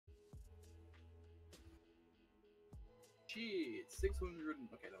Shit, 600.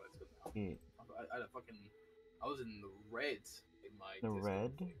 Okay, no, it's good now. Yeah. I had a fucking. I was in the red in my. The Discord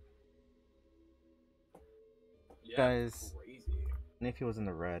red? thing. Yeah, Guys. crazy. Nifty was in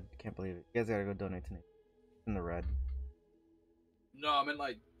the red. Can't believe it. You guys gotta go donate to Nifty. In the red. No, I meant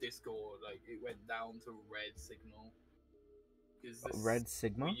like Discord. Like it went down to red signal. Red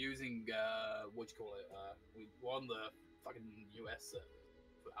Sigma? We're using what you call it? We're on the fucking US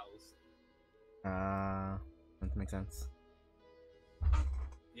for house. That makes sense.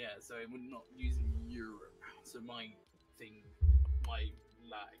 Yeah, so we're not using Europe. So my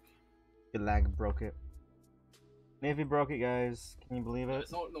lag. Your lag broke it. Navy broke it, guys. Can you believe it? No,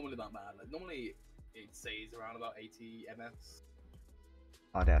 it's not normally that bad. Like, normally it stays around about 80 ms.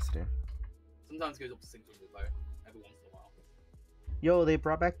 Audacity. Sometimes it goes up to 600 though, every once in a while. Yo, they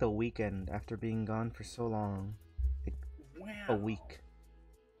brought back the weekend after being gone for so long. Like, wow. a week.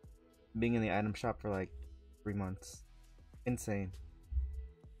 Being in the item shop for like 3 months. Insane.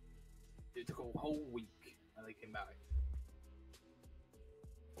 It took a whole week and they came back.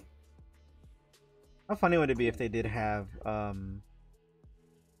 How funny would it be if they did have a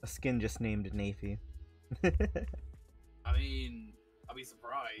skin just named Nafy? I mean, I'd be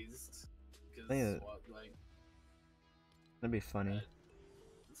surprised because like that'd be funny.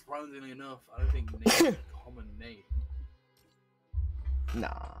 Surprisingly enough, I don't think Nafy is a common name.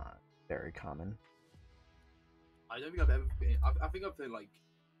 Nah, very common. I don't think I've ever been. I think I've been like,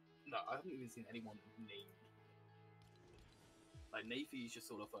 no, I haven't even seen anyone named. Like Nafy is just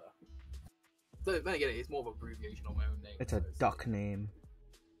sort of a. So then again, it's more of an abbreviation of my own name. It's a duck name.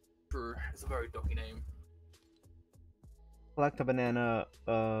 True, it's a very ducky name. Collect a banana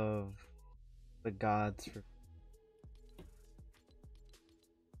of the gods for.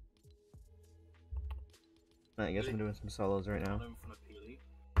 I guess I'm doing some solos right now.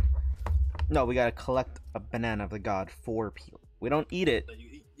 No, we gotta collect a banana of the god for Peel. We don't eat it. So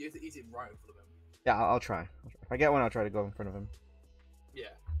you have to eat it right in front of him. Yeah, I'll try. If I get one, I'll try to go in front of him. Yeah.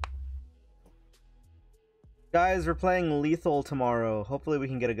 Guys, we're playing Lethal tomorrow. Hopefully we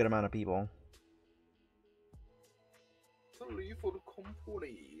can get a good amount of people. For the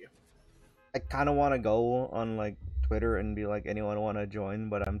company. I kind of want to go on like Twitter and be like, anyone want to join,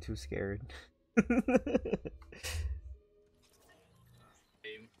 but I'm too scared.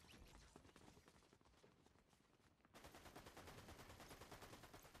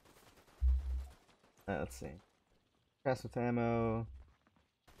 Let's see. Press with ammo.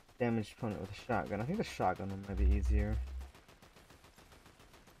 Damage opponent with a shotgun. I think the shotgun one might be easier.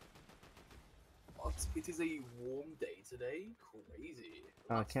 What? It is a warm day today? Crazy.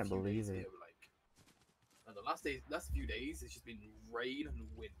 Oh, I can't believe it. And the last few days, it's just been rain and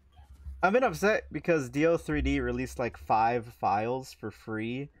wind. I've been upset because DO3D released like 5 files for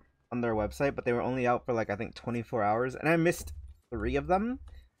free on their website, but they were only out for like I think 24 hours, and I missed 3 of them.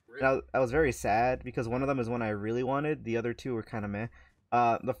 Really? And I was very sad because one of them is one I really wanted. The other 2 were kind of meh.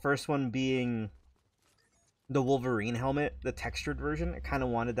 The first one being the Wolverine helmet, the textured version. I kind of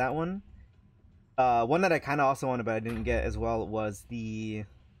wanted that one. One that I kind of also wanted but I didn't get as well was the...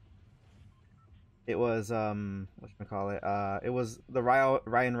 It was, whatchamacallit, it was the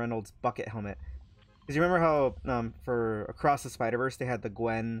Ryan Reynolds bucket helmet. Because you remember how, for Across the Spider-Verse, they had the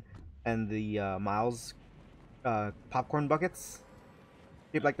Gwen and the Miles popcorn buckets?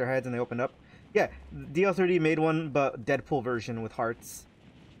 Keep like their heads and they opened up. Yeah, DL3D made one, but Deadpool version with hearts.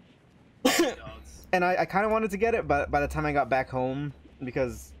 And I kind of wanted to get it, but by the time I got back home,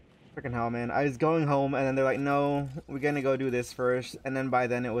 because freaking hell, man, I was going home, and then they're like, no, we're gonna go do this first. And then by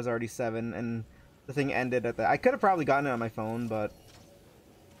then it was already 7, and the thing ended at that. I could have probably gotten it on my phone, but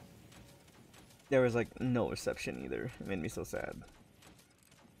there was like no reception either. It made me so sad.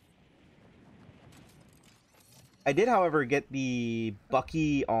 I did, however, get the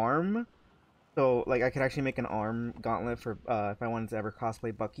Bucky arm. So, like, I could actually make an arm gauntlet for if I wanted to ever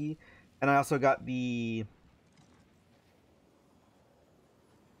cosplay Bucky. And I also got the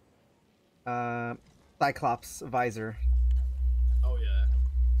Cyclops visor. Oh, yeah.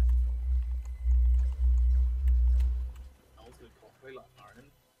 I was gonna cosplay like Iron.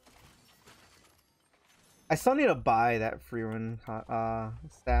 I still need to buy that free run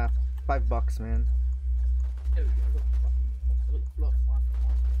staff. $5, man. There we go. A little fluff.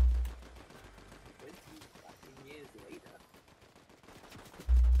 20 fucking years later.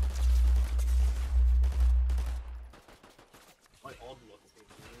 My odd look has been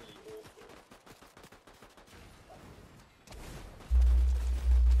really awful.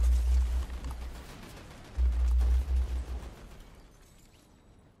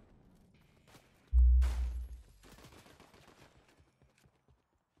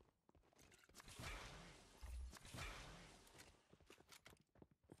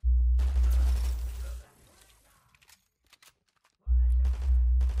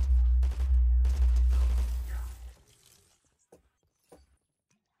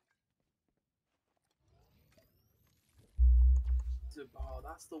 Oh,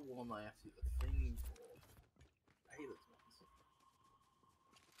 that's the one I have to do the thing for. I hate those ones.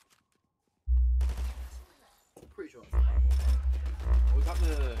 I'm pretty sure that's the one. Oh, we got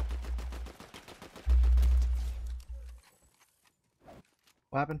the.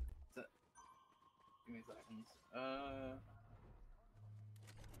 What happened? Give me seconds.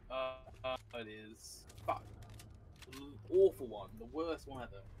 It is. Fuck. Awful one. The worst one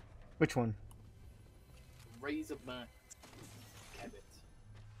ever. Which one? Razorback Kebbit.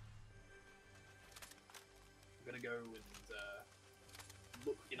 I'm gonna go and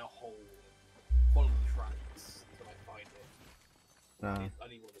look in a hole, follow the tracks until I find it. No. I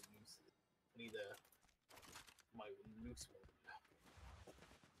need one of the nooses. I need my noose one.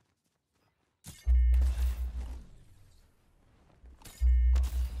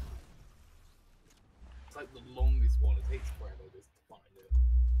 It's like the longest one. It takes forever just to find it.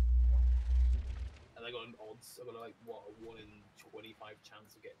 And I got an odds. I got like what, a 1 in 25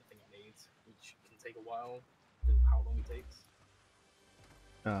 chance of getting the thing I need, which can take a while. How long it takes.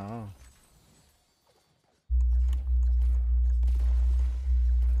 Oh.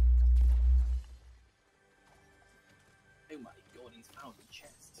 Oh my god, he's found a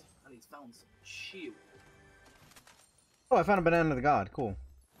chest. And he's found some shield. Oh, I found a banana of the god. Cool.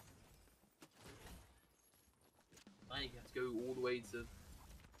 Now you have to go all the way to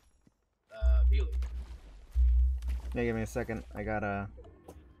Bealey. Yeah, give me a second. I gotta.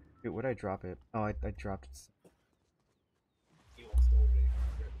 Dude, where'd I drop it? Oh, I dropped it. You lost it already.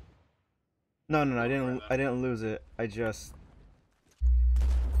 No, I didn't lose it. I just.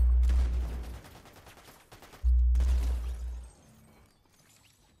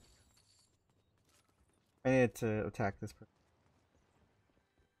 I needed to attack this person.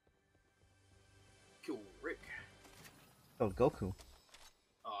 Cool, Rick. Oh, Goku.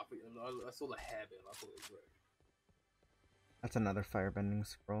 Oh, I saw the hair bit. I thought it was Rick. That's another firebending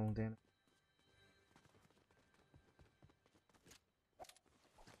scroll, damn it.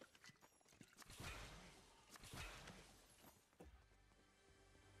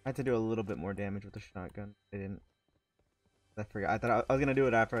 I had to do a little bit more damage with the shotgun. I didn't. I forgot. I thought I was gonna do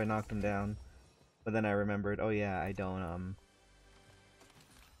it after I knocked him down, but then I remembered. Oh yeah, I don't.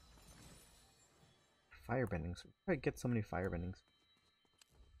 Firebendings. Where did I get so many firebendings?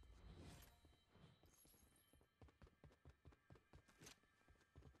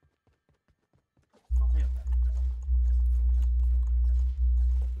 Oh, yeah.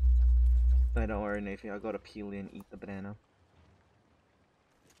 No, don't worry, Nathan. I'll go to Peely and eat the banana.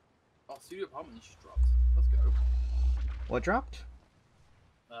 Oh, Studio Apartment just dropped. Let's go. What dropped?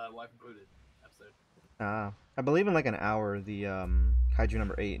 Life Included episode. I believe in like an hour the Kaiju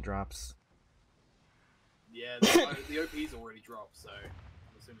number 8 drops. Yeah, the OP's already dropped, so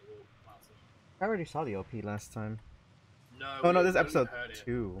I'm assuming we'll pass it. I already saw the OP last time. No. Oh no, this is we episode heard it.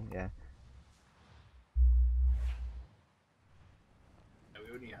 2. Yeah. Yeah,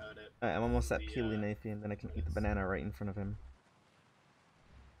 we only heard it. Alright, I'm almost at The, Peely Nathan, and then I can eat the banana right in front of him.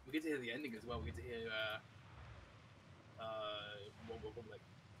 We get to hear the ending as well. We get to hear One World Republic.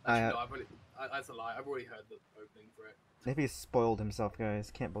 I, Actually, no, I've already. That's a lie. I've already heard the opening for it. Maybe he spoiled himself,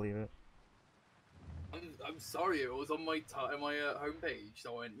 guys. Can't believe it. I'm sorry. It was on my homepage,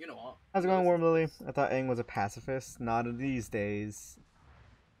 so I went. You know what? How's it going, Warm Lily? I thought Aang was a pacifist. Not in these days.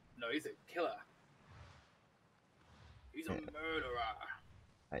 No, he's a killer. He's a murderer.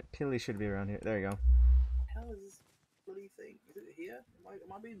 Alright, Peely should be around here. There you go. What the hell is this bloody thing? Is it here?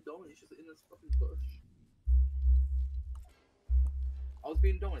 Am I being dumb? It's just in this fucking bush. I was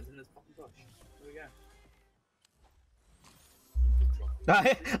being dumb. It's in this fucking bush. There we go.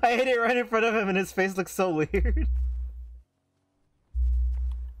 I hit it right in front of him, and his face looks so weird.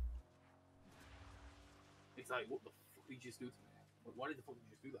 It's like, what the fuck did you just do to me? Why did the fuck did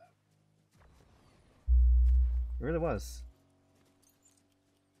you just do that? It really was.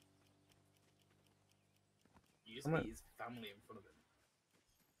 You just meet his family in front of him.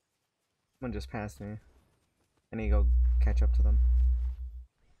 Someone just passed me. I need to go catch up to them.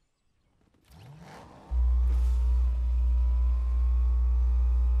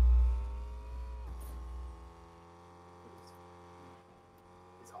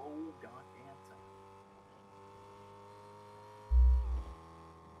 This whole goddamn thing.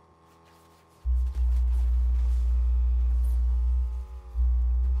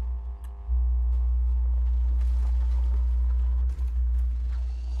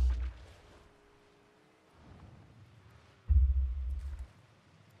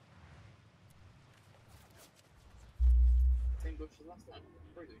 Same bush as last time.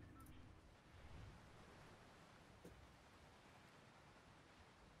 Crazy.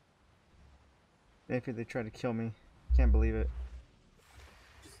 Maybe they tried to kill me. Can't believe it.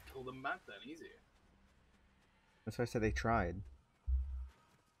 kill them back then, easy. That's why I said they tried.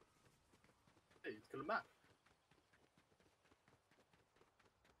 Hey, kill them back.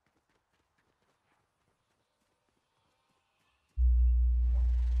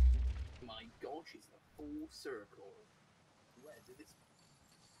 My gosh, it's a full circle. Where did this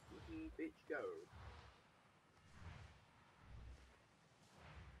fucking bitch go?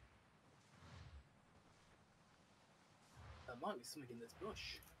 There might be something in this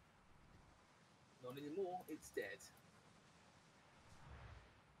bush. Not anymore, it's dead.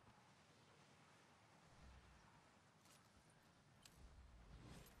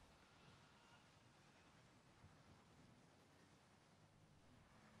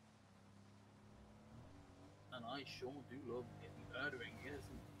 And I sure do love murdering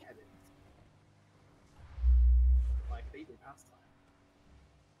innocent cabins. My favorite pastime.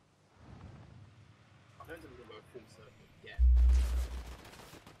 I don't think we're gonna go full circle again.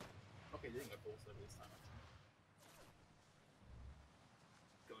 Okay, they didn't go full circle this time, actually.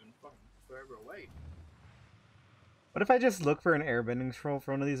 Going fucking further away. What if I just look for an airbending scroll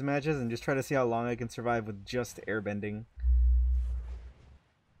for one of these matches and just try to see how long I can survive with just airbending?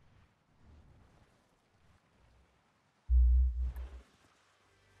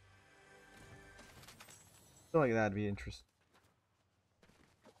 I feel like that'd be interesting.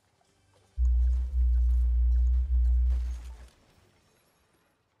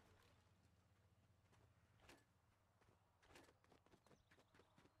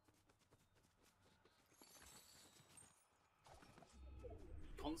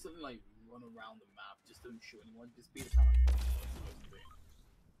 Constantly like run around the map, just don't shoot anyone, just be the talent.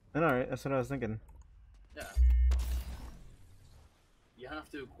 Alright, that's what I was thinking. Yeah. You have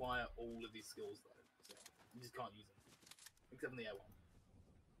to acquire all of these skills though, so you just can't use them. Except in the air one.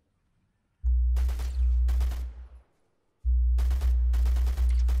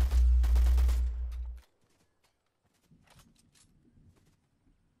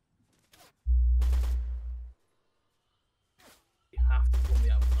 You have to pull the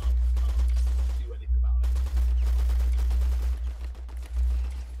avatar, you can't do anything about it.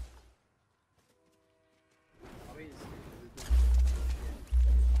 I mean,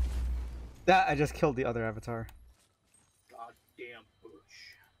 That I just killed the other avatar. goddamn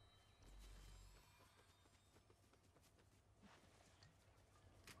bush.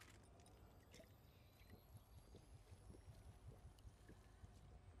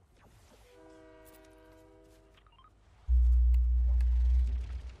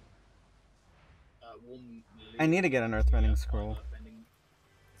 I need to get an earthbending scroll.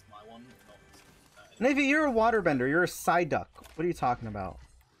 It's my one, not, Navy, you're a waterbender. You're a Psyduck. What are you talking about?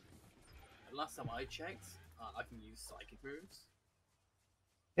 last time I checked, I can use psychic moves.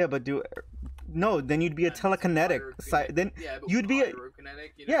 Yeah, but no, then you'd be a And telekinetic. Then yeah, but you'd be a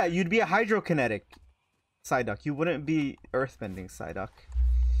pyrokinetic, you know? yeah, you'd be a hydrokinetic Psyduck. You wouldn't be earthbending Psyduck.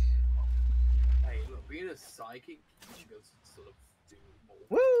 Hey, look, being a psychic, you should be able to sort of do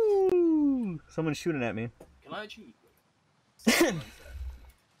more. Woo! Someone's shooting at me. Can I actually? Can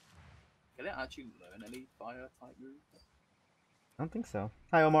I actually learn any fire type moves? I don't think so.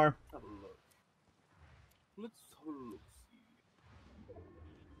 Hi, Omar. Let's have a look. Let's have a look.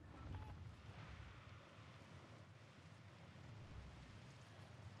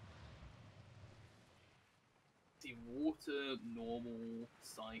 See, water, normal,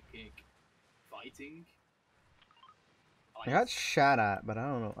 psychic, fighting. I got shot at, but I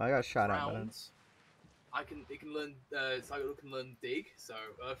don't know. I got shot at, but I don't... It can learn. Psychic can learn dig, so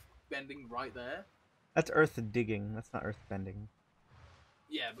earth bending right there. That's earth digging. That's not earth bending.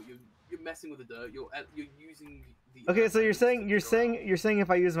 Yeah, but you're messing with the dirt. You're using the. Okay, so you're saying if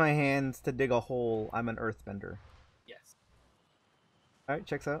I use my hands to dig a hole, I'm an earthbender. Yes. All right,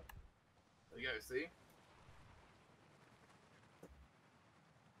 checks out. There you go. See.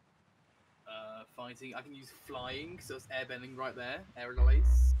 Fighting. I can use flying, so it's airbending right there.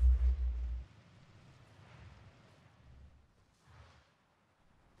 Aeroglaze.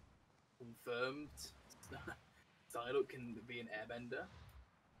 Confirmed. Psyduck can be an airbender.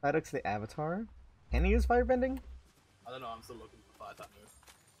 Psyduck's the avatar. Can he use firebending? I don't know. I'm still looking for fire type move.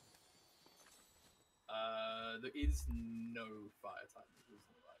 There is no fire type move,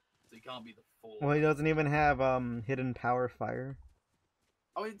 so you can't be the full. Well, he doesn't even have hidden power fire.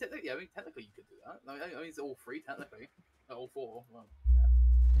 I mean, technically you could do that. I mean, it's all three technically, all four. Well,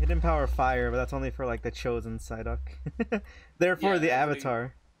 yeah. Hidden power fire, but that's only for like the chosen Psyduck. Therefore, Yeah, the that's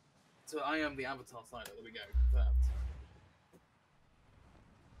avatar. So I am the avatar Psyduck. There we go. Confirmed.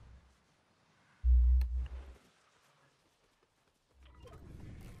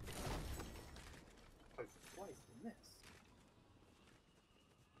 Oh, what is in this?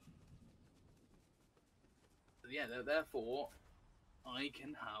 yeah, therefore, I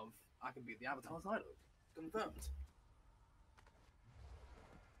can be the Avatar Psyduck. Confirmed.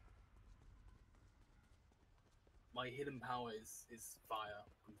 My hidden power is fire.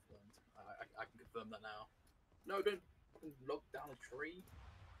 Confirmed. I can confirm that now. No, don't knock down a tree.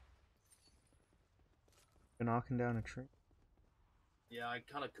 You're knocking down a tree? Yeah, I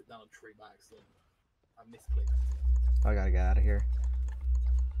kind of cut down a tree by accident. I misclicked. I gotta get out of here.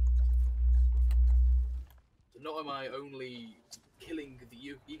 So not am I only killing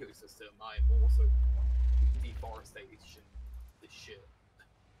the ecosystem, I am also deforestation this shit.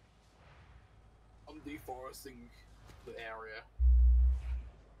 I'm deforesting the area.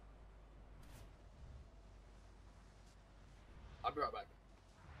 I'll be right back.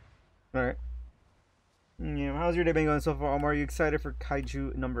 Alright. Yeah, how's your day been going so far, Omar? Are you excited for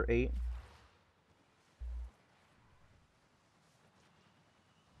Kaiju number 8?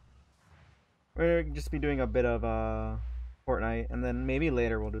 We're just be doing a bit of Fortnite, and then maybe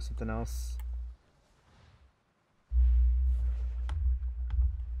later we'll do something else.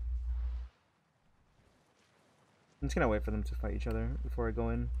 I'm just gonna wait for them to fight each other before I go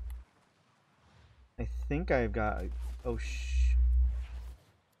in. I think I've got... Oh,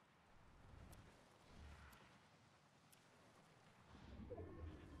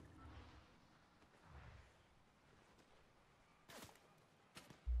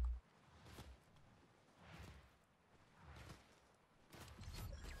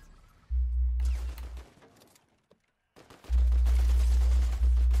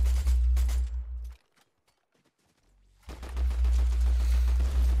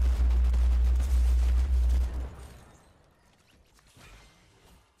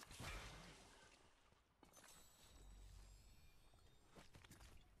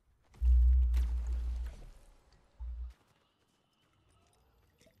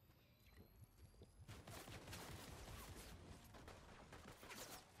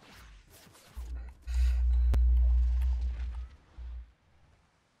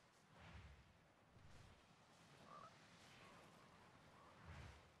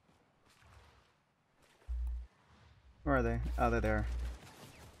 where are they? Oh, they're there.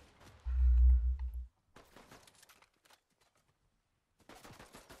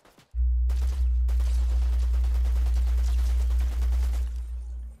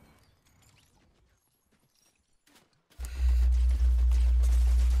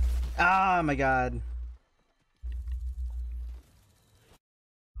 Ah, my god.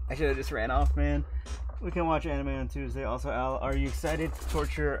 I should have just ran off, man. We can watch anime on Tuesday. Also, Al, are you excited to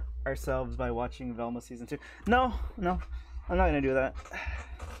torture ourselves by watching Velma Season 2? No, no. I'm not gonna do that. I'm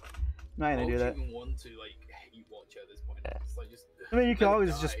not gonna do that. Even want to like hate watch at this point. It's like just, I mean, you could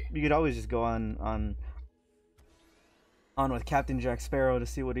always just go on with Captain Jack Sparrow to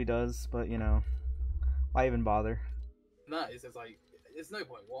see what he does, but you know, why even bother? No, it's just like there's no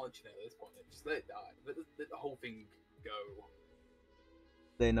point watching it at this point. Just let it die. Let the whole thing go.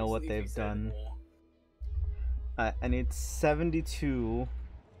 They know what they've done. I need 72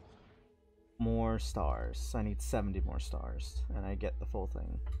 more stars. I need 70 more stars, and I get the full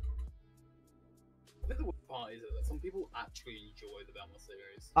thing. I think the worst part is that some people actually enjoy the Velma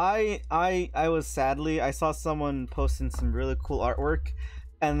series. I was sadly, I saw someone posting some really cool artwork,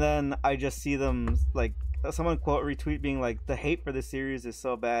 and then I just see them like someone quote retweet being like, the hate for the series is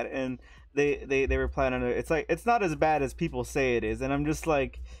so bad, and they replied on it, it's like, it's not as bad as people say it is, and I'm just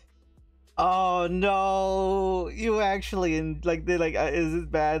like, oh no, you actually like, they're like, is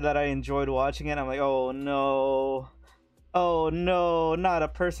it bad that I enjoyed watching it? I'm like, oh no, not a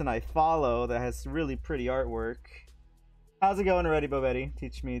person I follow that has really pretty artwork. How's it going already, Bobetti?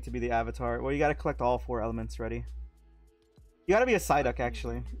 Teach me to be the Avatar. Well, you gotta collect all 4 elements ready. You gotta be a Psyduck,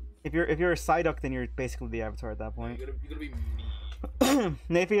 actually. If you're a Psyduck, then you're basically the Avatar at that point. You're gonna be me.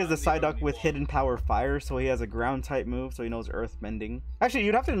 Nafi is the Psyduck with hidden power fire, so he has a ground type move, so he knows earth bending. Actually,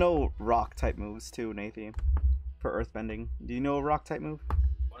 you'd have to know rock type moves too, Nafi, for earth bending. Do you know a rock type move?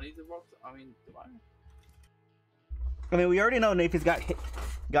 I need the rock. I mean, we already know Nafi's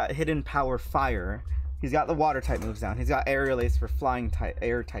got hidden power fire. He's got the water type moves down. He's got aerial ace for flying type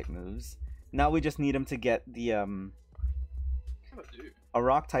air type moves. Now we just need him to get the a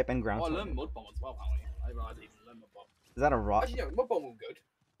rock type and ground. Oh, I learned mud bomb as well, apparently. I didn't even learn mud bomb. Is that a rock? Actually, yeah, mud bomb will good.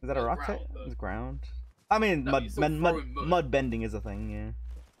 Is that a rock type? It's ground. I mean, no, mud bending is a thing, yeah.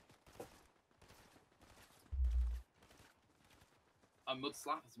 A mud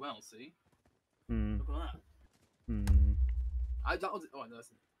slap as well. See? Look at that. That was. Oh, no,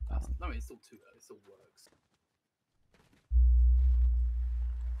 no, it's still 2. It still works.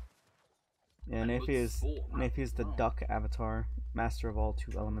 Yeah, Nafi is the duck avatar, master of all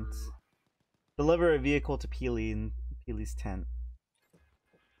 2 elements. Deliver a vehicle to Peely in Peely's tent.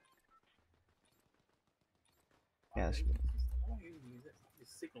 Yeah, that's good. How do I even use this? I can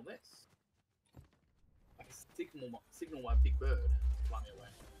just signal this. I can signal my big bird to fly me away.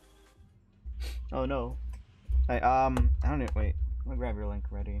 Oh no. I don't know. Wait, let me grab your link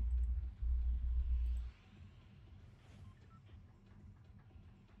ready.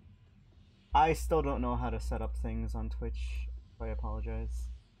 I still don't know how to set up things on Twitch, so I apologize.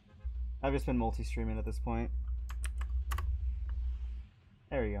 I've just been multi-streaming at this point.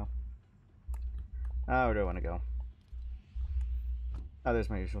 There we go. Where do I want to go? Oh,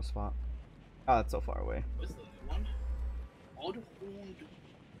 there's my usual spot. Oh, that's so far away. What's the new one? Odd-horned...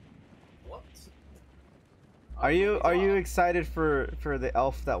 What? Are you excited for the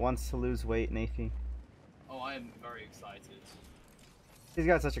elf that wants to lose weight, Nafi? Oh, I am very excited. He's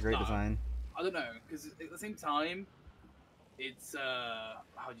got such a great design. I don't know, because at the same time, it's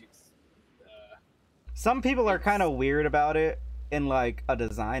how do you? Some people are kind of weird about it in like a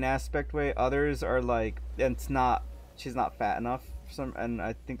design aspect way. Others are like, it's not. She's not fat enough. And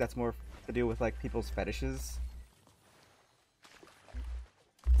I think that's more to do with like people's fetishes.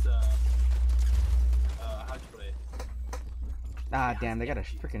 It's how'd you put it? Ah, damn! They got a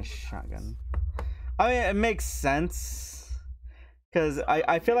freaking shotgun. I mean, it makes sense because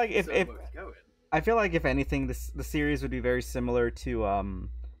I feel like if I feel like if anything, the series would be very similar to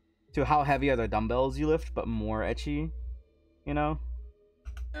how heavy are the dumbbells you lift, but more ecchi, you know.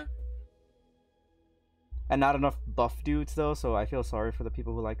 Yeah. And not enough buff dudes though, so I feel sorry for the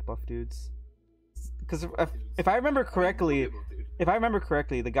people who like buff dudes. Because if I remember correctly,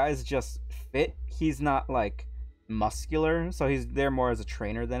 the guy's just fit. He's not like muscular, so he's there more as a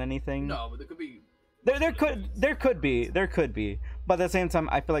trainer than anything. No, but there could be. There could be, but at the same time,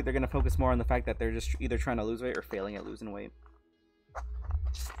 I feel like they're gonna focus more on the fact that they're just either trying to lose weight or failing at losing weight.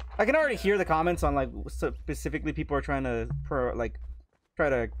 I can already hear the comments on like specifically people are trying to try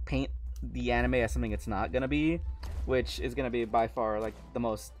to paint the anime as something it's not gonna be, which is gonna be by far like the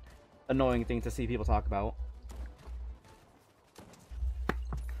most annoying thing to see people talk about.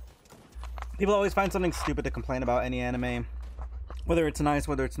 People always find something stupid to complain about any anime, whether it's nice,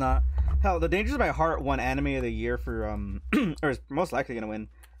 whether it's not. Hell, The Dangers of My Heart won Anime of the Year for or is most likely gonna win,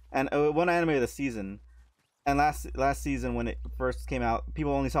 and it won Anime of the Season. And last season when it first came out,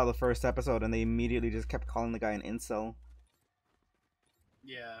 people only saw the first episode and they immediately just kept calling the guy an incel.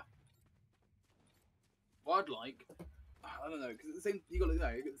 Yeah. Well, I'd like. I don't know, because at the same at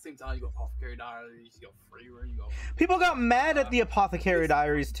the same time you got Apothecary Diaries, you got Free Run, you got. People got mad at the Apothecary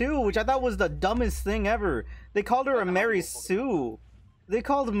Diaries too, which I thought was the dumbest thing ever. They called her a Mary Sue. They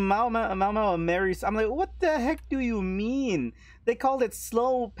called Mao a Mary Sue. I'm like, what the heck do you mean? They called it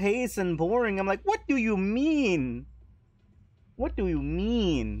slow pace and boring. I'm like, what do you mean? What do you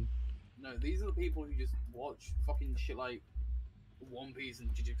mean? No, these are the people who just watch fucking shit like One Piece and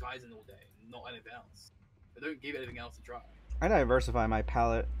Jujutsu Kaisen all day, not anything else. They don't give anything else a try. I diversify my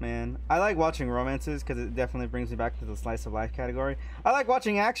palette, man. I like watching romances because it definitely brings me back to the slice of life category. I like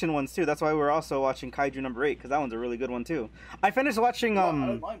watching action ones too. That's why we're also watching Kaiju number 8 because that one's a really good one too. I finished watching I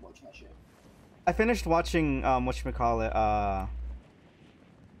don't mind watching that shit. I finished watching whatchamacallit,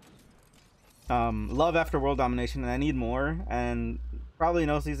 Love After World Domination, and I need more, and probably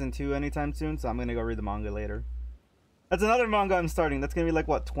no season 2 anytime soon, so I'm gonna go read the manga later. That's another manga I'm starting. That's gonna be like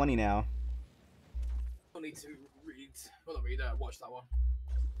what, 20 now. I need to read. Well, not read that. Watch that one.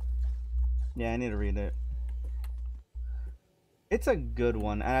 Yeah, I need to read it. It's a good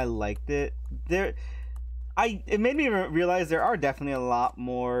one, and I liked it. It made me realize there are definitely a lot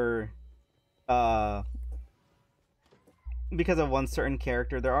more. Because of one certain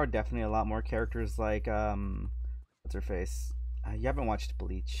character, there are definitely a lot more characters like what's her face? You haven't watched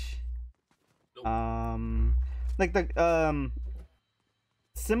Bleach. Nope. Like the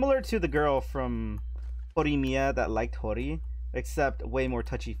similar to the girl from Horimiya that liked Hori, except way more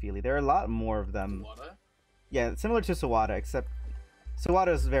touchy-feely. There are a lot more of them. Sawada? Yeah, similar to Sawada, except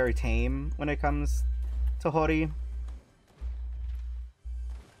Sawada is very tame when it comes to Hori.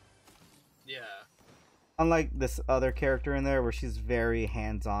 Yeah. Unlike this other character in there where she's very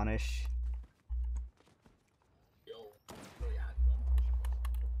hands-on-ish. Yo. Very hands-on.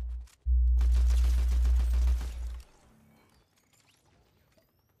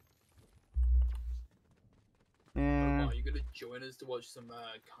 Yeah. Are you gonna join us to watch some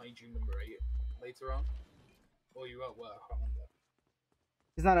Kaiju number 8 later on? Or you at work? I can't remember.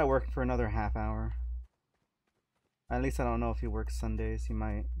 He's not at work for another half hour. At least I don't know if he works Sundays. He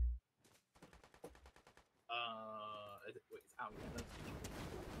might. Wait, it's out yet.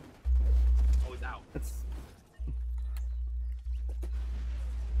 Oh, it's out.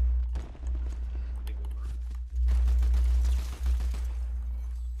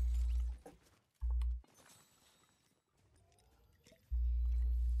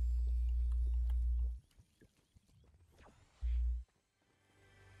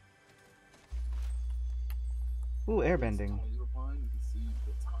 Ooh, airbending. Tommy's replying. You can see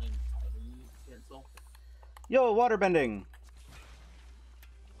the time Tommy gets off. Yo, waterbending.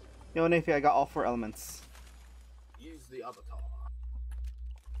 Yo, Nafy, I got all 4 elements. Use the avatar.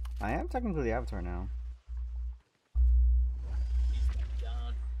 I am technically the avatar now. Use the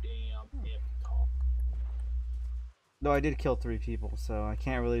goddamn avatar. Though I did kill 3 people, so I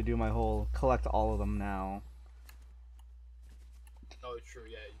can't really do my whole collect all of them now. Oh, true,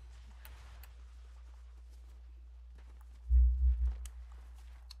 yeah.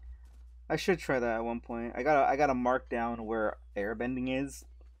 I should try that at one point. I gotta mark down where airbending is,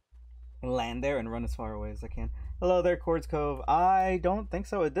 land there, and run as far away as I can. Hello there, Cords Cove. I don't think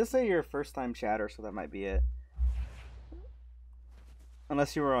so. It does say your first time chatter, so that might be it.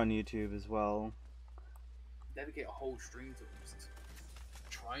 Unless you were on YouTube as well. Dedicate a whole stream to just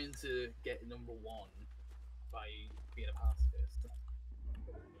trying to get #1 by being a pacifist.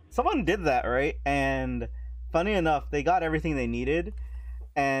 Someone did that, right? And funny enough, they got everything they needed,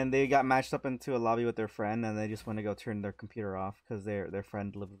 and they got matched up into a lobby with their friend, and they just went to go turn their computer off because their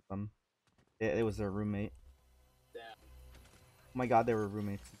friend lived with them. It was their roommate. Damn. Oh my god, they were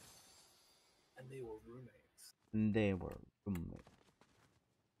roommates. And they were roommates. They were roommates.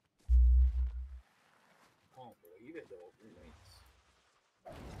 Can't believe it, they were roommates.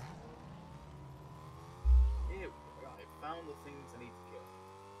 Here we go. I found the things I need to kill.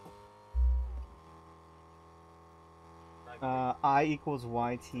 I equals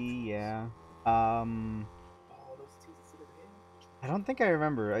YT, yeah. Oh, those T's are still over here? I don't think I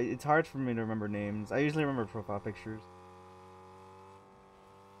remember. It's hard for me to remember names. I usually remember profile pictures.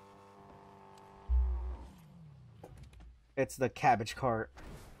 It's the cabbage cart.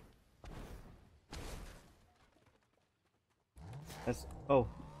 That's... Oh.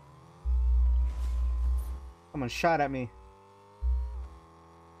 Someone shot at me.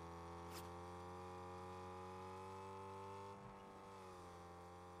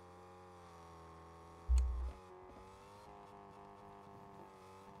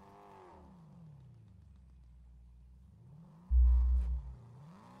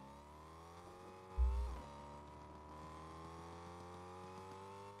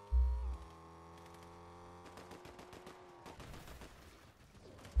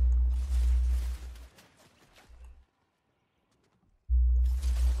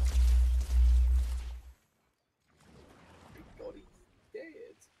 God, he's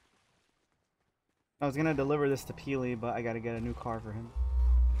dead. I was gonna deliver this to Peely, but I gotta get a new car for him.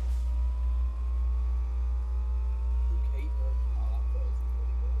 Okay, that was really good.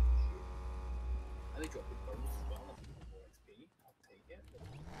 Shit. And they dropped the bonus as well. That's more XP. I'll take it.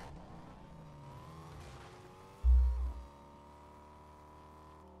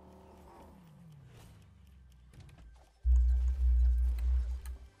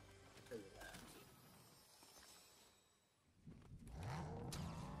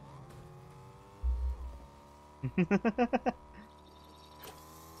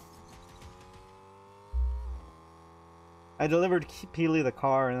 I delivered Peely the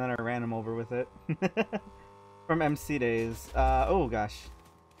car and then I ran him over with it. From MC days. Oh gosh.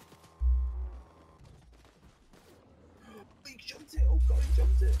 He jumped it! Oh god, he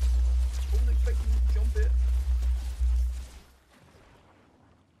jumped it! I wasn't expecting him to jump it.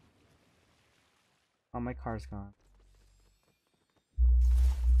 Oh, my car's gone.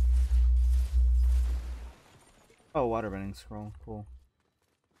 Oh, waterbending scroll. Cool.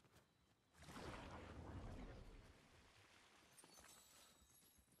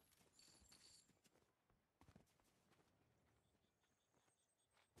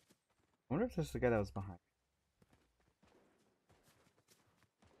 I wonder if this is the guy that was behind.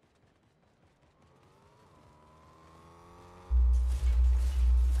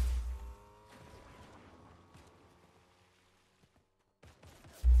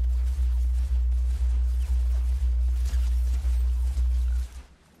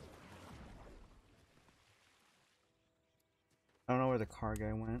 I don't know where the car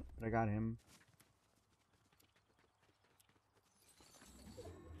guy went, but I got him.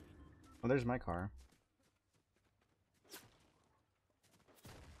 Oh, there's my car.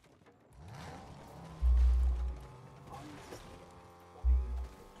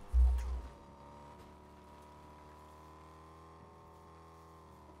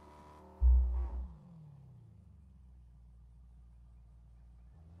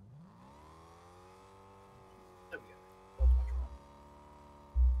 There we go. That was my try.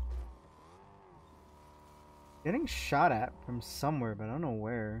 Getting shot at from somewhere, but I don't know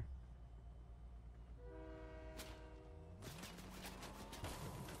where.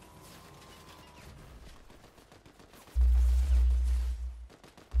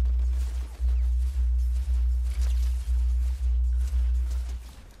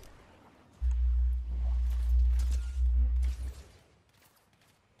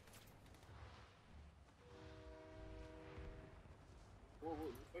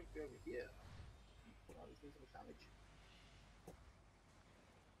 won't be over here. Oh, this needs so much damage.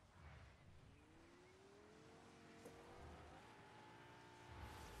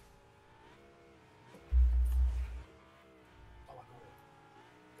 Oh, I got it.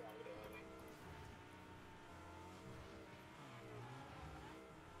 Died early.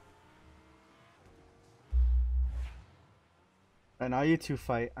 Right now, you two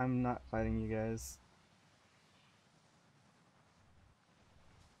fight. I'm not fighting you guys.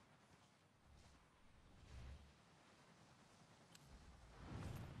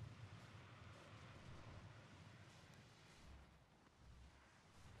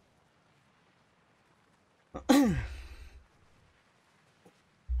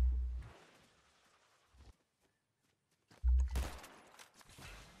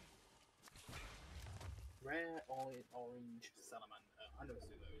 Rare orange salamander. I never see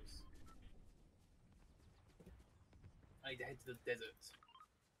those. I need to head to the desert.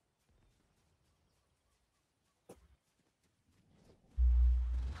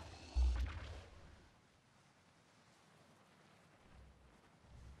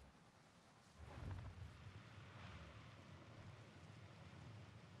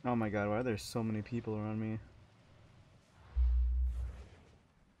 Oh my god, why are there so many people around me?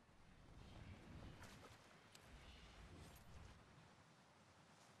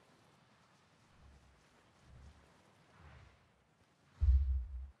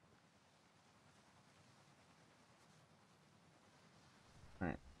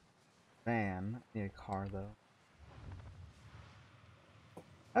 Alright. Van. I need a car though.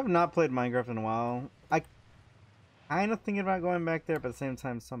 I have not played Minecraft in a while. I kind of thinking about going back there, but at the same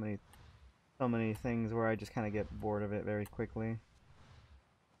time, so many things where I just kind of get bored of it very quickly.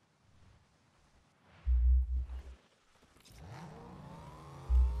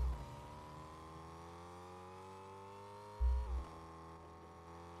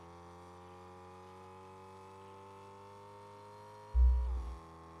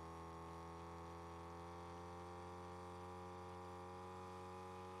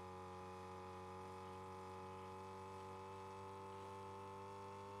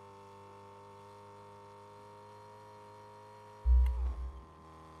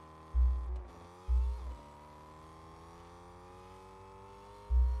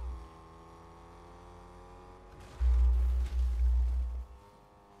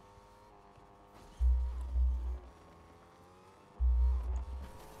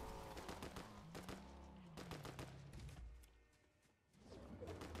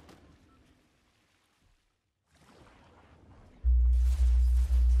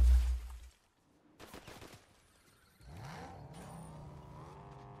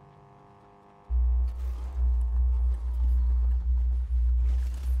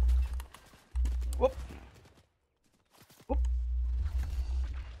 Whoop. Whoop.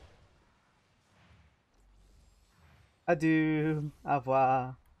 Adieu. Au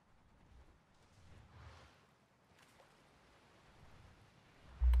revoir.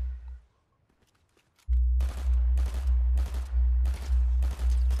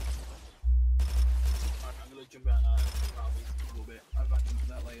 Alright, I'm gonna jump out of this a little bit. I'll be back into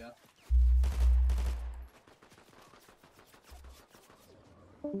that later.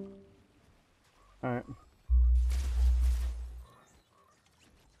 Alright.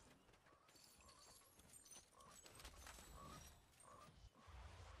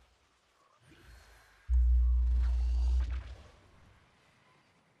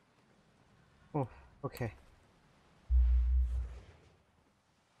 Oh, okay.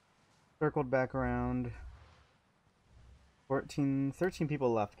 Circled back around. 13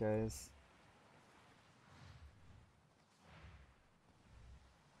 people left, guys.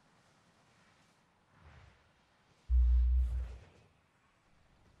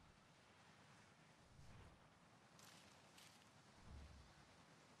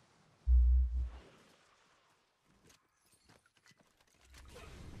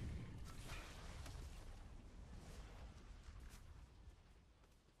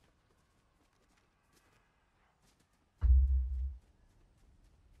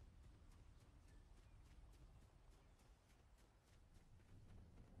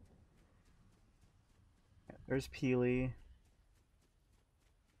 There's Peely.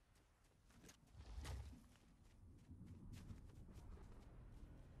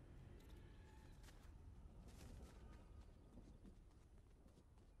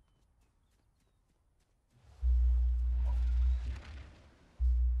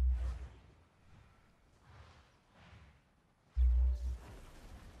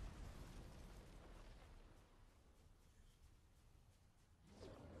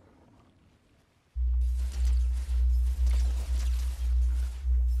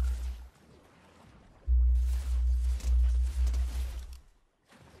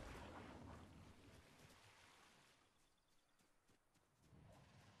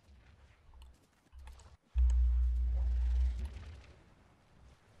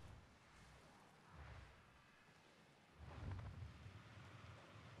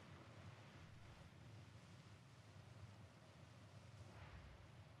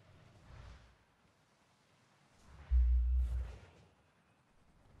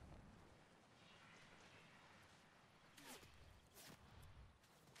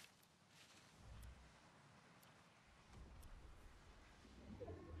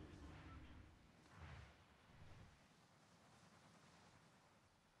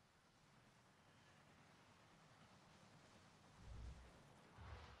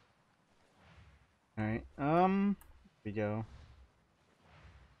 Alright, here we go.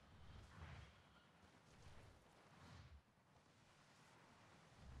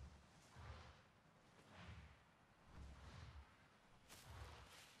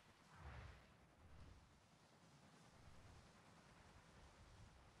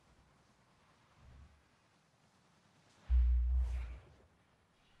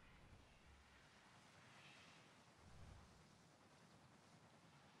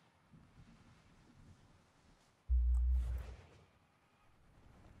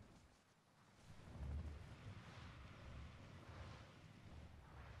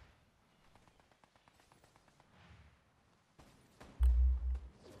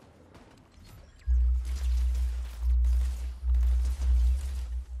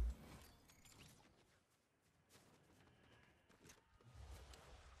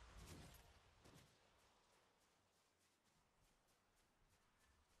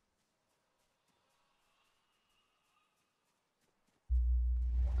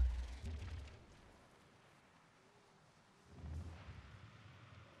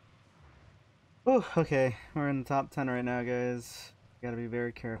 Oh, okay. We're in the top 10 right now, guys. Gotta be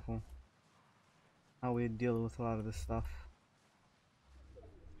very careful how we deal with a lot of this stuff.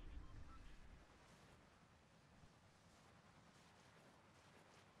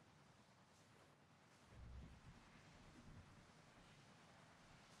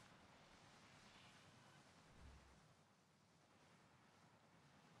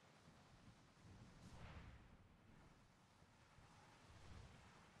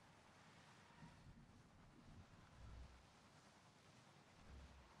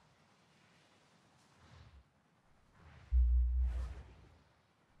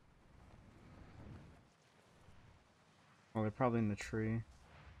 Oh, they're probably in the tree.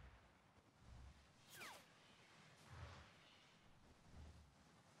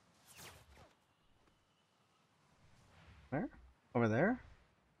 Where? Over there?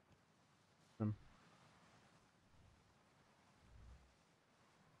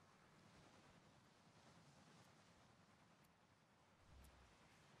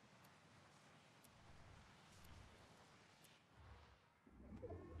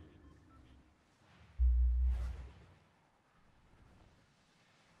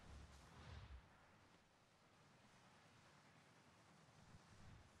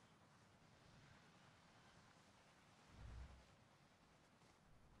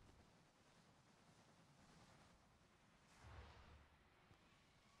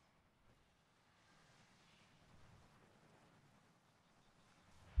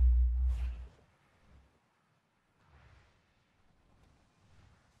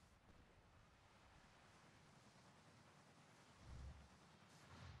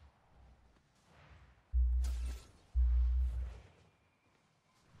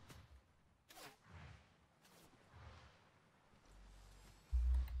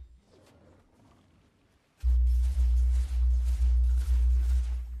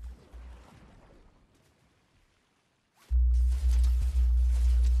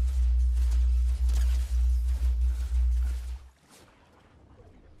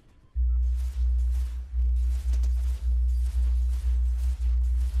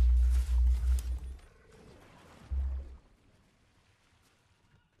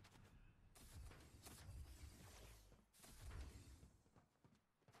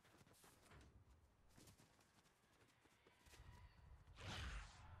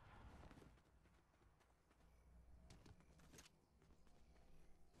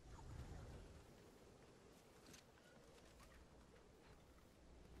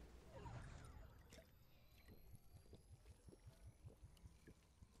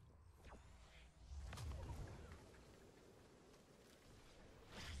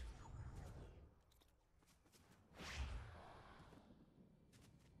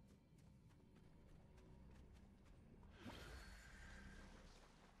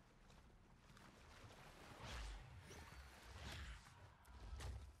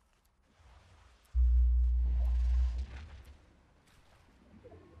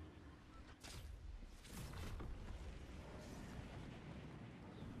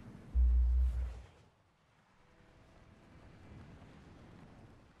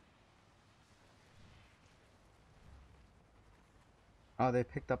 Oh, they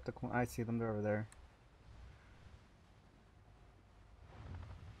picked up the coin. I see them. They're over there.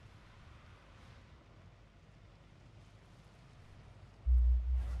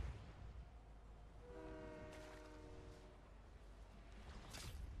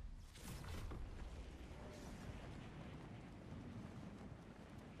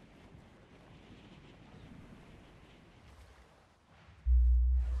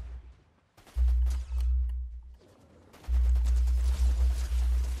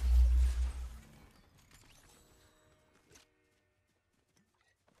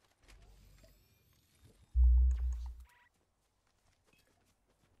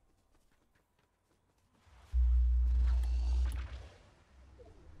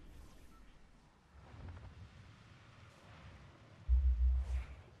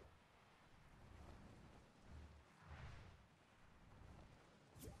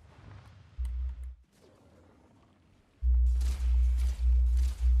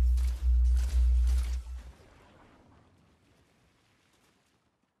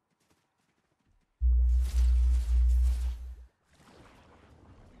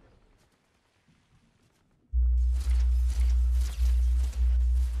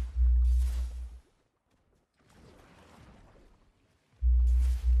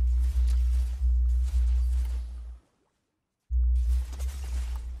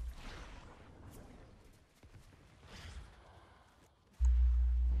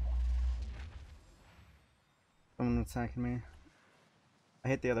 Someone attacking me. I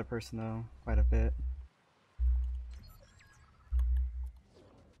hit the other person though, quite a bit.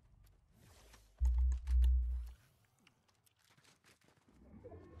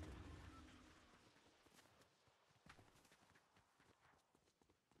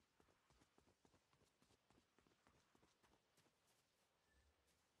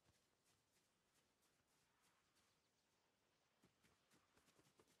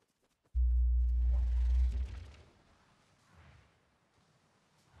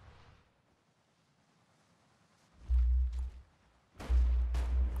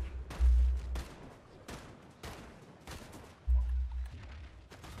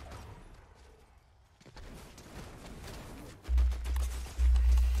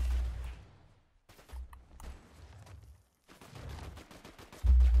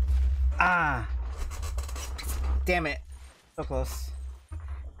 Ah! Damn it! So close.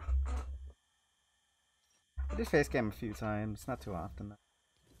 I did face cam a few times, not too often.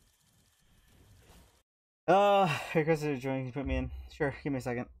 Hey Chris, are you joining? Can you put me in? Sure, give me a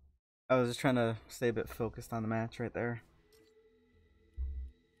second. I was just trying to stay a bit focused on the match right there.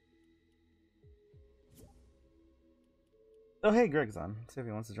 Oh hey, Greg's on. Let's see if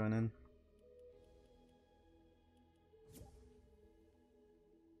he wants to join in.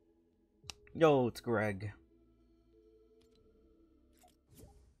 Yo, it's Greg.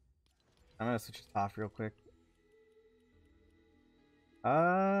 I'm gonna switch to Toph real quick.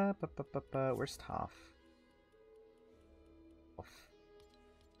 Where's Toph?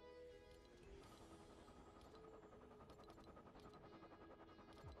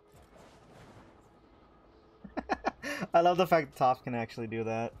 I love the fact that Toph can actually do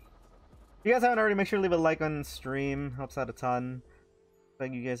that. If you guys haven't already, make sure to leave a like on stream. Helps out a ton.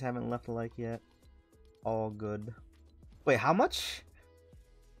 Like you guys haven't left a like yet. All good. Wait, how much?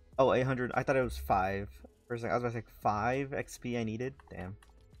 Oh, 800. I thought it was 5. For a second, I was about to say 5 XP I needed. Damn.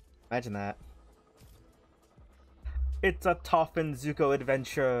 Imagine that. It's a Toph and Zuko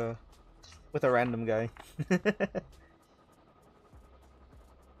adventure with a random guy.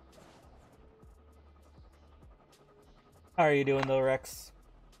 How are you doing though, Rex?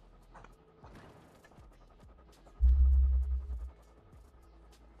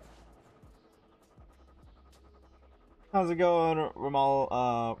 How's it going,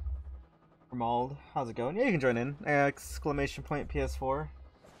 Ramal? Ramald, how's it going? Yeah, you can join in. Exclamation point PS4.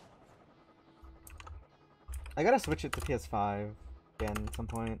 I gotta switch it to PS5 again at some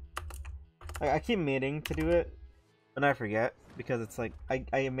point. I keep meaning to do it, but I forget because it's like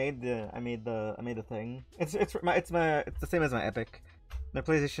I made the thing. It's the same as my Epic. My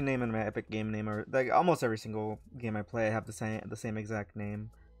PlayStation name and my Epic game name are like almost every single game I play. I have the same exact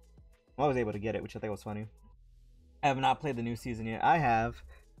name. I was able to get it, which I think was funny. I have not played the new season yet. I have.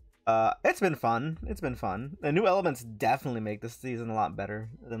 It's been fun. It's been fun. The new elements definitely make this season a lot better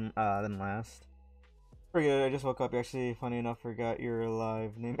than last. Forget it. I just woke up. You actually, funny enough, forgot your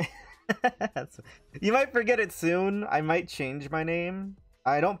live name. You might forget it soon. I might change my name.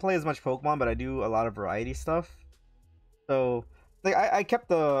 I don't play as much Pokemon, but I do a lot of variety stuff. So, like, I kept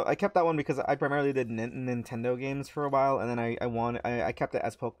that one because I primarily did Nintendo games for a while, and then I kept it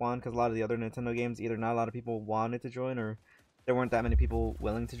as Pokemon because a lot of the other Nintendo games either not a lot of people wanted to join or there weren't that many people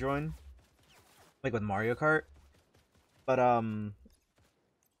willing to join, like with Mario Kart. But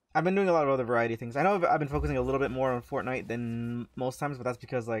I've been doing a lot of other variety things. I know I've been focusing a little bit more on Fortnite than most times, but that's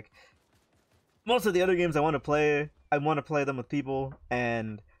because like most of the other games I want to play them with people,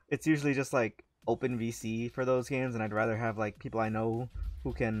 and it's usually just like open VC for those games, and I'd rather have like people I know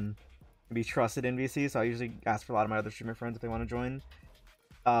who can be trusted in VC. So I usually ask for a lot of my other streamer friends if they want to join.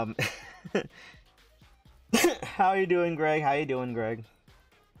 How are you doing, Greg? How you doing, Greg?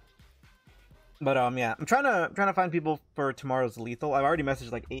 But yeah, I'm trying to find people for tomorrow's lethal. I've already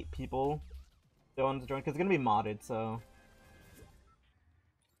messaged like 8 people that want to join because it's gonna be modded. So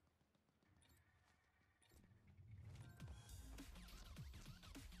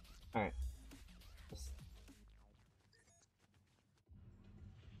all right,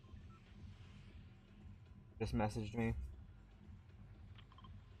 just messaged me.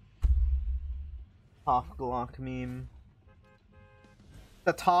 Toph Glock meme.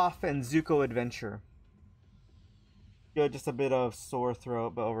 The Toph and Zuko adventure. Yeah, just a bit of sore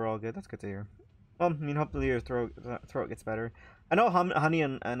throat, but overall good. That's good to hear. Well, I mean, hopefully your throat gets better. I know honey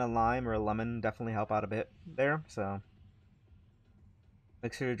and a lime or a lemon definitely help out a bit there, so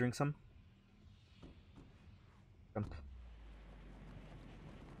make sure to drink some. Jump.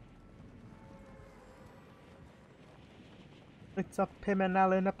 It's a Pim and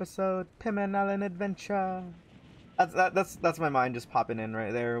Allen episode. Pim and Allen adventure. That's my mind just popping in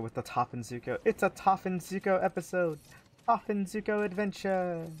right there with the Toffin Zuko. It's a Toffin Zuko episode. Toffin Zuko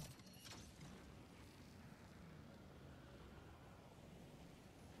adventure.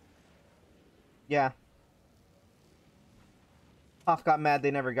 Yeah. Toph got mad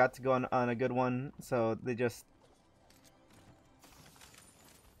they never got to go on a good one, so they just...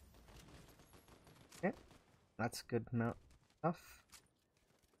 Okay, that's good amount of stuff.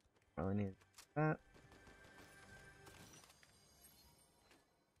 Really need that.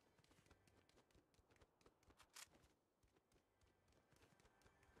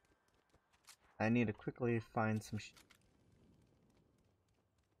 I need to quickly find some if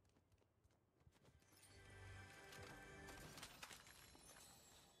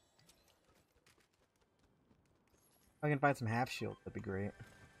I can find some half shield, that'd be great.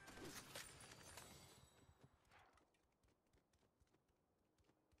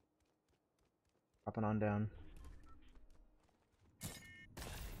 Dropping on down.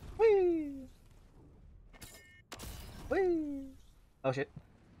 Whee! Whee! Oh shit.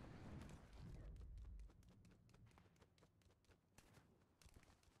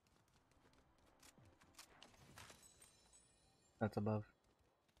 That's above.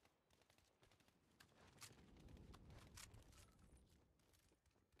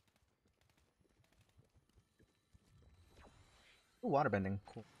 Ooh, waterbending.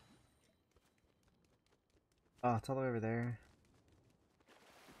 Cool. Oh, it's all the way over there.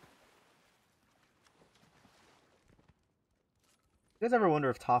 You guys ever wonder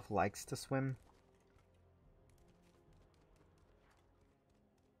if Toph likes to swim?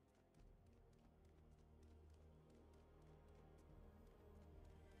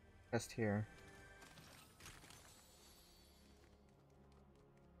 Just here.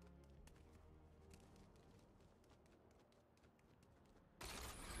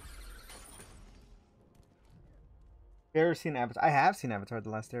 You ever seen Avatar? I have seen Avatar: The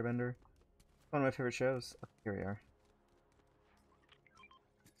Last Airbender. One of my favorite shows. Oh, here we are.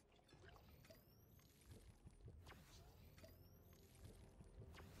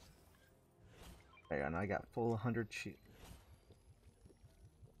 There you go. Now I got full 100 sheep.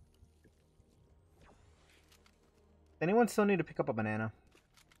 Anyone still need to pick up a banana?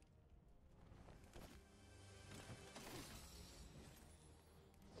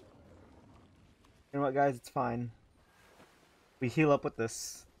 You know what, guys? It's fine. We heal up with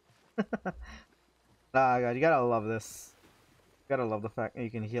this. Ah, God, you gotta love this. You gotta love the fact that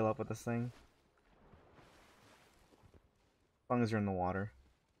you can heal up with this thing. As long as you're in the water.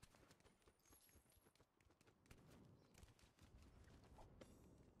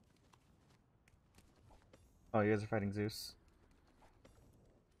 Oh, you guys are fighting Zeus.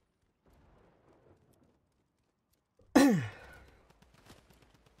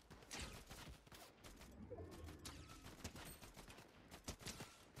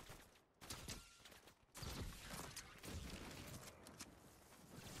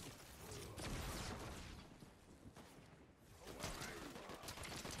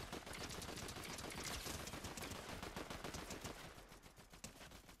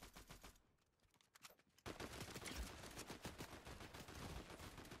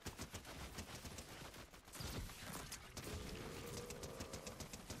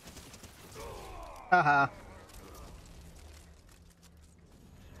 Haha.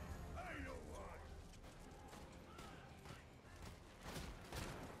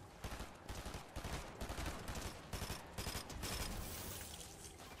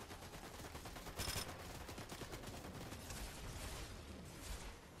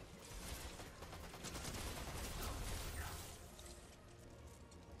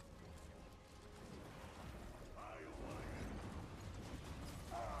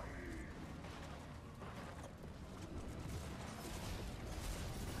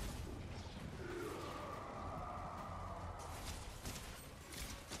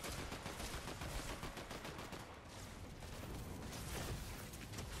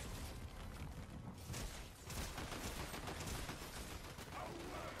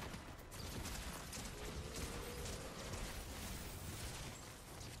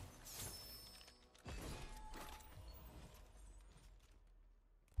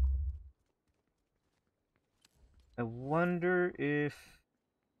 I wonder if...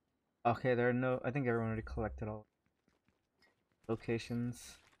 Okay, there are no... I think everyone already collected all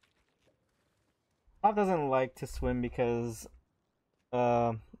locations. Bob doesn't like to swim because... You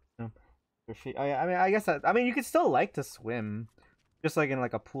know, your feet... Oh, yeah, I mean, I guess that... I mean, you could still like to swim. Just like in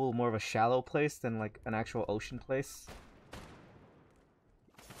like a pool, more of a shallow place than like an actual ocean place.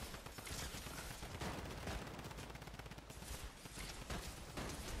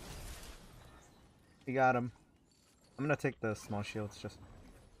 You got him. I'm gonna take the small shields just.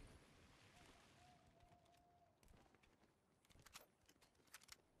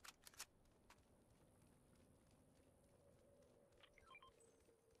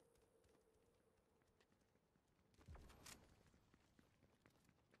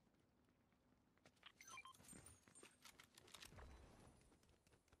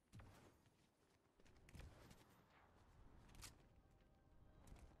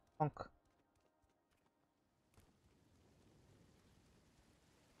 Honk.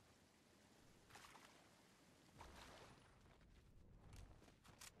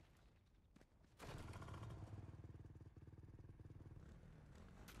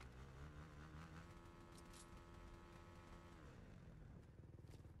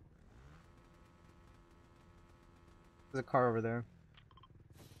 There's a car over there.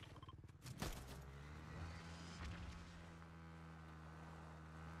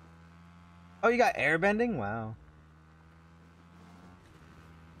 Oh, you got airbending? Wow.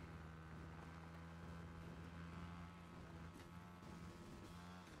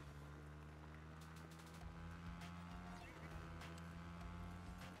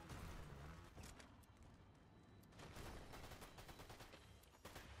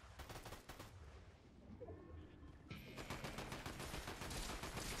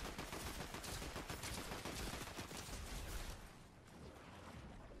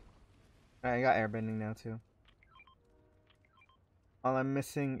 Alright, I got airbending now too. All I'm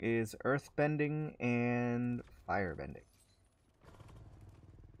missing is earthbending and firebending.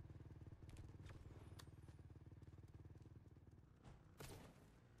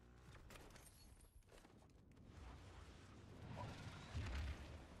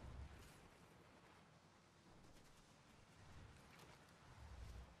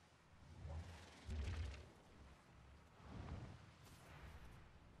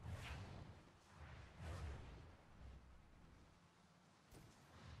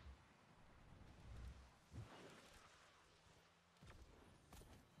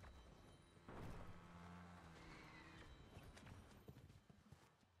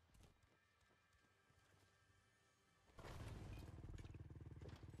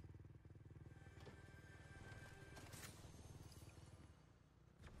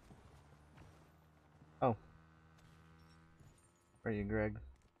 Oh. Where are you, Greg?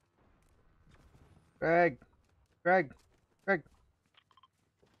 Greg! Greg! Greg!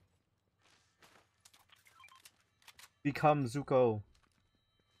 Become Zuko.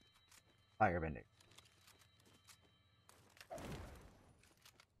 Firebending.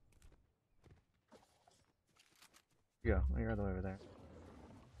 Yeah, you're all the way over there.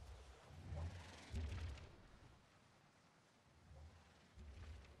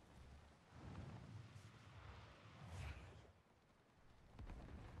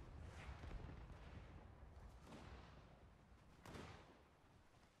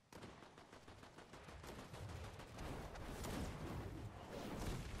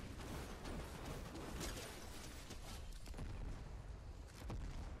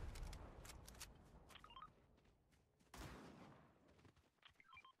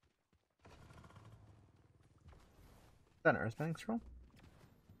 Is that an earthbending scroll?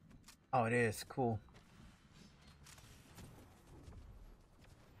 Oh, it is. Cool.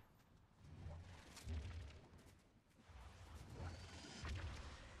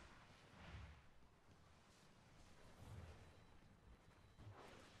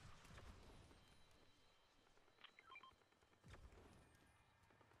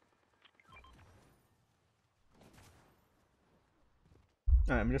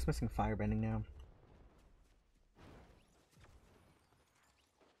 Alright, I'm just missing firebending now.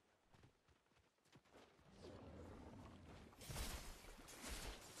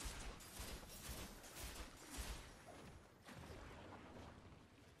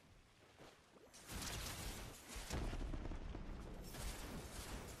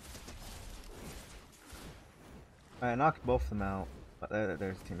 I knocked both of them out, but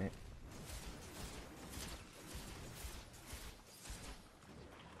there's a teammate.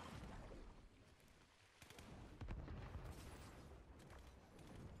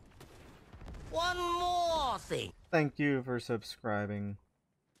 One more thing. Thank you for subscribing.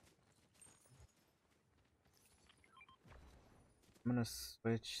 I'm gonna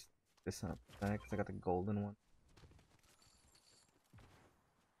switch this up because I got the golden one.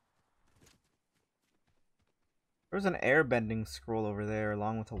 There's an airbending scroll over there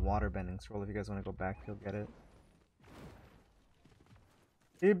along with a waterbending scroll. If you guys want to go back, you'll get it.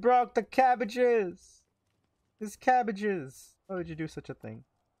 He broke the cabbages! His cabbages! Why would you do such a thing?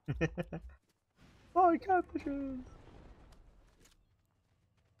 My cabbages!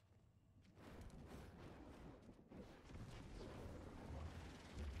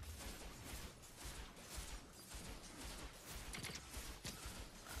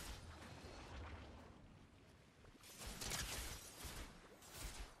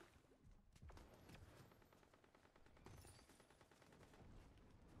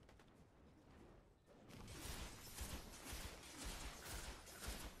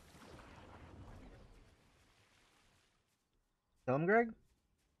 Kill him, Greg?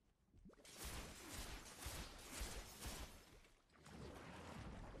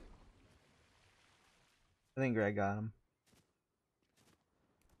 I think Greg got him.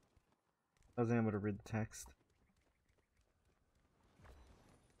 I wasn't able to read the text.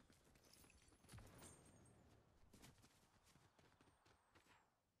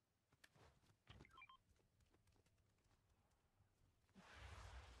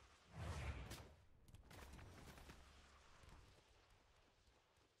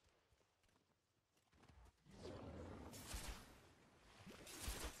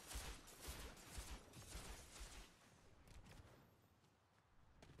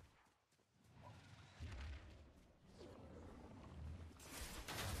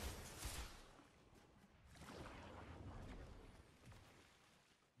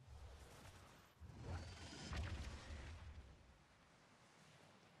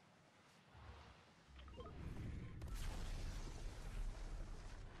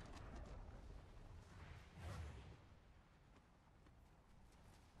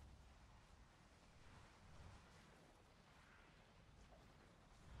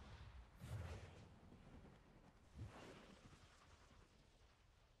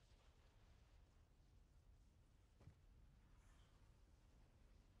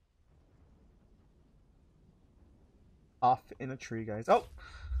 Off in a tree, guys. Oh!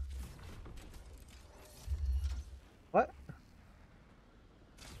 What?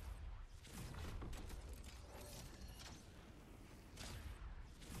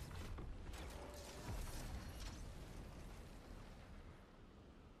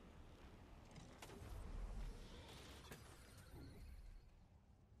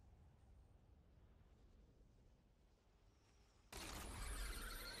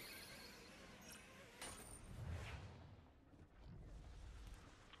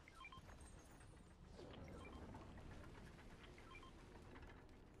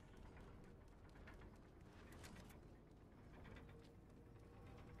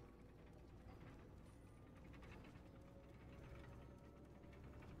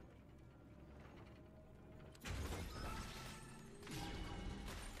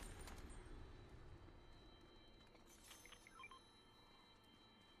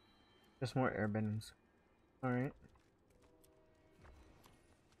 Just more airbendings. Alright.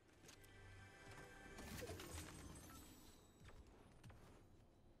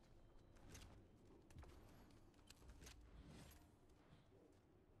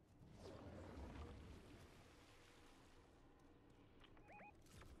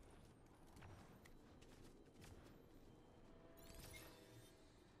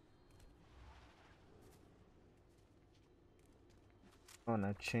 I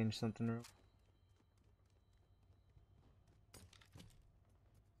wanna change something real.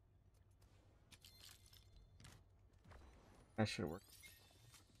 That should work.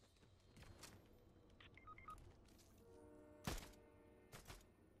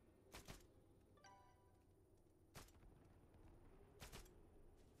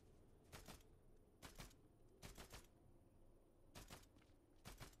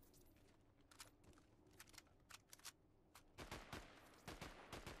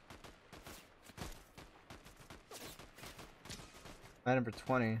 Item for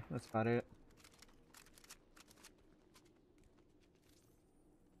 20, that's about it.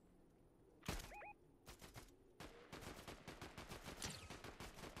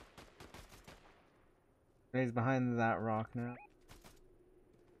 He's behind that rock now.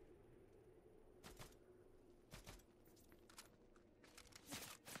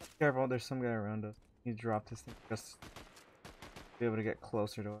 Careful, there's some guy around us. He dropped his thing just to be able to get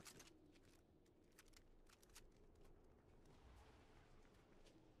closer to it.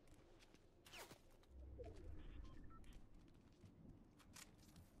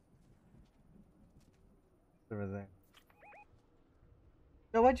 Over there.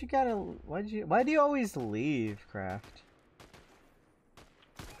 Yo, why do you always leave, Craft?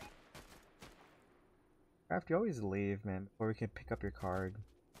 Craft, you always leave, man, before we can pick up your card.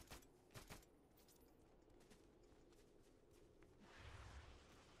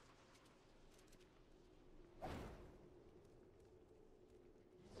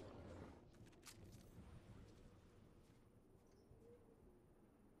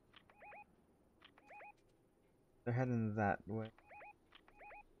 They're heading that way.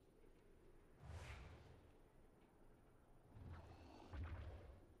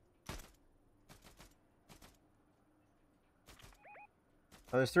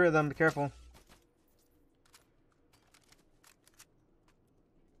 Oh, there's 3 of them, be careful.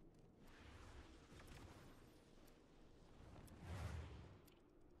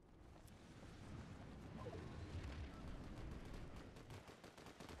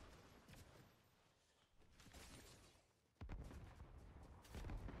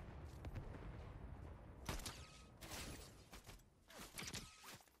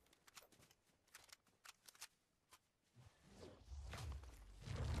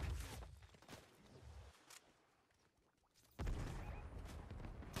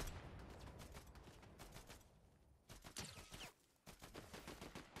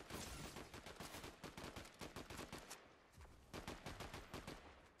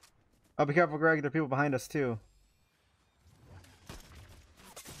 Oh, be careful, Greg. There are people behind us too.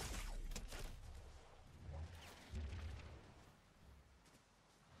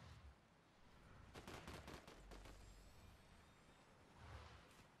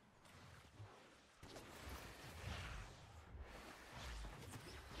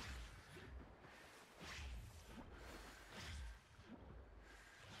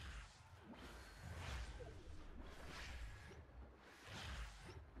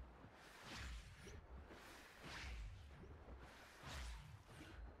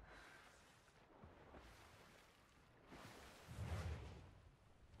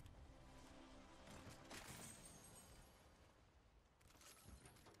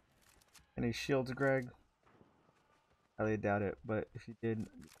 Any shields, Greg? I really doubt it, but if you did...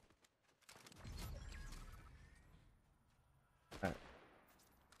 Alright.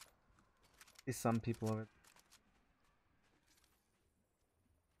 See some people over there.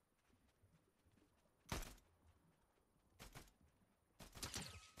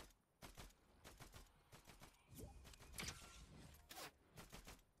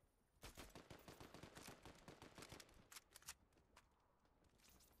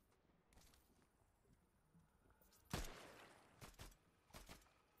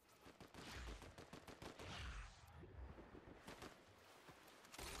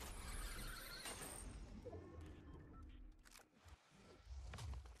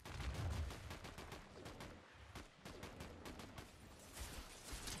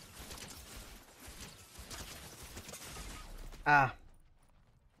 Ah.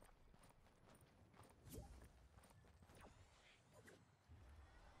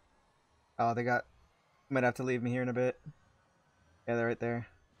 Oh, they got... Might have to leave me here in a bit. Yeah, they're right there.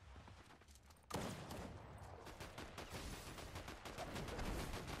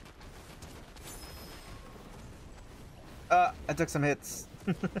 I took some hits.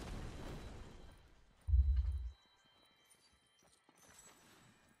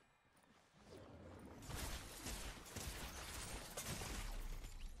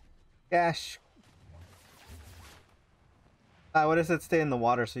 Gosh. What if it stay in the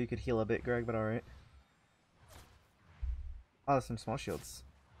water so you could heal a bit, Greg, but alright. Oh, there's some small shields.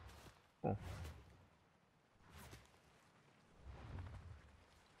 Cool.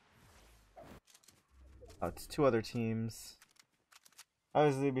 Oh, it's two other teams.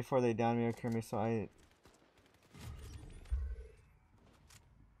 Obviously, before they down me or kill me, so I...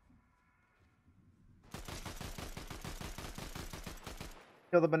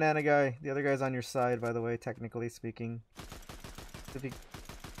 Kill the banana guy. The other guy's on your side, by the way, technically speaking. If he...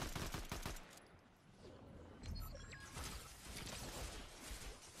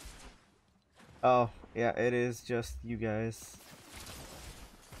 Oh, yeah, it is just you guys.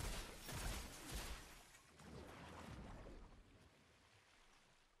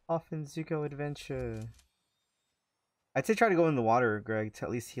 Off in Zuko adventure. I'd say try to go in the water, Greg, to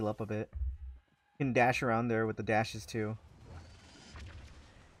at least heal up a bit. You can dash around there with the dashes too.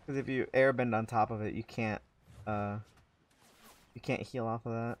 Because if you airbend on top of it, you can't heal off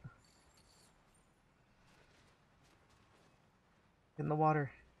of that. Get in the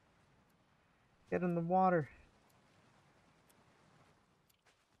water. Get in the water.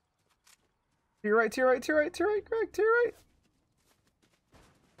 To your right, to your right, to your right, to your right, Greg, to your right.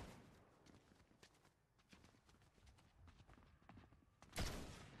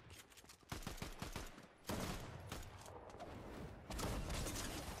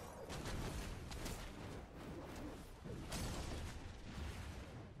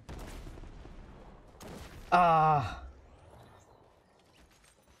 Ah.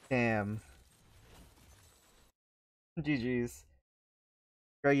 Damn. GG's.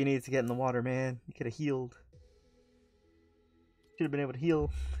 Greg, you need to get in the water, man. You could have healed. Should have been able to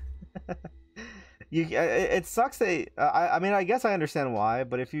heal. It sucks that I mean, I guess I understand why,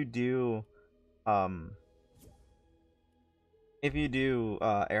 but if you do airbend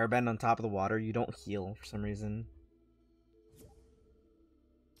on top of the water, you don't heal for some reason.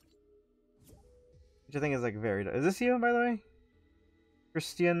 Which I think is like very... Is this you, by the way?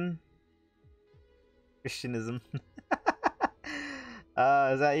 Christianism.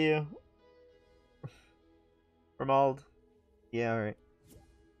 Is that you? Romald? Yeah, alright.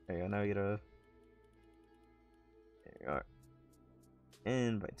 There you go, now you get a... There you go.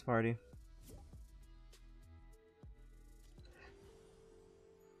 Invite to party.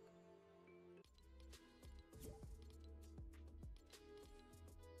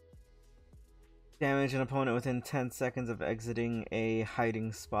 Damage an opponent within 10 seconds of exiting a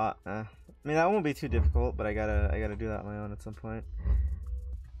hiding spot. I mean, that won't be too difficult, but I gotta do that on my own at some point.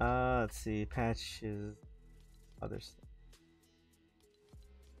 Let's see, patches, other stuff.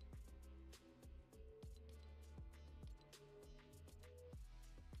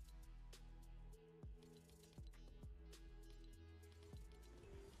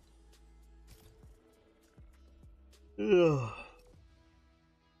 Ugh.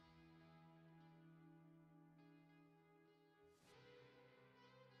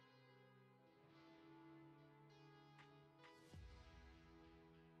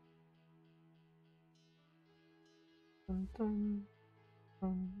 Dun, dun,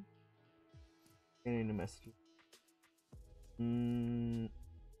 dun. Any new messages? Nope.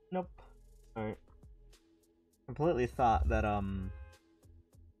 Alright. Completely thought that ugh.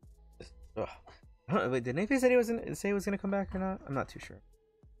 I don't, wait, did Nathan say he was gonna come back or not? I'm not too sure.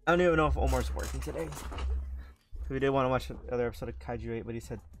 I don't even know if Omar's working today. We did want to watch another episode of Kaiju 8, but he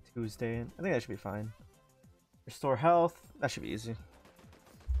said Tuesday. I think that should be fine. Restore health. That should be easy.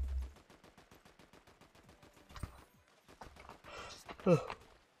 And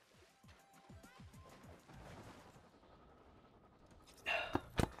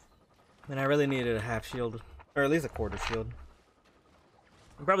I really needed a half shield. Or at least a quarter shield.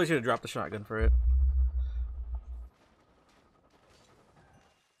 I probably should have dropped the shotgun for it.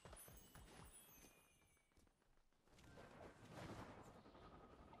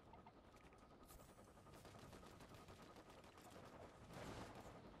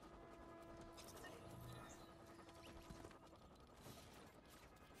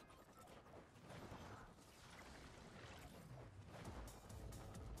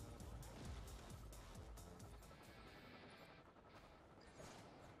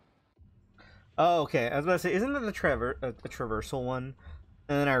 Oh, okay. I was about to say, isn't that a traversal one?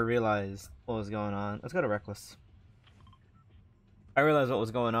 And then I realized what was going on. Let's go to Reckless. I realized what was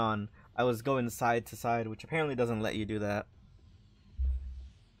going on. I was going side to side, which apparently doesn't let you do that.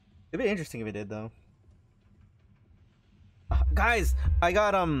 It'd be interesting if it did, though. Guys, I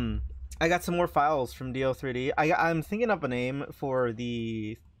got some more files from DO3D. I'm thinking up a name for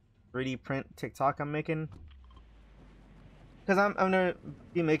the 3D print TikTok I'm making. Because I'm gonna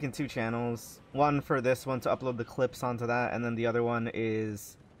be making 2 channels. One for this one to upload the clips onto that, and then the other one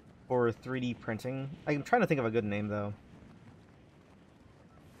is for 3D printing. I'm trying to think of a good name though.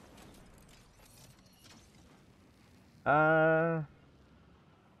 I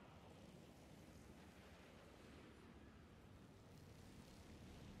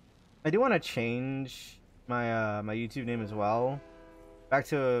do want to change my my YouTube name as well, back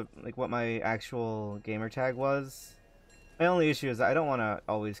to like what my actual gamer tag was. My only issue is that I don't want to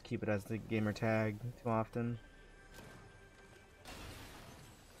always keep it as the gamer tag too often.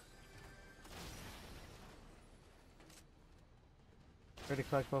 Ready to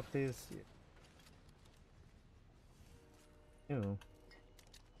collect both of these? Ew.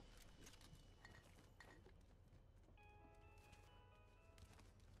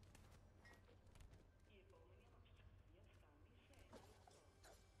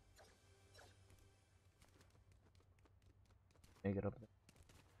 Make it up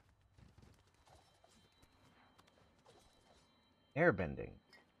there. Airbending.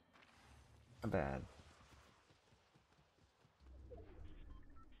 Not bad.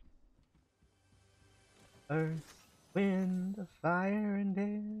 Earth, wind, fire, and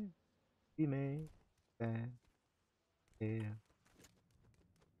air. We make that air.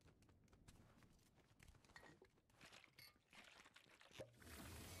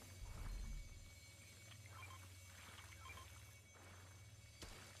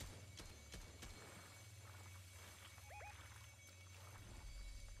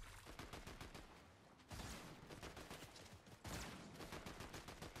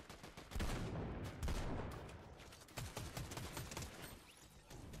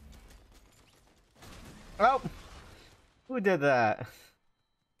 Oh! Who did that?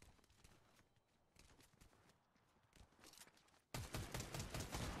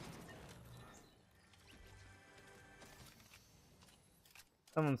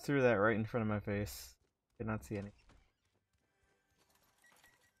 Someone threw that right in front of my face. Did not see any.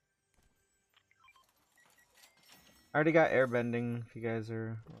 I already got airbending if you guys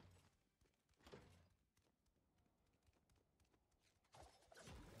are...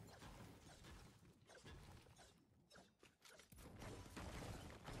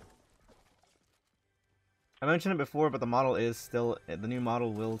 I mentioned it before, but the model is still... The new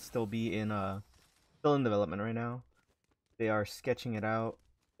model will still be in, still in development right now. They are sketching it out.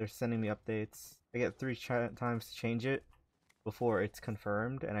 They're sending me updates. I get 3 times to change it before it's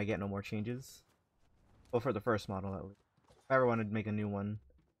confirmed, and I get no more changes. Well, for the first model, at least. If I ever wanted to make a new one,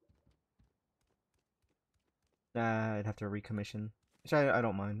 I'd have to recommission. Which I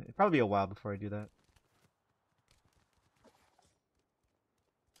don't mind. It'd probably be a while before I do that.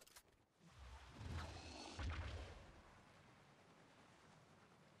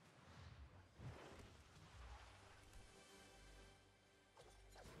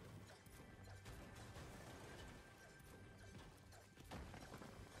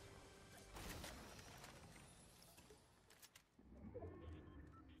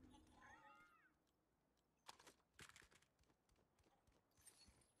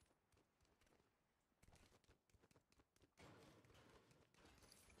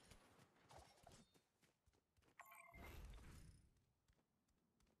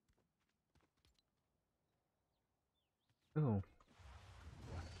 Ooh.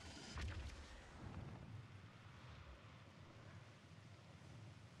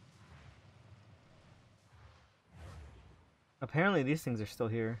 Apparently these things are still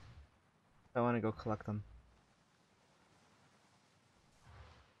here. I want to go collect them.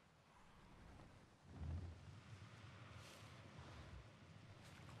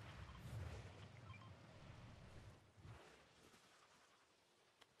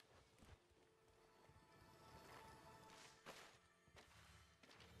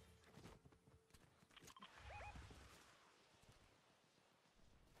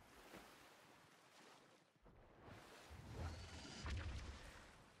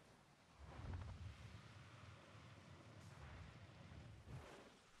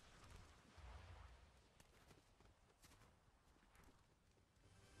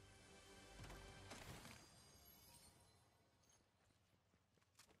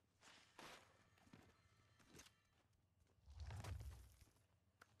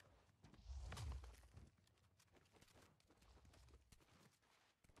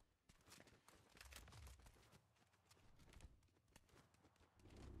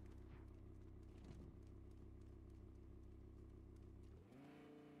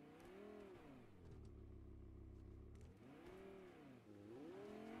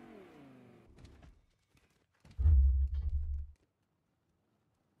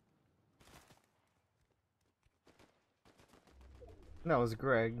 That was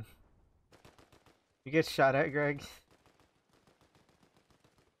Greg. You get shot at, Greg?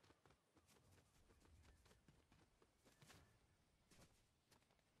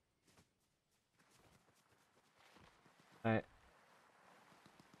 Alright.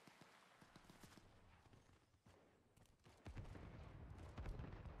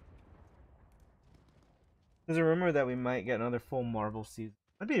 There's a rumor that we might get another full Marvel season.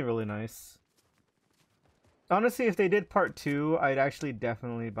 That'd be really nice. Honestly, if they did part 2, I'd actually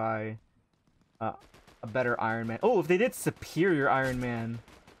definitely buy a better Iron Man. Oh, if they did Superior Iron Man,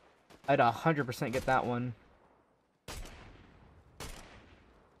 I'd 100% get that one.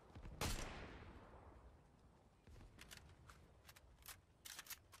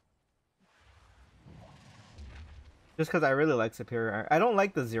 Just because I really like Superior. I don't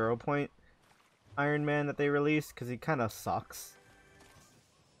like the 0 point Iron Man that they released because he kind of sucks.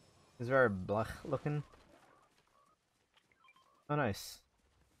 He's very blech looking. Oh, nice.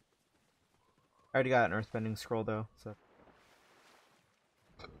 I already got an Earthbending scroll though, so.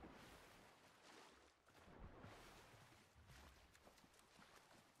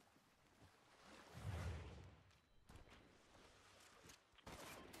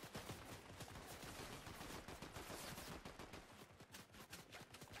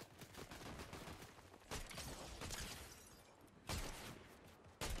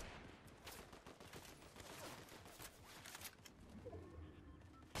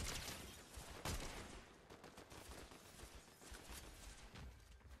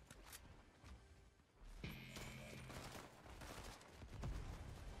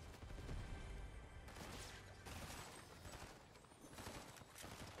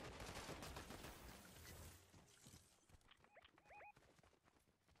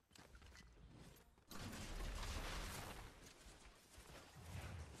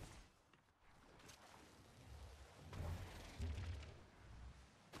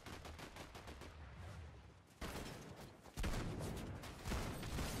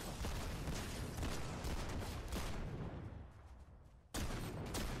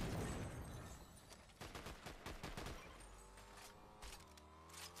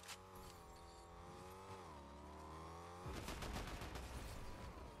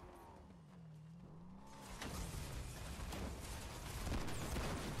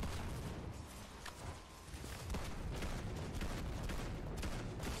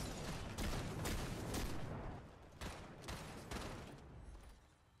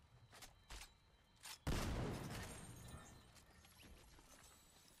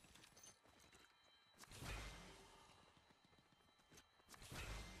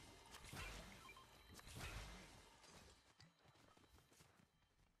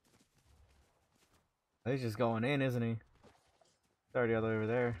 He's just going in, isn't he? He's already all the way over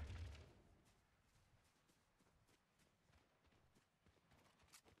there.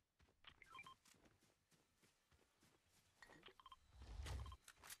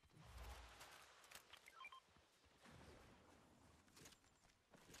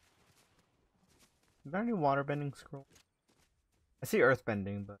 Is there any waterbending scroll? I see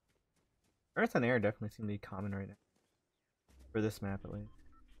earthbending, but earth and air definitely seem to be common right now. For this map, at least.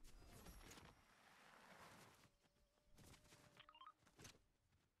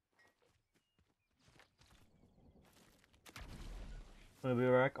 Movie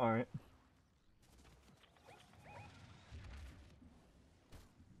rack, alright.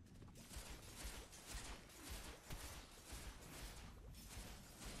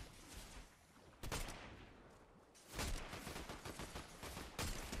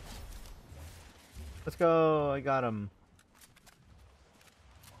 Let's go, I got him.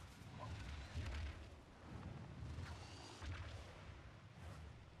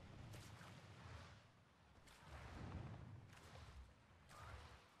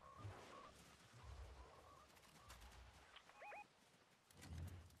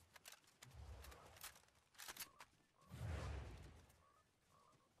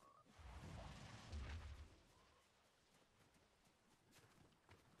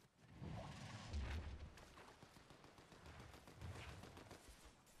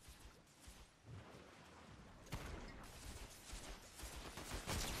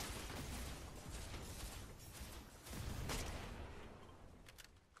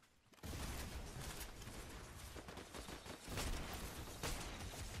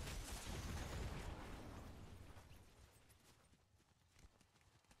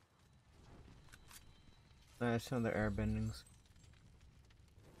 Nice, some of the air bendings.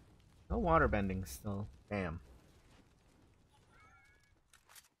 No water bendings still. Damn.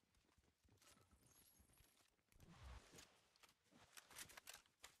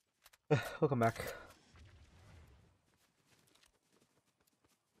 Welcome back.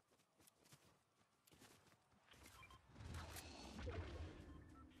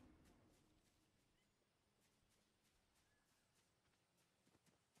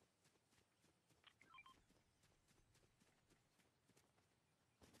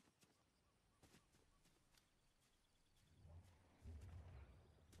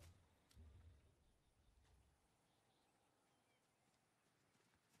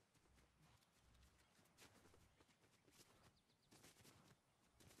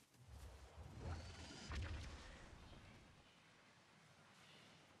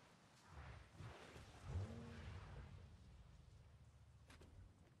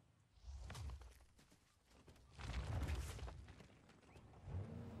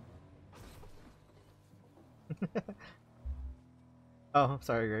 Oh, I'm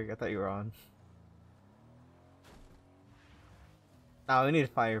sorry, Greg. I thought you were on. Oh, we need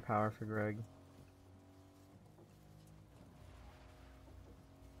firepower for Greg.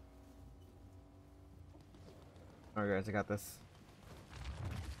 Alright, guys, I got this.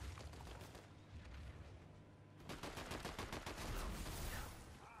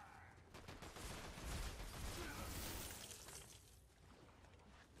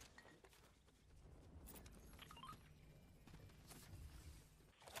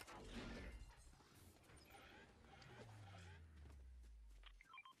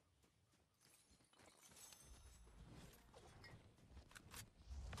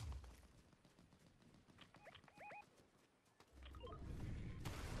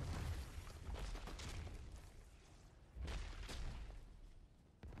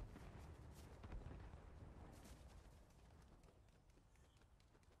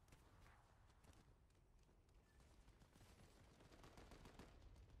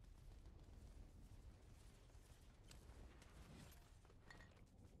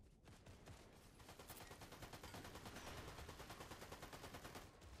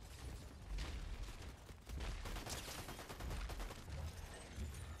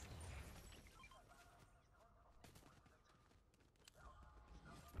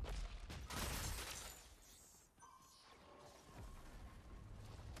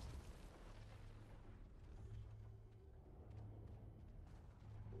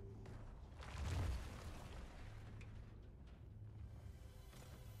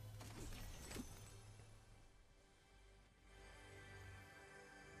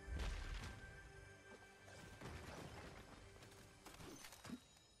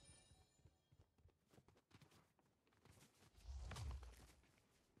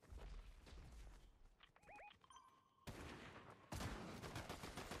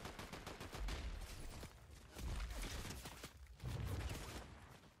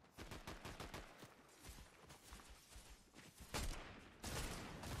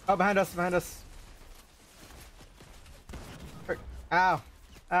 Oh, behind us, behind us. Frick. Ow.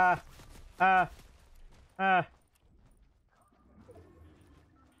 Ah. Ah. Ah.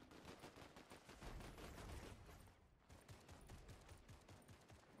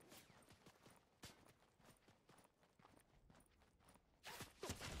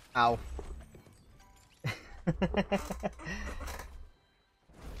 Ow.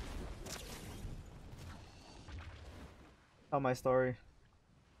 Tell my story.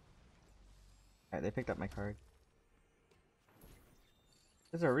 Alright, they picked up my card.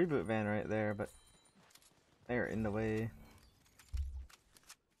 There's a reboot van right there, but they're in the way.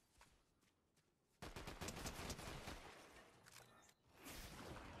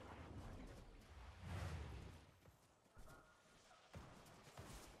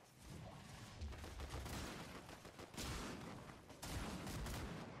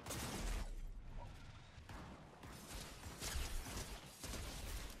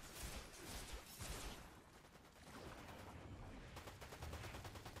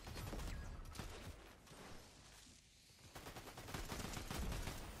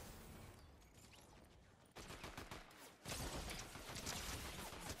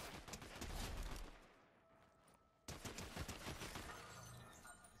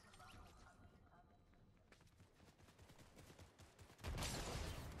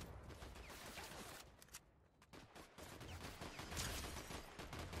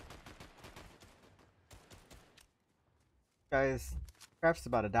 Guys, Craft's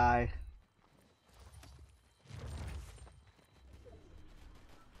about to die.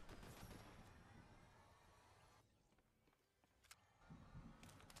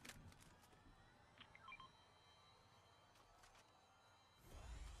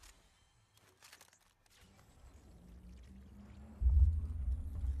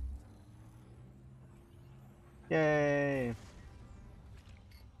 Yay!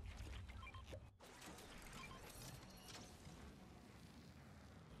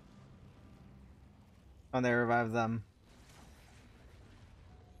 Oh, they revived them.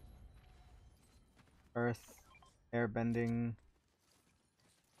 Earth, airbending.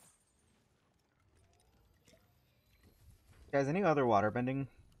 Guys, any other waterbending?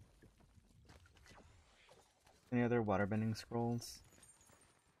 Any other waterbending scrolls?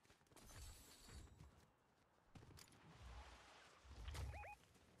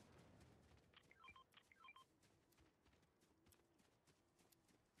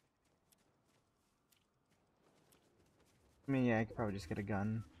 I mean, yeah, I could probably just get a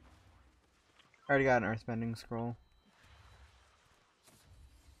gun. I already got an earthbending scroll.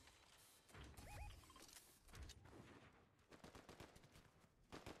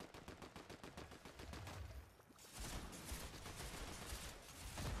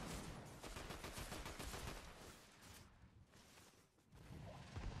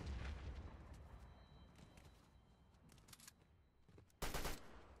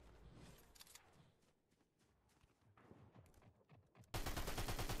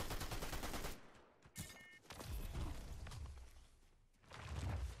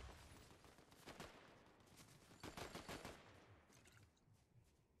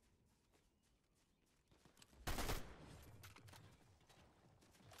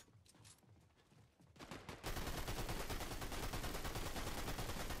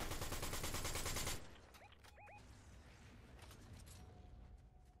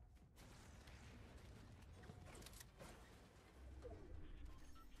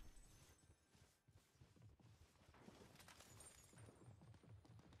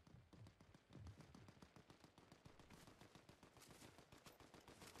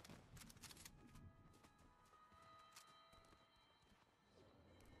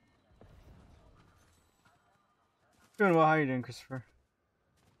 Doing well, how you doing, Christopher?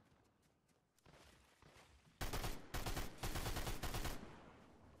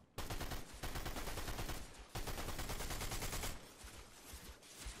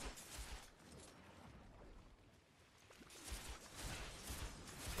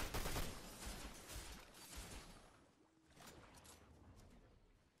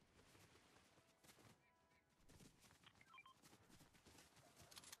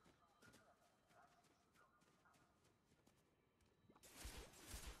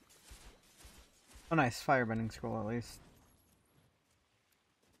 Oh nice, firebending scroll at least.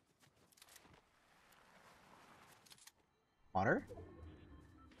 Water?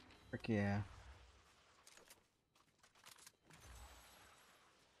 Frick yeah.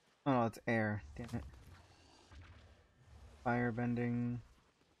 Oh no, it's air. Damn it. Firebending.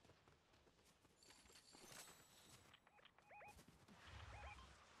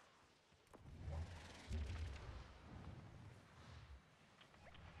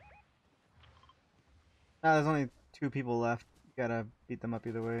 Ah, there's only 2 people left. You gotta beat them up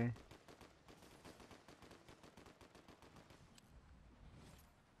either way.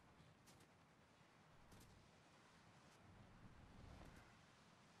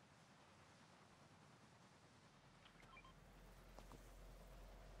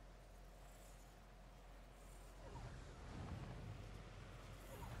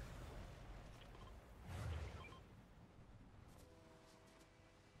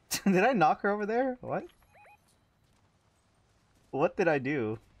 Did I knock her over there? What? What did I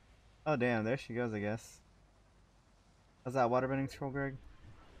do? Oh damn, there she goes, I guess. How's that waterbending troll, Greg?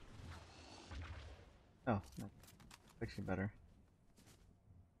 Oh, no. Actually better.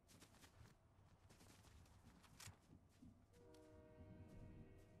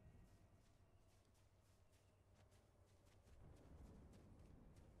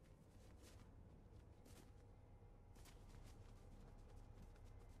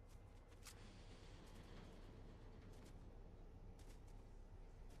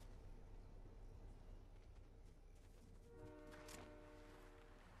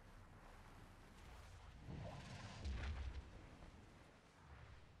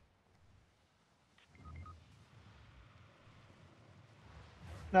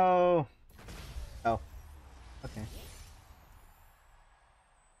 No. Oh. Okay.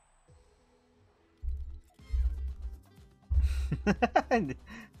 Did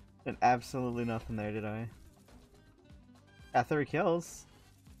absolutely nothing there, did I? Yeah, 3 kills.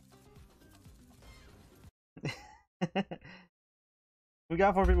 We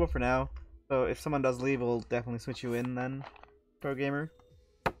got 4 people for now, so if someone does leave, we'll definitely switch you in then, pro gamer.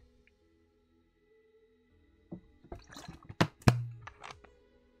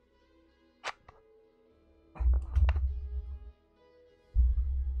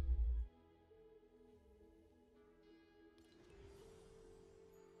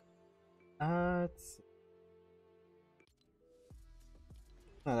 It's...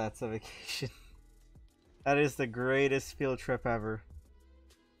 Oh, that's a vacation. That is the greatest field trip ever.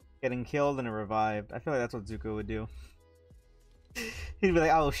 Getting killed and revived. I feel like that's what Zuko would do. He'd be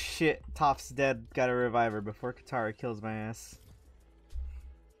like, oh shit, Toph's dead, gotta revive her before Katara kills my ass.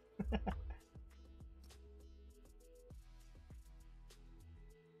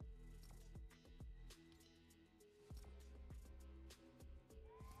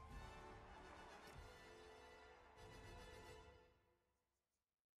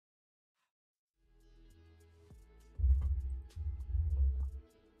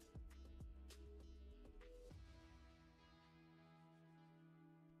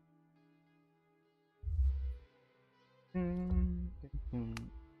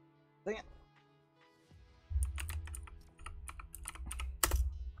 Dang it.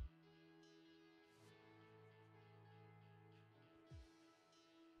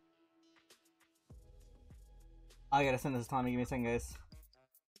 I gotta send this to Tommy, give me a second, guys.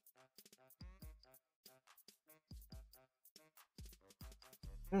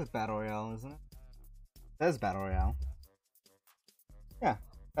 This is Battle Royale, isn't it? That is Battle Royale. Yeah,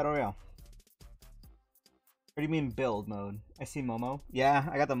 Battle Royale. What do you mean build mode? I see Momo. Yeah,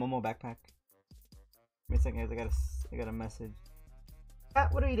 I got the Momo backpack. Give me a second, guys. I got a message.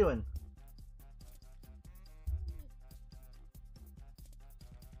 Pat, what are you doing?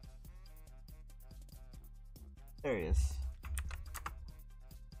 There he is.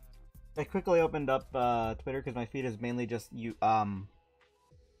 I quickly opened up Twitter because my feed is mainly just you. Who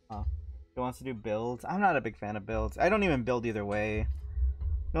wants to do builds? I'm not a big fan of builds. I don't even build either way.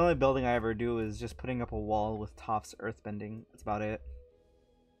 The only building I ever do is just putting up a wall with Toph's earthbending. That's about it.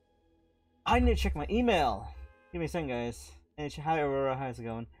 I need to check my email. Give me a second, guys. Hi, Aurora. How's it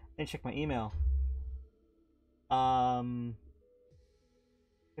going? I need to check my email.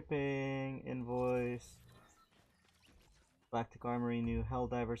 Shipping, invoice, Galactic Armory, new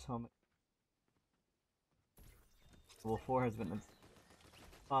Helldivers helmet. Level 4 has been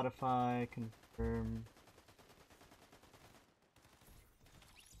Spotify, confirm.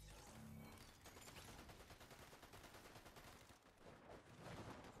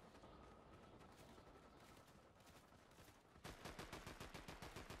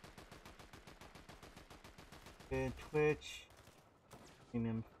 Twitch,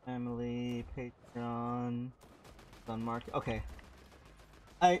 Premium Family, Patreon, Sun Market. Okay.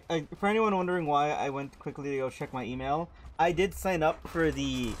 I for anyone wondering why I went quickly to go check my email, I did sign up for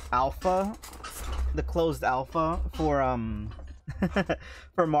the alpha, the closed alpha for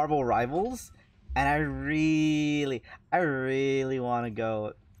for Marvel Rivals, and I really want to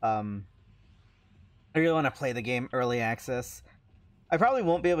go I really want to play the game early access. I probably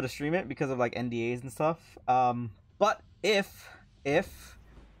won't be able to stream it because of like NDAs and stuff. But if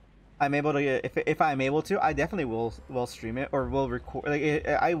I'm able to, if I'm able to, I definitely will stream it or will record. Like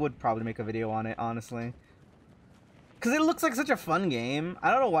I would probably make a video on it, honestly, because it looks like such a fun game.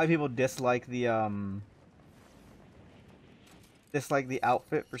 I don't know why people dislike the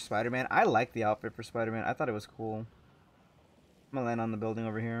outfit for Spider-Man. I like the outfit for Spider-Man. I thought it was cool. I'm gonna land on the building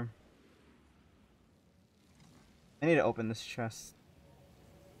over here. I need to open this chest.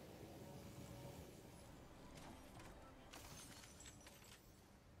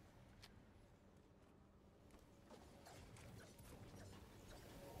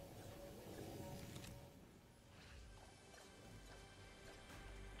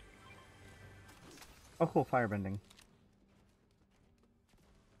 Oh, cool, firebending.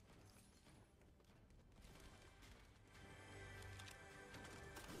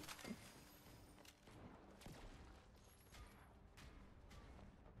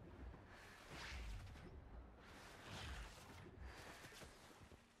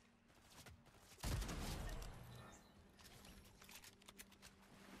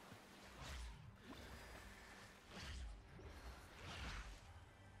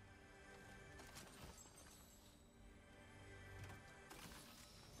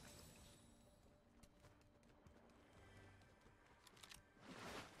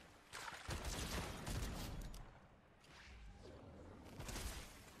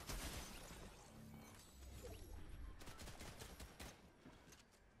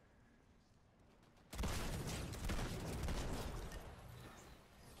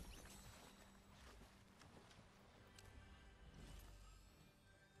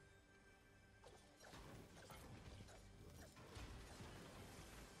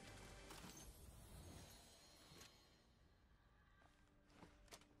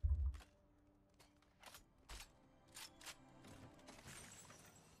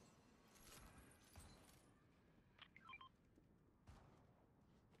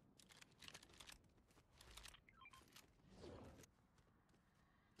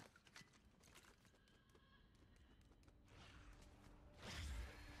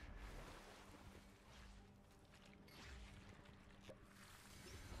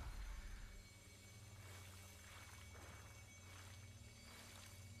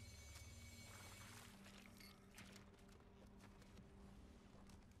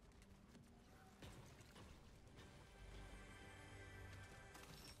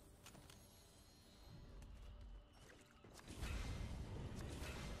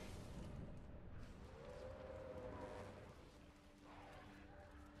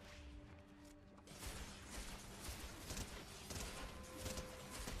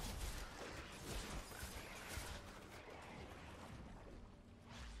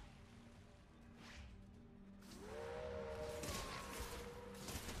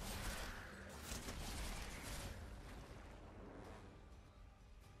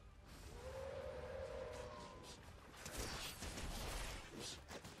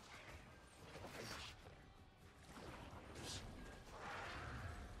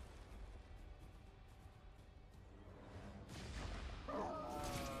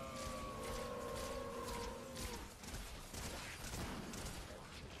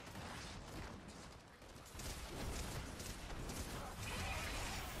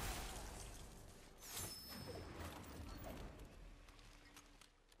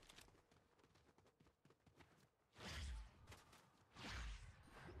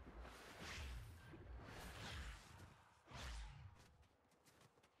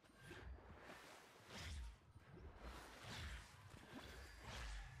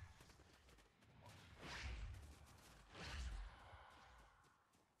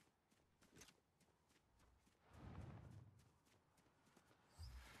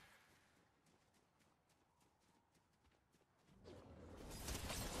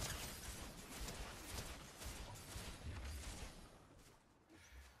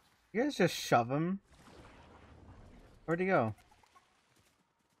 You guys just shove him? Where'd he go?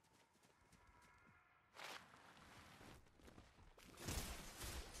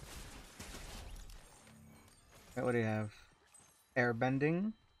 Okay, what do you have?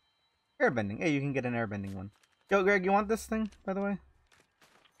 Airbending? Airbending. Hey, you can get an airbending one. Yo, Greg, you want this thing, by the way?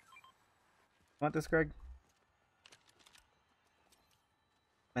 Want this, Greg?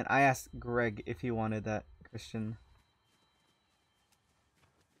 Man, I asked Greg if he wanted that, Christian.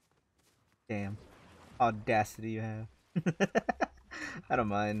 Damn. Audacity you have. I don't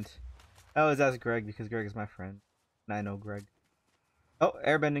mind. I always ask Greg because Greg is my friend. And I know Greg. Oh,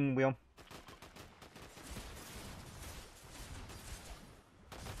 airbending wheel.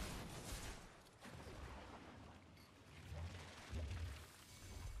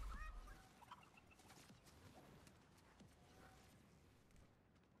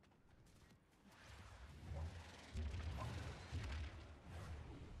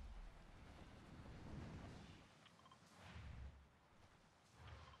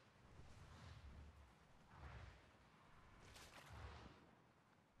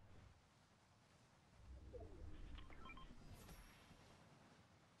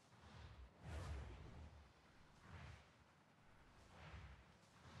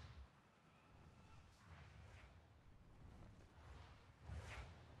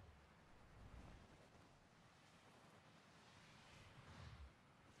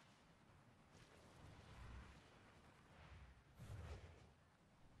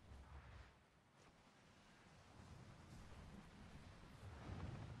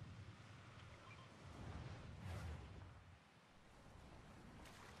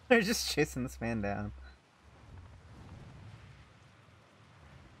 They're just chasing this man down.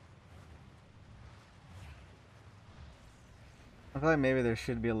 I feel like maybe there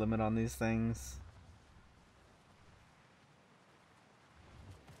should be a limit on these things.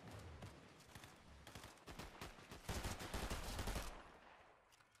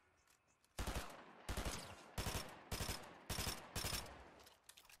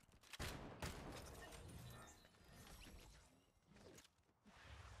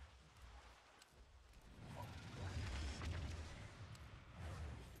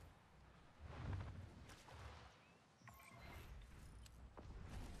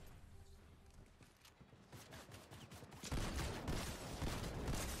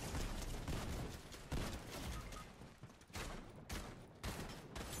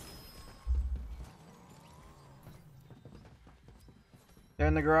 They're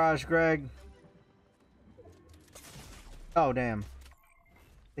in the garage, Greg. Oh, damn.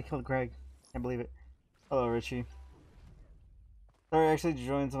 They killed Greg. Can't believe it. Hello, Richie. Sorry, I actually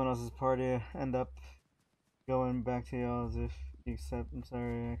joined someone else's party. End up going back to y'all as if you accept. I'm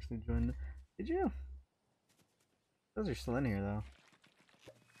sorry, I actually joined. Did you? Those are still in here, though.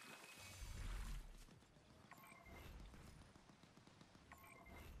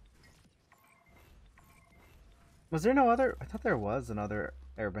 Was there no other? I thought there was another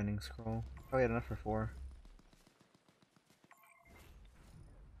airbending scroll. Oh, we had enough for 4.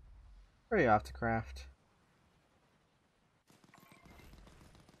 Pretty off to craft.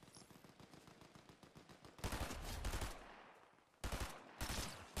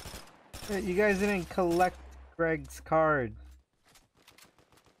 Hey, you guys didn't collect Greg's card.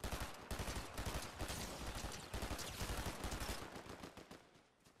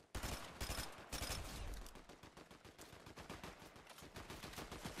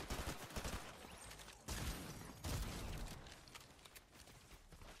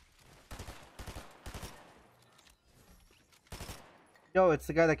 Yo, it's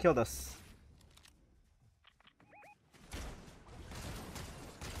the guy that killed us.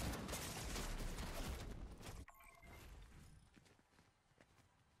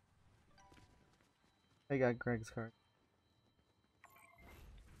 I got Greg's card.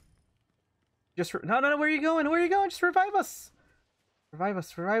 Just no, no, no. Where are you going? Where are you going? Just revive us. Revive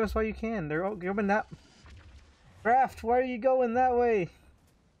us. Revive us while you can. They're all going that. Craft, why are you going that way?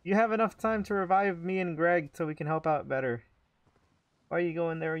 You have enough time to revive me and Greg so we can help out better. Why are you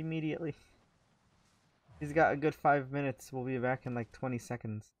going there immediately? He's got a good 5 minutes. We'll be back in like 20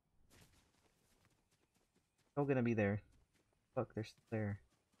 seconds. Still gonna be there. Look, they're still there.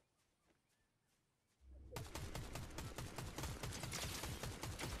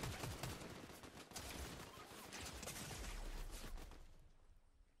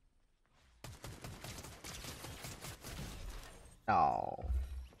 Oh.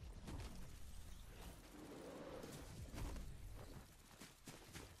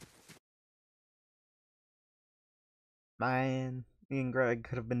 Man, me and Greg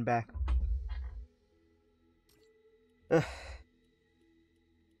could have been back. Ugh.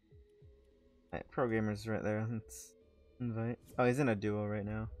 Right, programmer's right there. Let's invite. Oh, he's in a duo right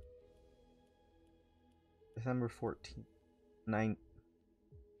now. December 14th. 9.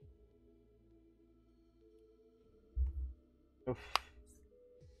 Oof.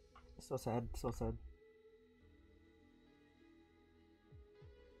 So sad, so sad.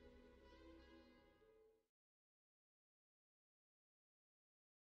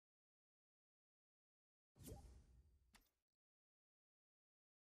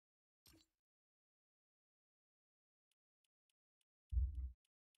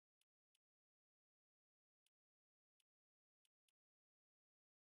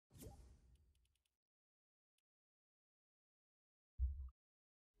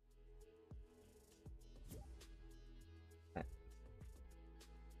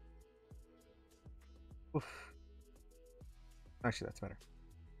 Oof. Actually, that's better.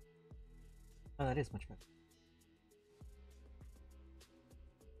 Oh, that is much better.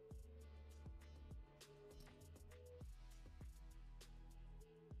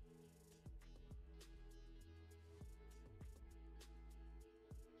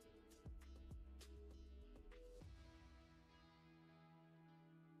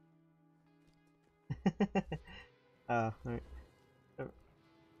 Alright.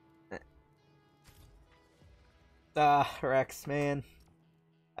 Rex, man.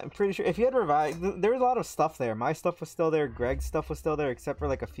 I'm pretty sure if you had revived, there was a lot of stuff there. My stuff was still there. Greg's stuff was still there, except for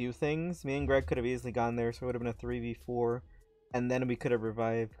like a few things. Me and Greg could have easily gone there, so it would have been a 3v4, and then we could have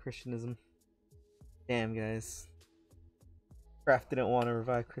revived Christianism. Damn, guys. Kraft didn't want to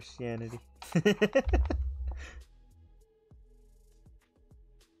revive Christianity.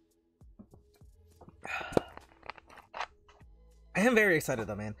 I am very excited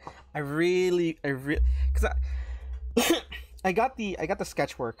though, man. I really, because I got the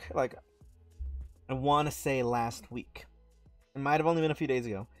sketch work, like, I want to say last week. It might have only been a few days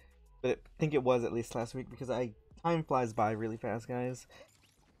ago, but I think it was at least last week because time flies by really fast, guys.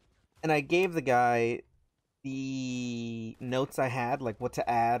 And I gave the guy the notes I had, like what to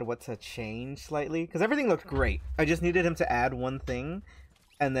add, what to change slightly, because everything looked great. I just needed him to add one thing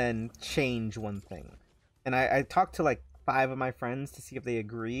and then change one thing. And I talked to like 5 of my friends to see if they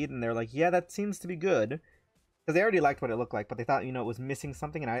agreed, and they're like, yeah, that seems to be good. Because they already liked what it looked like, but they thought, you know, it was missing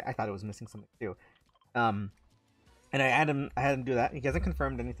something, and I thought it was missing something too. And I had him do that. He hasn't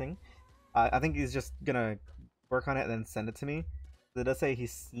confirmed anything. I think he's just gonna work on it and then send it to me. It does say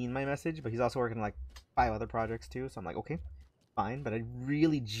he's seen my message, but he's also working on like 5 other projects too. So I'm like, okay, fine. But I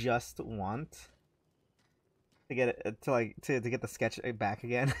really just want to get it to get the sketch back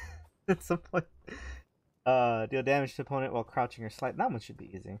again at some point. Deal damage to opponent while crouching or slide. That one should be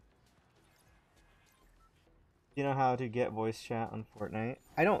easy. Do you know how to get voice chat on Fortnite?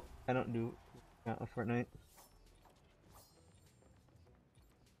 I don't do chat on Fortnite.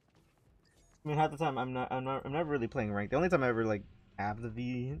 I mean, half the time I'm never really playing ranked. The only time I ever like have the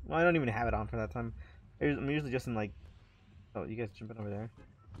V, well, I don't even have it on for that time. I'm usually just in like, oh, you guys jumping over there?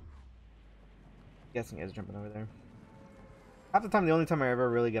 I'm guessing you guys jumping over there. Half the time, the only time I ever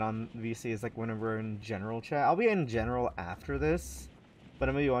really get on VC is like whenever we're in general chat. I'll be in general after this, but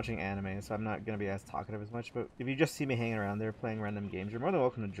I'm gonna be watching anime, so I'm not gonna be as talkative as much. But if you just see me hanging around there playing random games, you're more than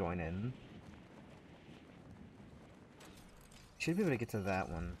welcome to join in. Should be able to get to that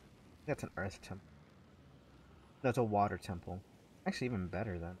one. That's an earth temple. That's a water temple. Actually, even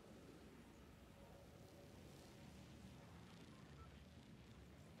better then.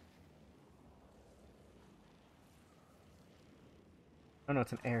 Oh no,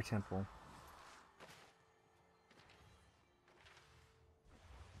 it's an air temple.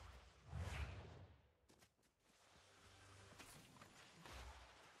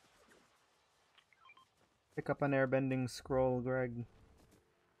 Pick up an airbending scroll, Greg.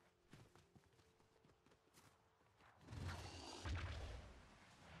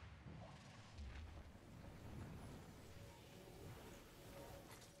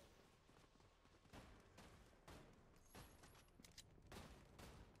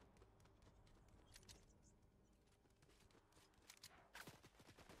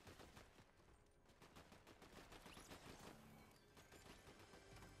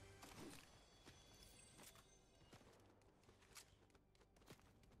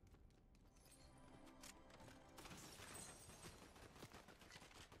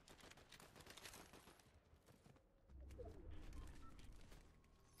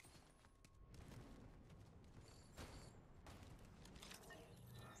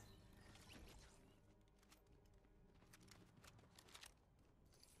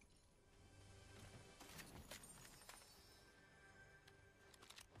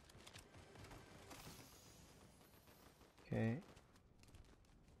 Okay.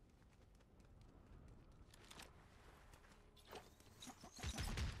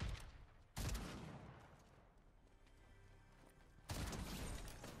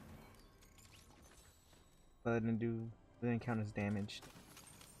 That didn't count as damaged.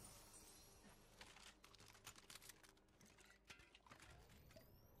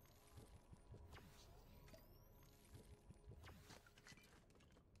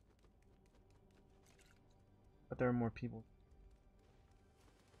 But there are more people.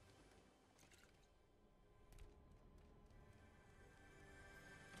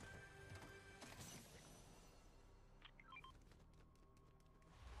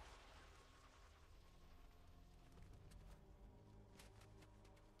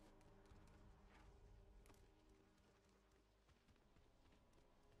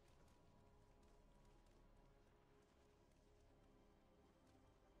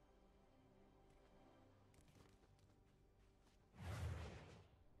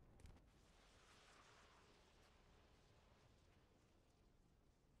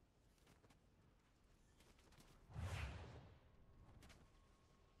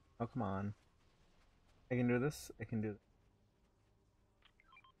 Oh, come on. I can do this. I can do this.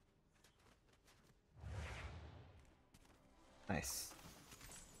 Nice.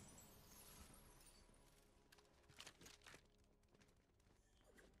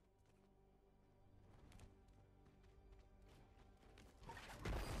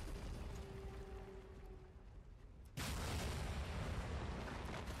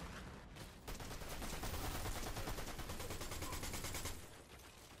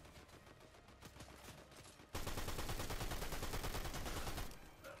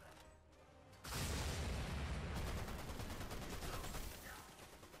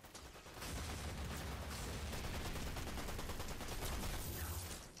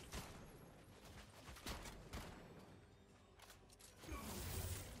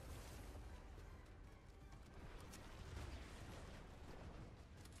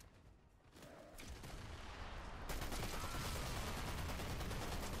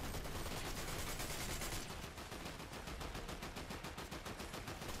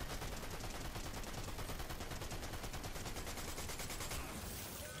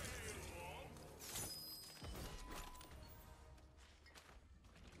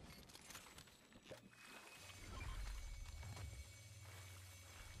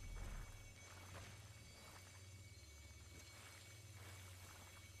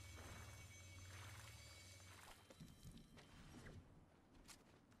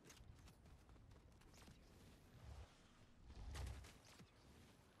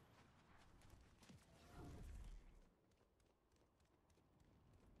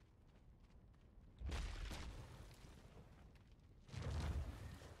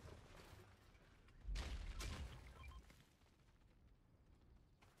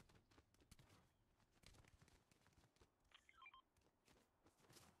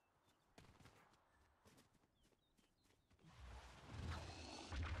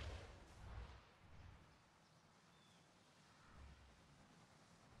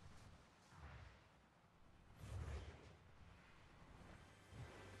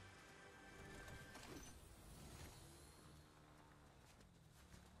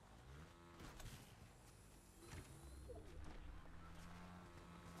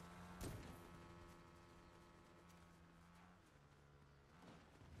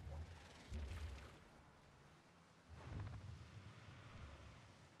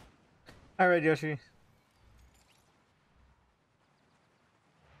 Alright, Yoshi.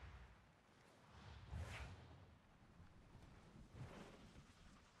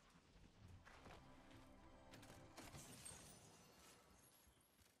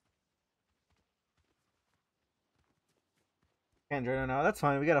 Can't join now. That's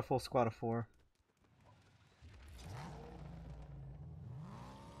fine. We got a full squad of 4.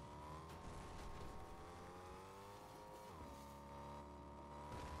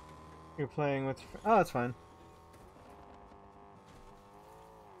 You're playing with... Oh, that's fine.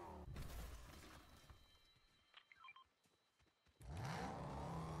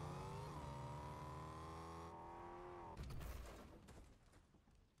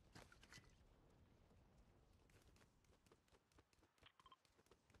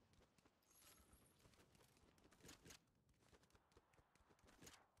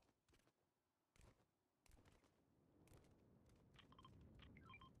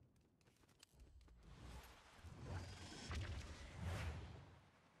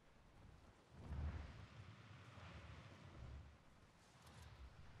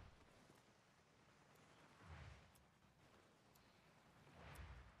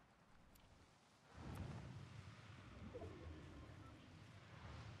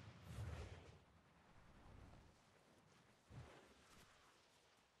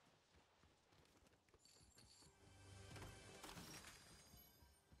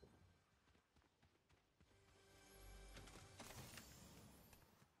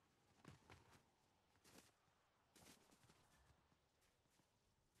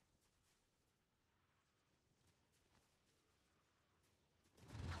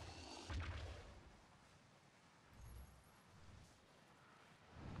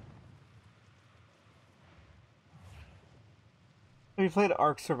 Have you played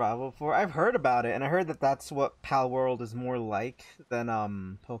Ark Survival before? I've heard about it, and I heard that that's what Pal World is more like than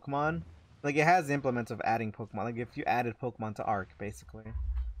Pokemon. Like, it has implements of adding Pokemon. Like, if you added Pokemon to Ark, basically.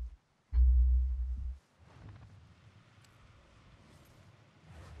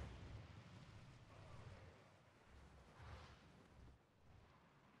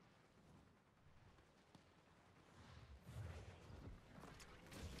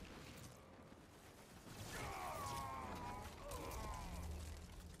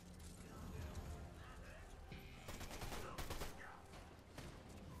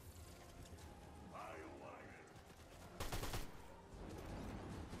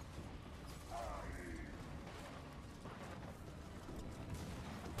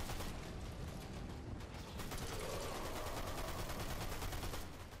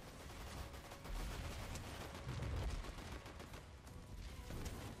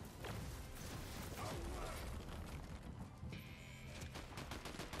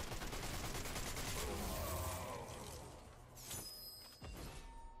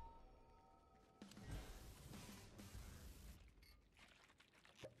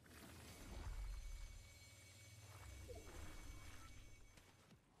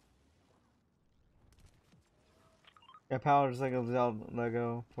 Yeah, Pal is like a Zelda,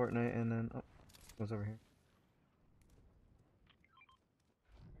 Lego, Fortnite, and then... Oh, it goes over here.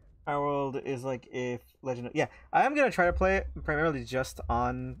 Our World is like if Legend of... Yeah, I am going to try to play it primarily just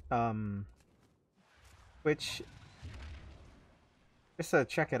on Twitch. Just to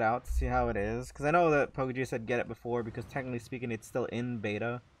check it out, to see how it is. Because I know that PokeG said get it before, because technically speaking, it's still in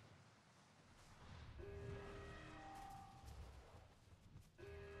beta.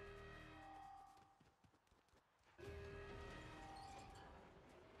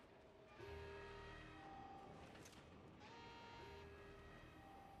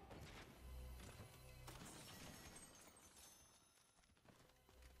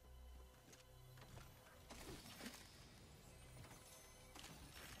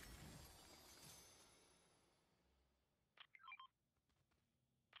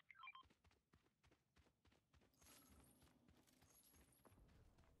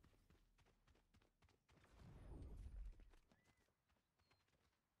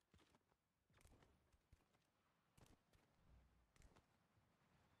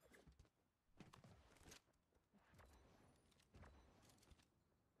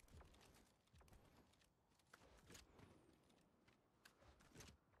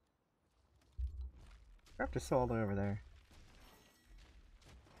 Craft is still all the way over there.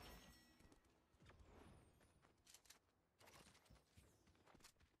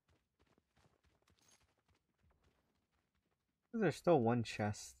 There's still one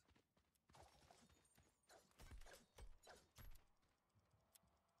chest.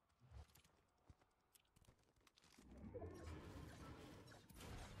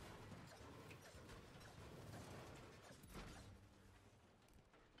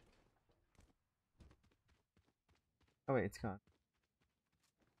 Oh wait, it's gone.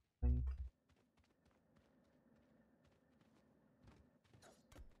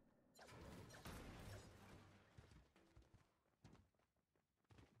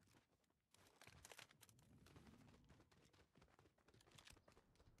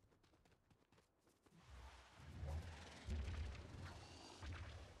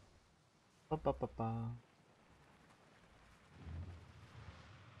 Ba, ba, ba, ba.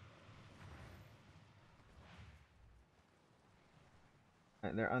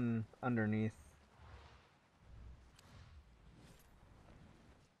 Right, they're underneath.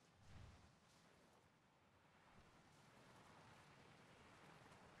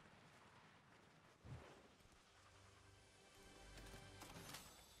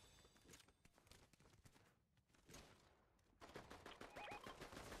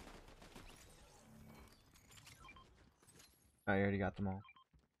 Oh, I already got them all.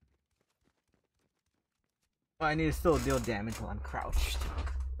 Well, I need to still deal damage while I'm crouched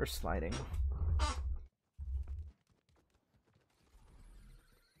or sliding.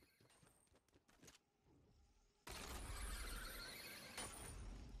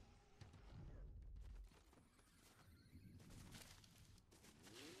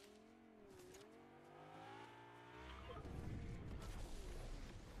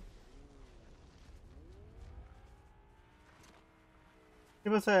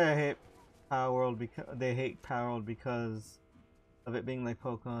 People say I hate Power World because they hate Power World because of it being like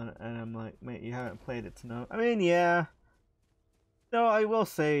Pokemon, and I'm like, mate, you haven't played it to know. I mean, yeah. No, I will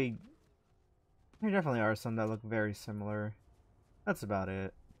say there definitely are some that look very similar. That's about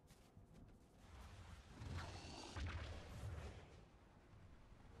it.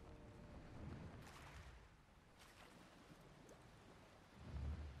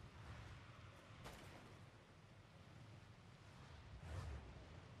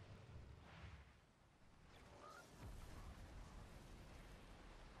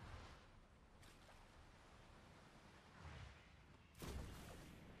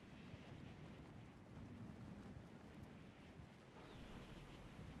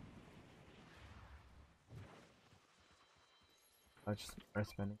 I just start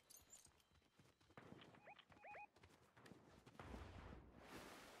spinning.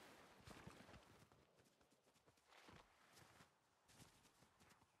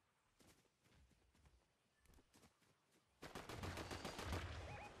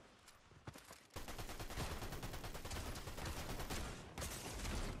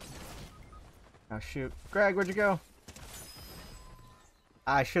 Oh shoot. Greg, where'd you go?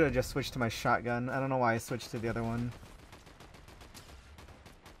 I should have just switched to my shotgun. I don't know why I switched to the other one.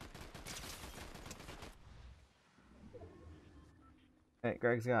 Hey,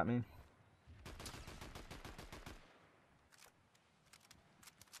 Greg's got me.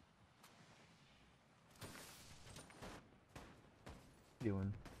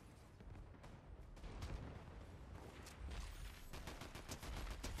 Doing.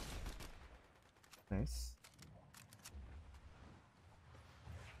 Nice.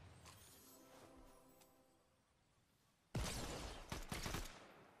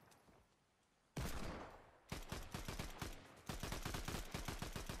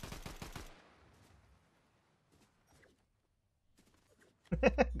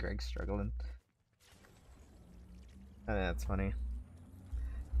 Greg's struggling. Oh, that's funny.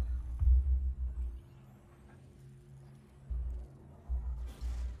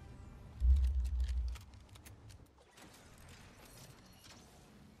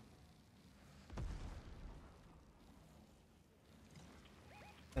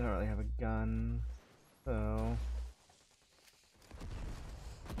 I don't really have a gun, so...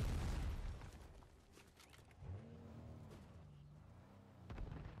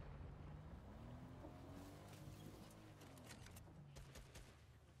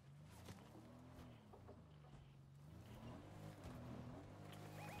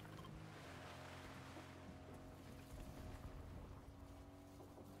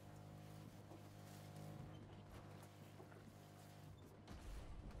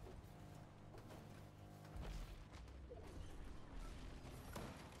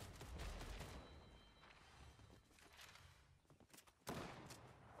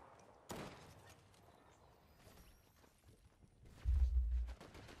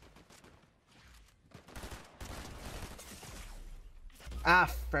 Ah,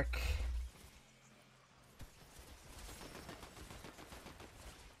 frick.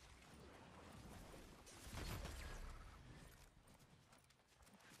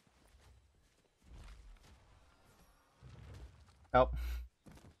 Oh.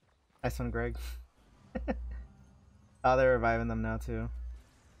 Nice one, Greg. Oh, they're reviving them now, too.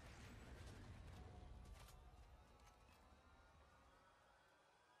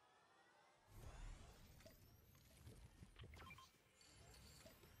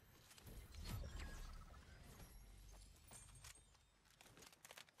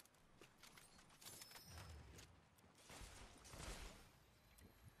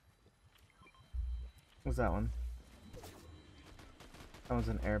 What's that one? That was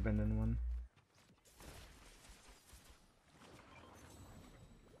an airbending one.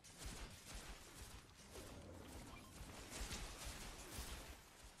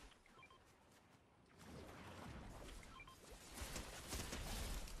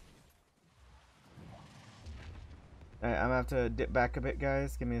 Alright, I'm gonna have to dip back a bit,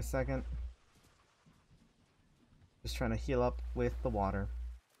 guys. Give me a second. Just trying to heal up with the water.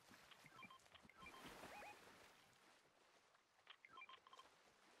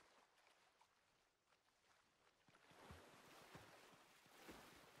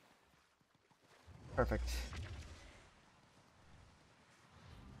 Perfect.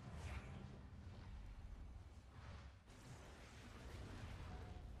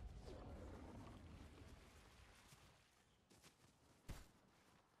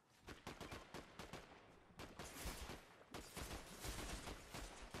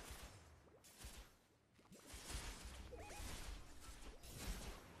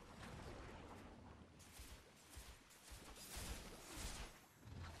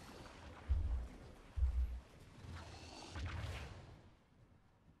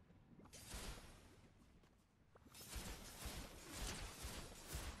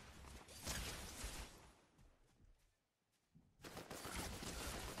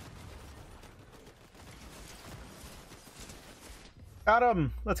 Got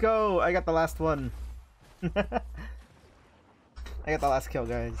him! Let's go! I got the last one. I got the last kill,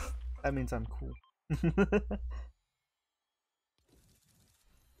 guys. That means I'm cool.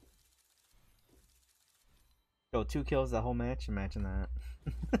 Go 2 kills the whole match. Imagine that.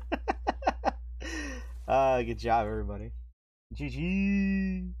 Good job, everybody.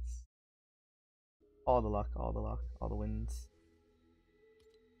 GG's. All the luck, all the luck, all the wins.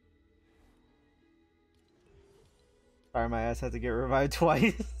 Sorry, my ass had to get revived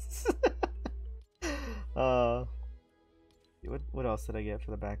twice. What else did I get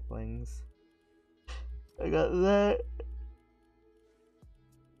for the back blings? I got that.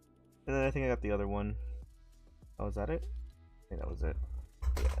 And then I think I got the other one. Oh, is that it? I think that was it.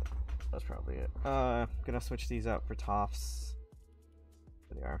 Yeah, that's probably it. Gonna switch these out for toffs.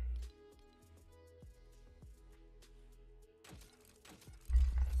 There they are.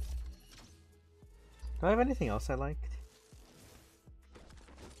 Do I have anything else I liked?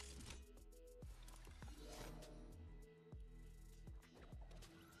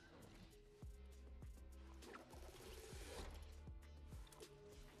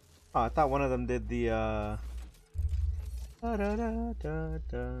 Oh, I thought one of them did the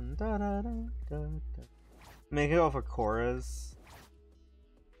Make it go for Korra's.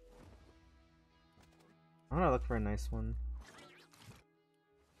 I'm gonna look for a nice one.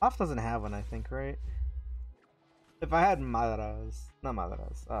 Off doesn't have one, I think, right? If I had Madras, not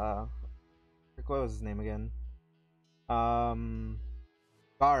Madras, what was his name again? Garas.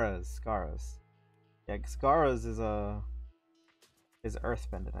 Yeah, because Garas is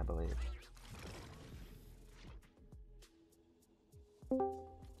earthbending, I believe.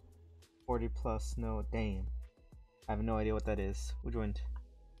 40 plus, no, damn. I have no idea what that is. Who joined?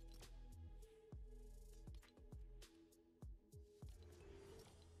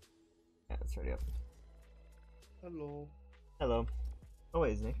 Yeah, it's already up. Hello. Hello. Oh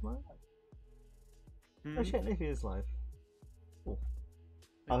wait, is Nick live? Oh shit, Nick is live. Cool.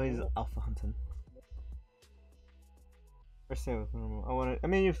 Oh, he's alpha hunting. Or stay with normal.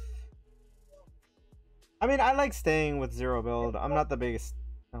 I like staying with zero build. I'm not the biggest.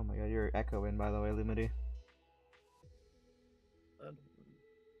 Oh my god, you're echoing, by the way, Lumity.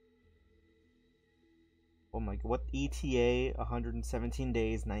 Oh my god, what ETA? 117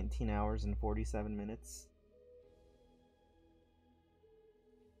 days, 19 hours, and 47 minutes.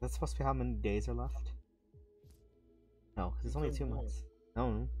 That's supposed to be how many days are left? No, because it's only 2 months.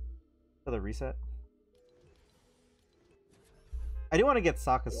 No. For the reset. I do want to get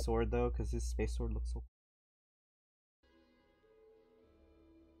Sokka's sword though, because his space sword looks so.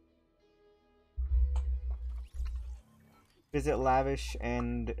 Visit Lavish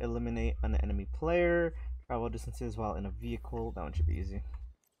and eliminate an enemy player. Travel distances while in a vehicle. That one should be easy.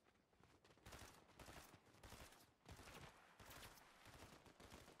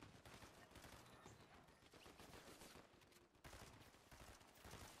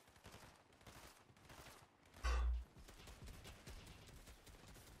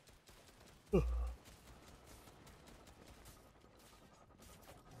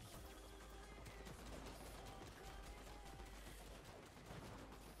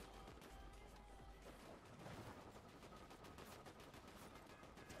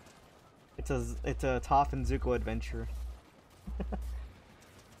 It's a, Toph and Zuko adventure.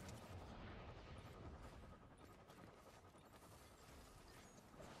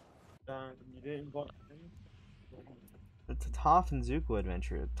 Toph and Zuko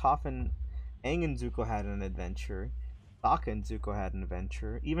adventure. Toph and Aang and Zuko had an adventure. Sokka and Zuko had an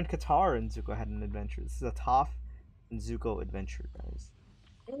adventure. Even Katara and Zuko had an adventure. This is a Toph and Zuko adventure, guys.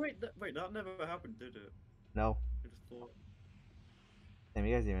 Oh wait, that never happened, did it? No. I just thought Damn,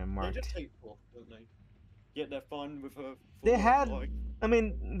 you guys even they marked. just take off, don't they? Yet they're fine with her. They full-on had. life. I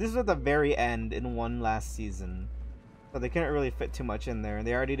mean, this was at the very end in one last season, so they couldn't really fit too much in there.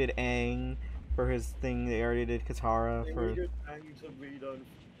 They already did Aang for his thing. They already did Katara They for. needed Aang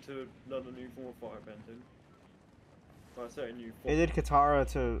to learn a new form of firebending. I say a new They form. did Katara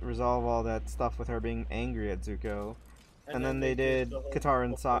to resolve all that stuff with her being angry at Zuko, and then they did the whole Katara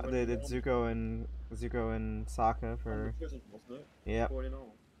and they firebending did on Zuko and Sokka the for. prison, wasn't it? Yep. All in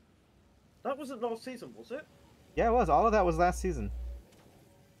all. That wasn't last season, was it? Yeah, it was. All of that was last season.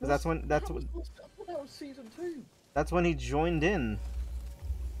 'Cause that's when That was season 2. that's when he joined in.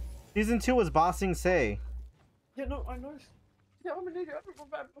 Season 2 was Bossing Say. Yeah, no, I know. Yeah, I mean, I don't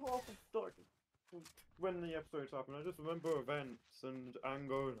remember half of like when the episodes happened. I just remember events and Aang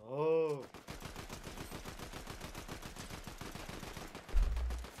going, oh.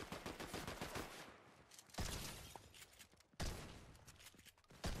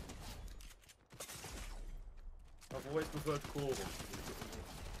 I've always preferred Korra.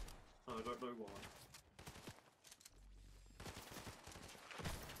 I don't know why.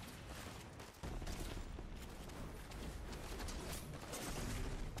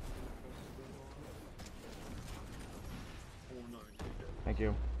 Oh no, Thank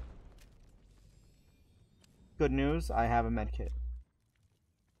you. Good news, I have a medkit.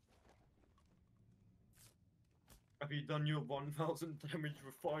 have you done your 1000 damage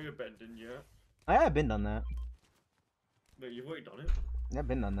with firebending yet? I have been done that. No, you've already done it. I've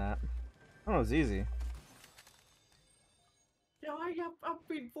been done that. Oh, it was easy. Yeah, I've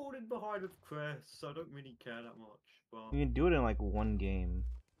been falling behind with Crest, so I don't really care that much. But You can do it in like one game.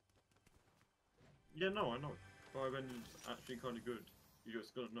 yeah, no, I know. Firebending's actually kind of good. You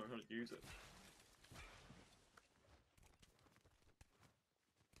just gotta know how to use it.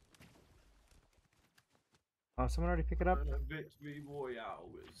 Oh, someone already picked it up? And a victory royale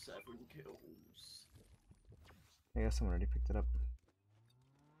with 7 kills. I guess someone already picked it up.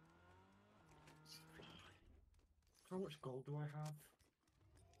 How much gold do I have?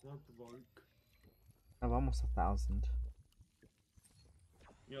 Am I broke? I have almost 1,000.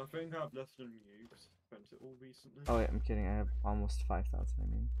 Yeah, I think I have less than you, 'cause I spent it all recently. Oh wait, I'm kidding. I have almost 5,000. I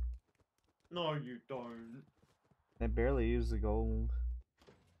mean, No, you don't. I barely use the gold.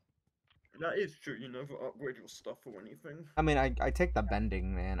 That is true, you never upgrade your stuff or anything. I mean, I take the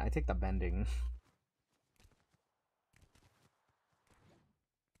bending, man. I take the bending.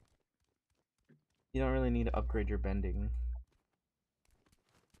 You don't really need to upgrade your bending.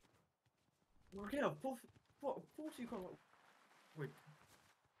 Well, yeah, what, 40 can't... Wait.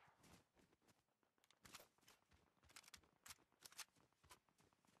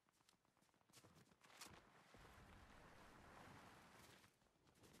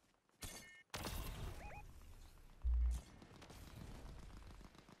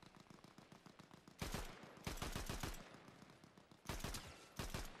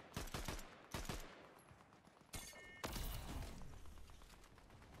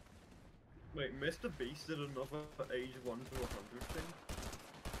 Wait, Mr. Beast did another age 1 to 100 thing?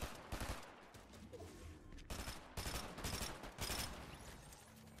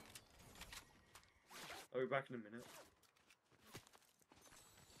 I'll be back in a minute.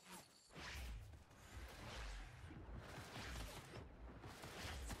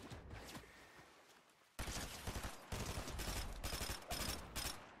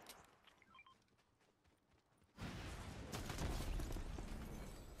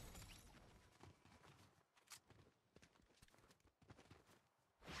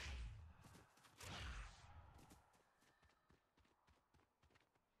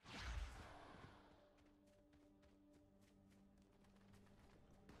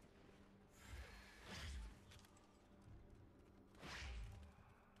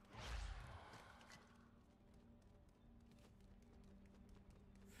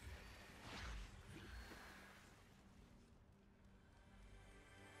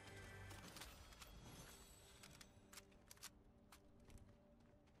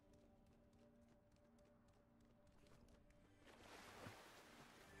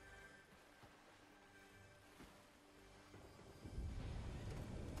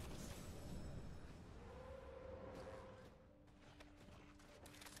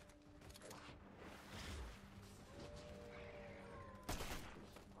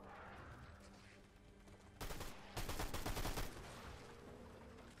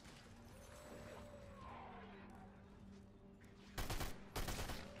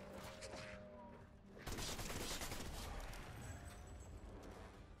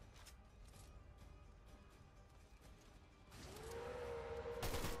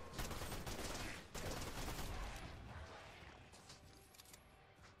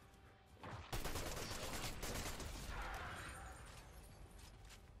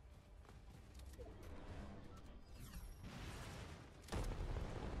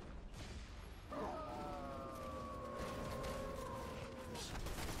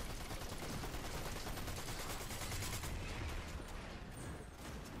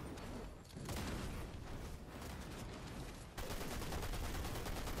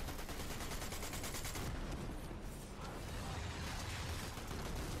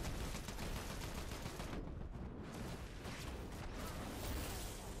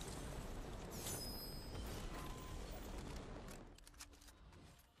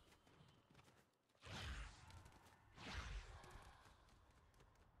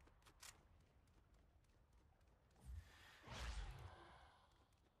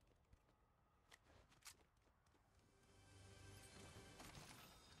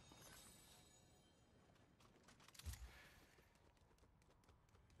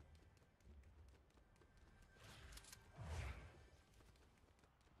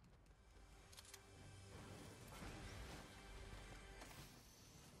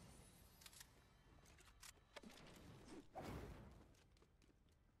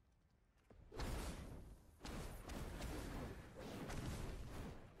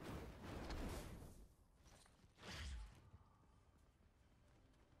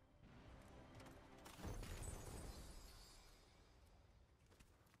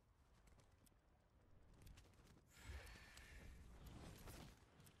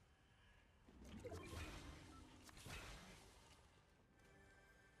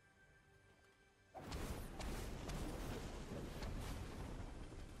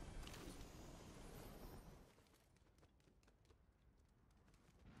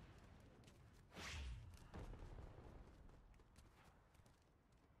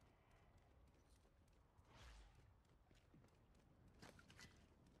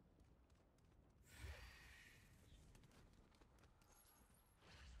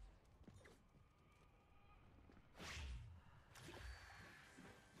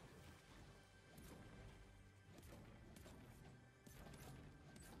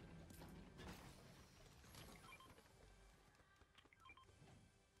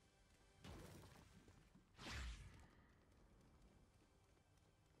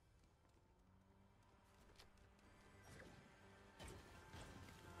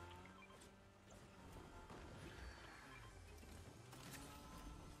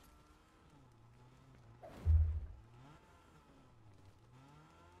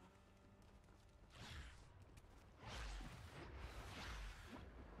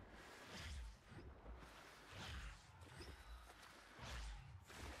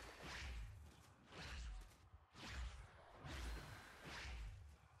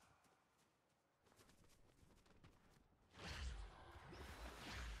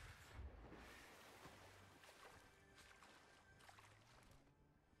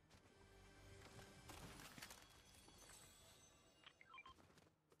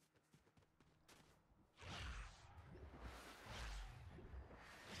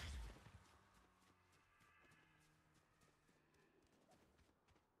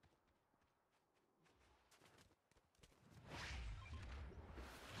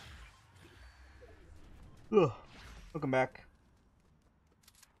 Ugh. Welcome back.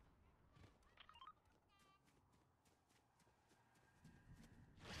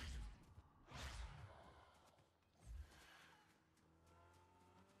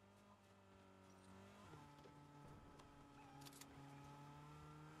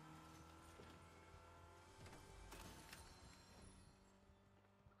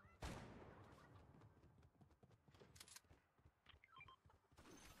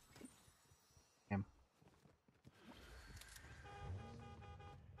 Damn.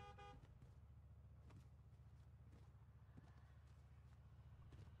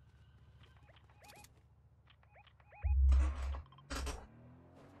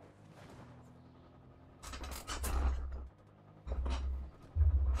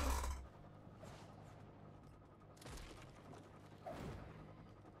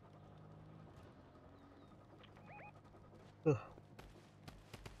 Ugh.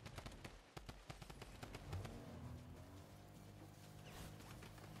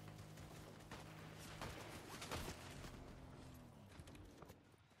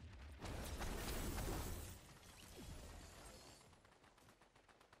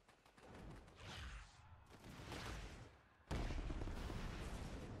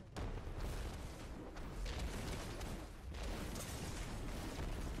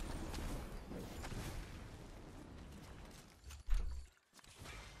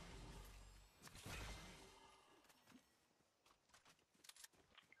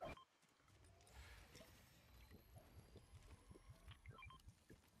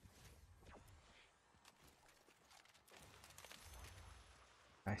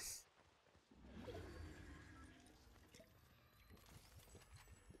 Nice.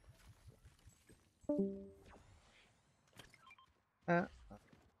 Uh,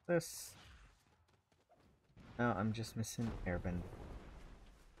 this. No, I'm just missing airbend.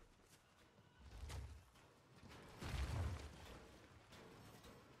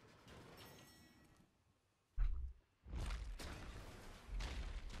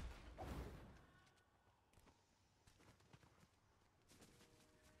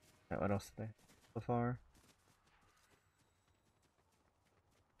 What else did I so far?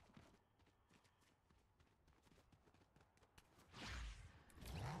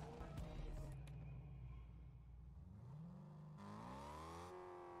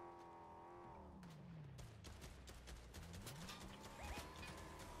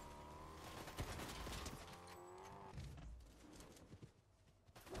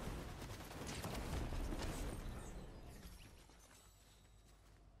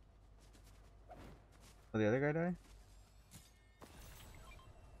 Oh, the other guy die?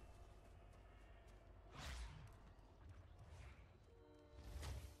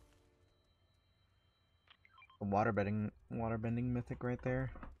 A waterbending mythic right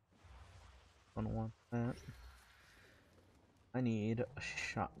there. Don't want that. I need a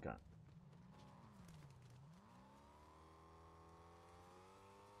shotgun.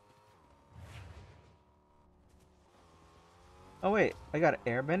 Oh wait, I got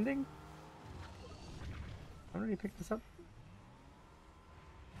airbending? I already picked this up?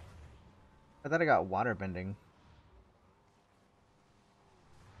 I thought I got waterbending.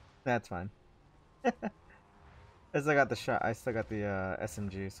 That's fine. I still got the shot. I still got the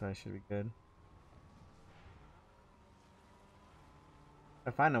SMG, so I should be good. If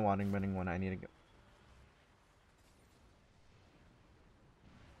I find a waterbending one, I need to go.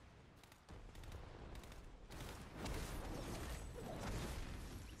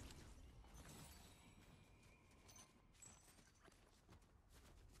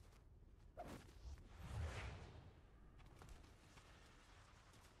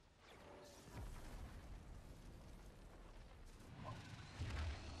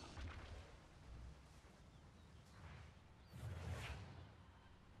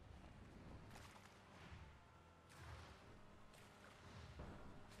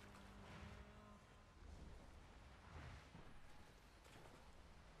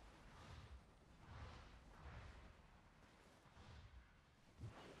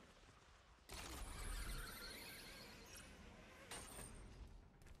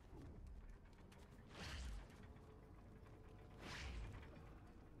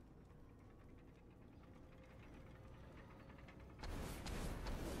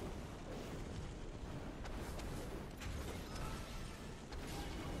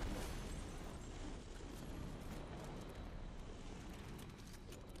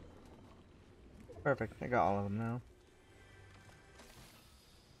 Perfect. I got all of them now.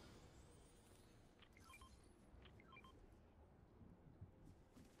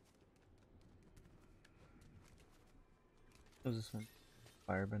 What was this one?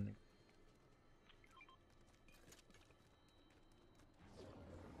 Firebending.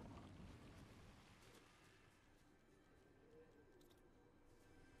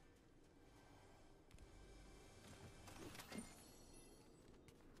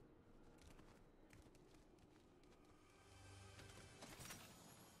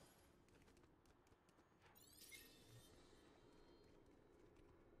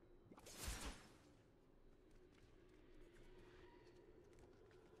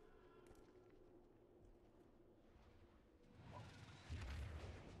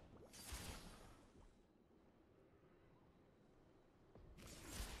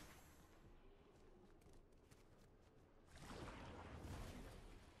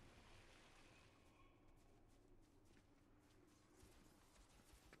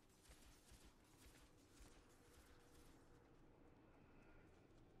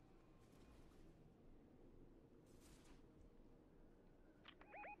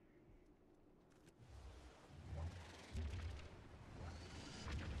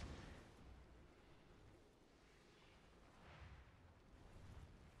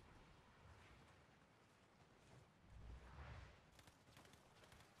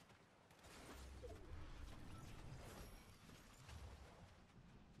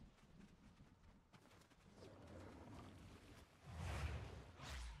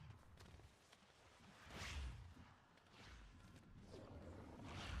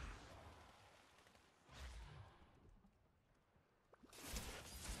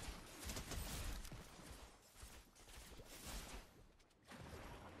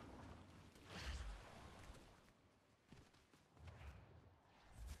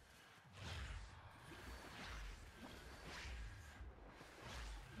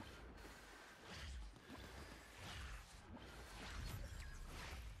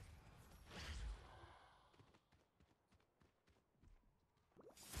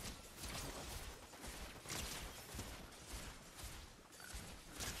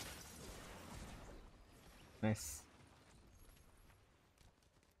 Nice.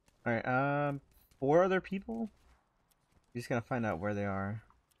 Alright, 4 other people? You just gotta find out where they are.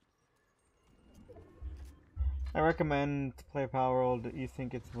 I recommend to play Power World. You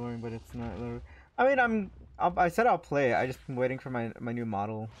think it's boring, but it's not. I mean, I said I'll play it. I just been waiting for my new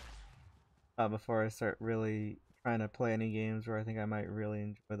model before I start really trying to play any games where I think I might really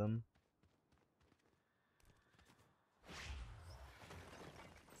enjoy them.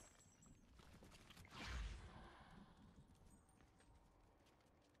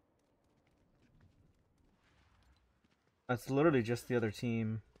 That's literally just the other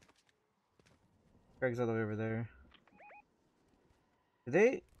team. Greg's all the way over there. Did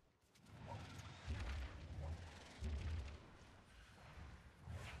they?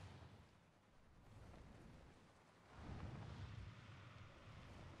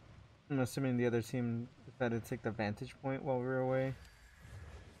 I'm assuming the other team decided to take the vantage point while we were away.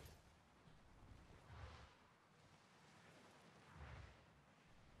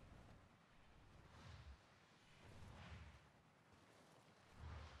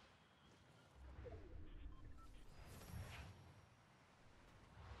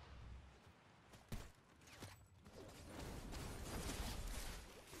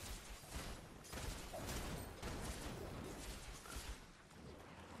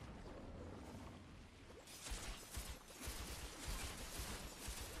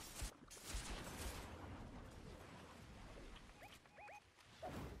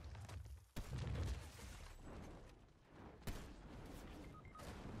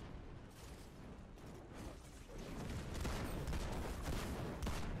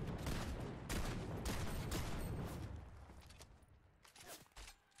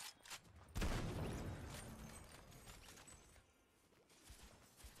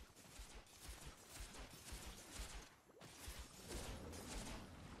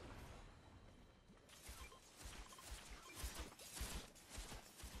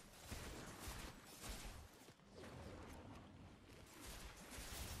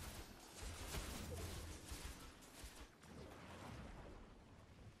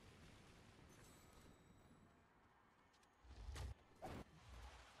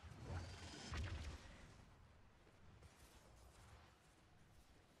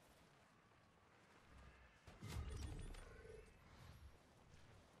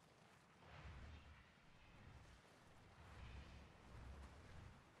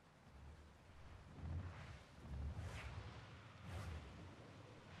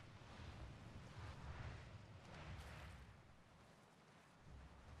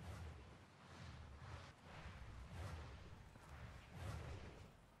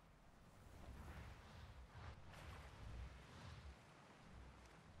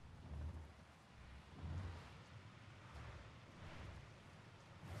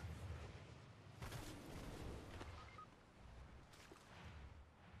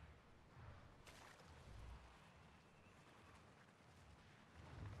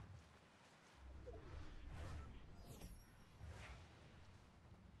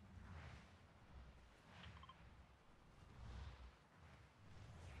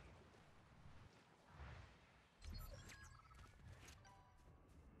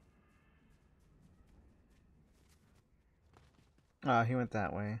 Oh, he went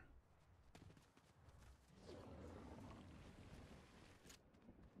that way.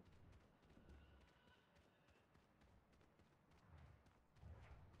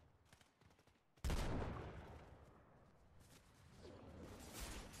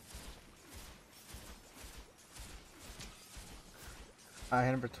 I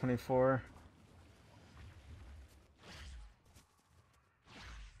hit him for 24.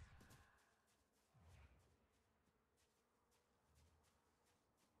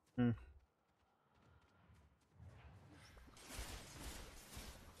 Hmm.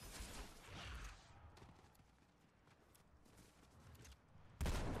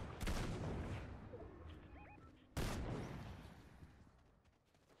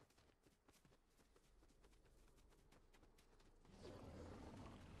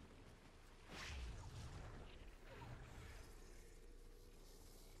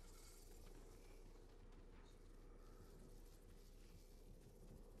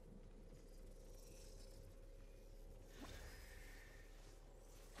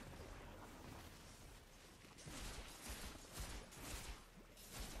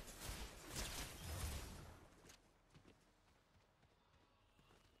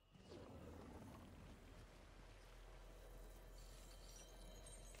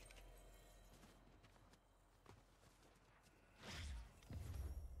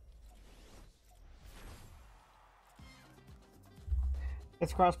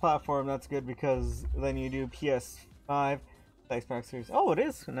 It's cross-platform. That's good because then you do PS5, the Xbox Series. Oh, it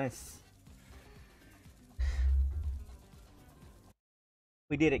is nice.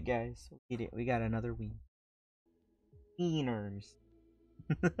 We did it, guys. We did it. We got another win. Wieners.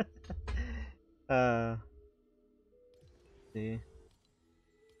 See.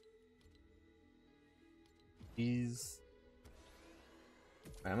 Jeez.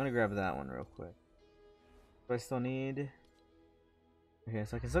 Alright, I'm gonna grab that one real quick. Do I still need? Okay,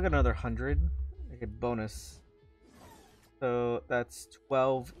 so I can still get another 100. I get bonus. So that's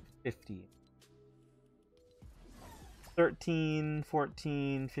 1250. 13,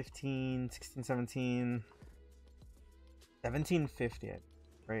 14, 15, 16, 17. 1750,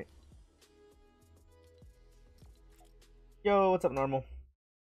 right? Yo, what's up, normal?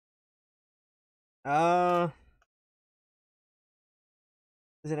 Does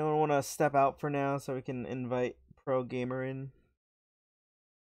anyone want to step out for now so we can invite Pro Gamer in?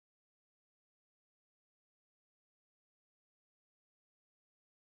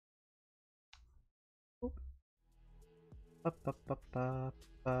 You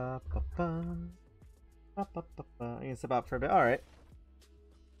can step out for a bit. All right.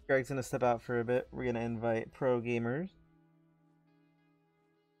 Greg's gonna step out for a bit. We're gonna invite Pro Gamers.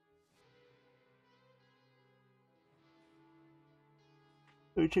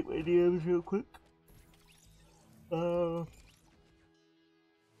 Let me check my DMs real quick.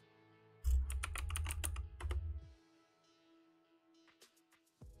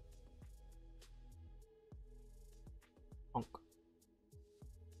 Punk.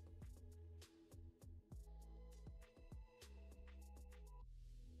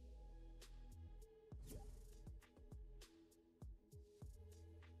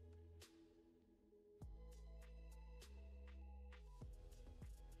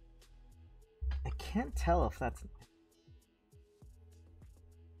 I can't tell if that's...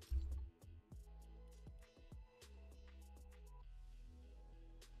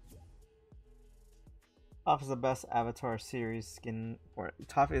 Toph is the best Avatar series skin. Or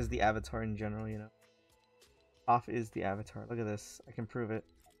Toph is the Avatar in general, you know. Toph is the Avatar. Look at this. I can prove it.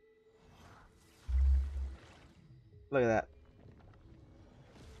 Look at that.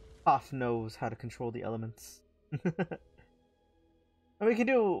 Toph knows how to control the elements. And we can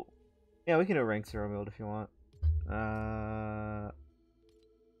do... Yeah, we can do rank 0 build if you want. I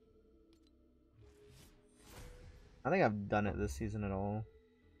think I've done it this season at all.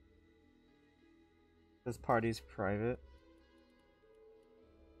 This party's private.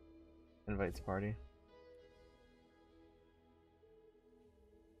 Invites party.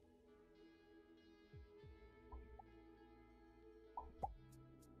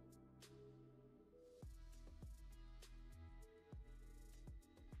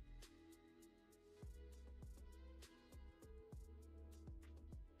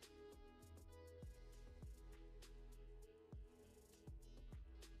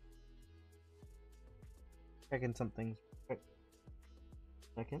 Checking some things. Quick.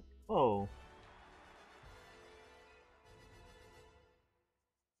 Second. Oh.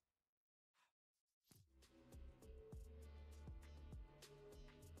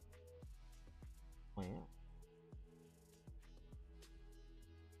 Oh yeah.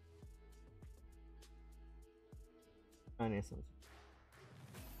 Finances.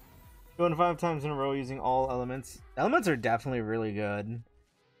 Going 5 times in a row using all elements. Elements are definitely really good.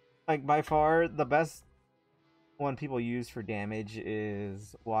 Like by far the best one people use for damage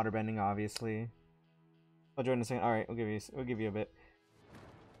is waterbending, obviously. I'll join a second. All right, we'll give you a bit.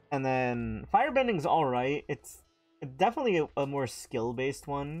 And then firebending's all right. It's definitely a more skill-based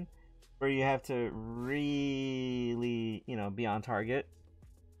one where you have to really, you know, be on target.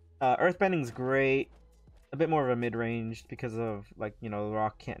 Earthbending's great. A bit more of a mid-range because of, like, you know, the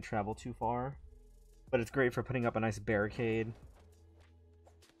rock can't travel too far. But it's great for putting up a nice barricade.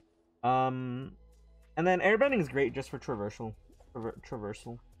 And then airbending is great just for traversal.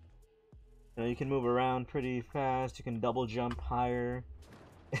 Traversal. You know, you can move around pretty fast. You can double jump higher.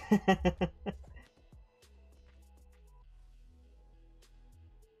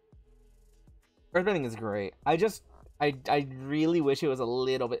 Earthbending is great. I really wish it was a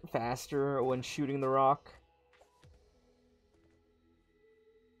little bit faster when shooting the rock.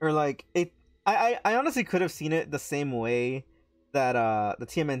 Or like it. I honestly could have seen it the same way that the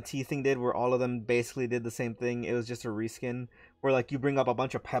TMNT thing did, where all of them basically did the same thing. It was just a reskin where like you bring up a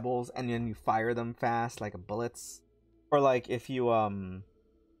bunch of pebbles and then you fire them fast like bullets. Or like if you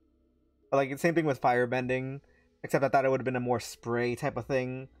like the same thing with firebending, except I thought it would have been a more spray type of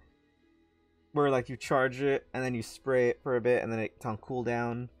thing, where like you charge it and then you spray it for a bit and then it's on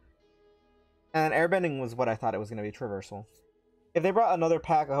cooldown. And airbending was what I thought it was going to be, traversal. If they brought another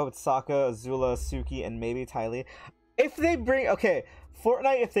pack, I hope it's Sokka, Azula, Suki, and maybe Ty Lee. If they bring... Okay,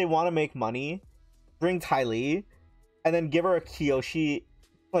 Fortnite, if they want to make money, bring Ty Lee, and then give her a Kyoshi...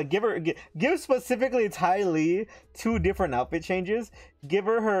 Like, give specifically Ty Lee 2 different outfit changes. Give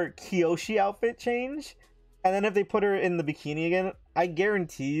her Kyoshi outfit change. And then if they put her in the bikini again, I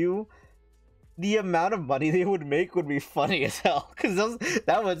guarantee you, the amount of money they would make would be funny as hell. Because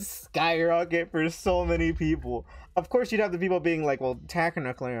that would skyrocket for so many people. Of course, you'd have the people being like, well,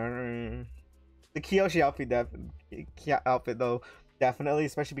 technically... The Kyoshi outfit, though, definitely.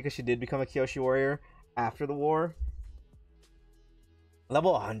 Especially because she did become a Kyoshi warrior after the war.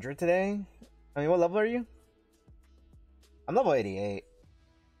 Level 100 today? I mean, what level are you? I'm level 88.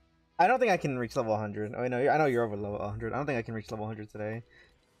 I don't think I can reach level 100. Oh, no, I know you're over level 100. I don't think I can reach level 100 today.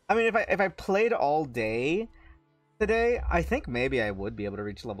 I mean, if I played all day today, I think maybe I would be able to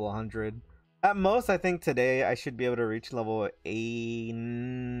reach level 100. At most, I think today I should be able to reach level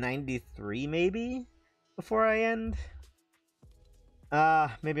 93 maybe before I end.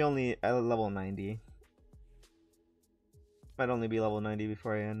 Maybe only at level 90. Might only be level 90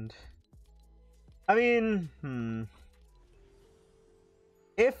 before I end. I mean,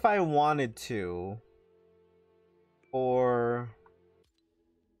 if I wanted to, or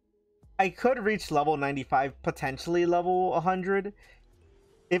I could reach level 95, potentially level 100,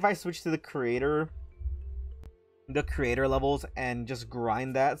 if I switch to the creator levels and just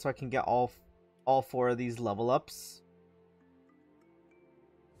grind that so I can get all 4 of these level ups.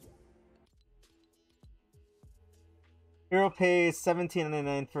 Hero pays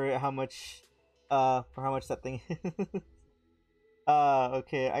 $17.99 for how much that thing is.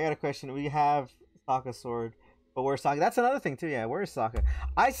 Okay, I got a question. We have Sokka sword, but where's Sokka? That's another thing too. Yeah, where's Sokka?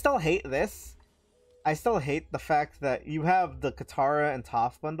 I still hate this. I still hate the fact that you have the Katara and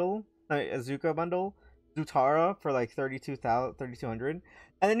Toph bundle, Azuka bundle, Zutara for like 3,200,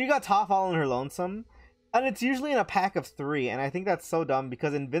 and then you got Toph all on her lonesome, and it's usually in a pack of 3, and I think that's so dumb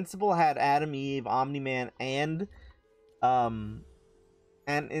because Invincible had Adam, Eve, Omni-Man, and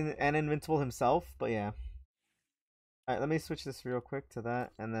Invincible himself. But yeah. Alright, let me switch this real quick to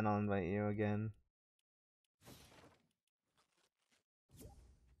that, and then I'll invite you again.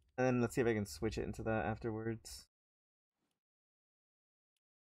 And then let's see if I can switch it into that afterwards.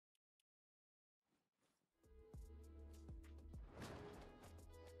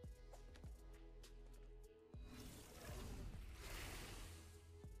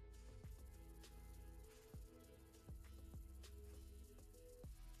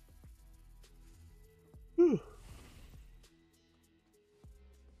 Whew.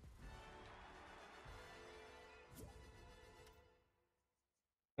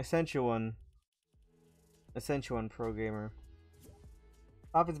 I sent you one, pro gamer.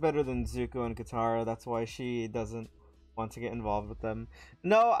 Toph is better than Zuko and Katara, that's why she doesn't want to get involved with them.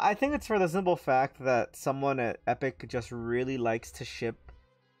 No, I think it's for the simple fact that someone at Epic just really likes to ship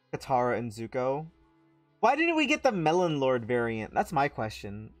Katara and Zuko. Why didn't we get the Melon Lord variant? That's my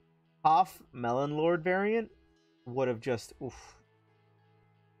question. Toph Melon Lord variant would have just, oof.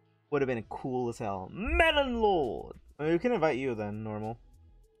 Would have been cool as hell. Melon Lord! I mean, we can invite you then, normal.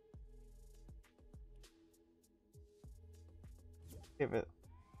 Give it.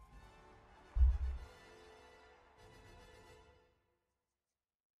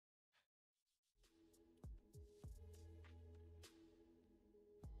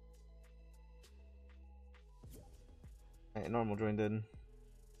 Alright, normal joined in.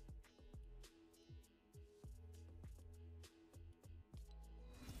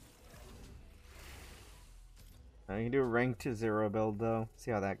 You can do a rank to 0 build though.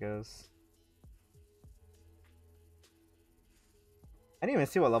 See how that goes. I didn't even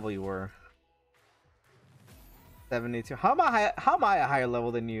see what level you were. 72. How am I a higher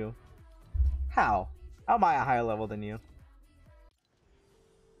level than you? How am I a higher level than you?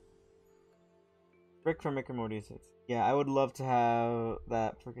 Rick from Rick and Morty says, yeah, I would love to have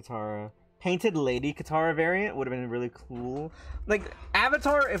that for Katara. Painted Lady Katara variant would have been really cool. Like,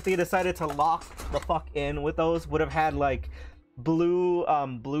 Avatar, if they decided to lock the fuck in with those, would have had like blue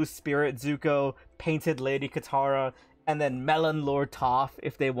Spirit Zuko, Painted Lady Katara, and then Melon Lord Toph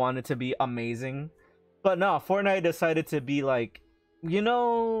if they wanted to be amazing. But no, Fortnite decided to be like, you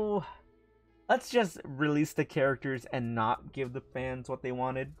know, let's just release the characters and not give the fans what they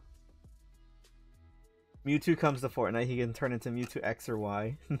wanted. Mewtwo comes to Fortnite, he can turn into Mewtwo X or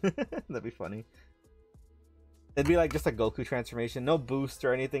Y. That'd be funny. It'd be like just a Goku transformation. No boost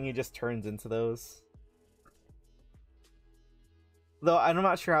or anything, he just turns into those. Though I'm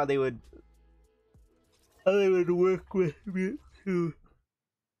not sure how they would work with Mewtwo.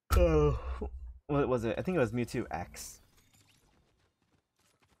 Oh, what was it? I think it was Mewtwo X.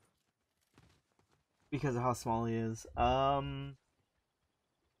 because of how small he is. We'll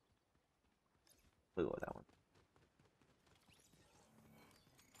go with that one.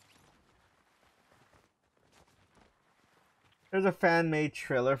 There's a fan-made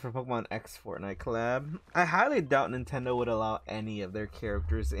trailer for Pokemon X Fortnite collab. I highly doubt Nintendo would allow any of their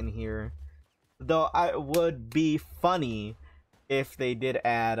characters in here. Though it would be funny if they did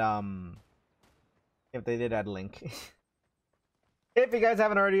add Link. If you guys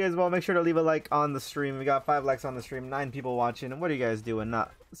haven't already as well, make sure to leave a like on the stream. We got 5 likes on the stream, 9 people watching. And what are you guys doing?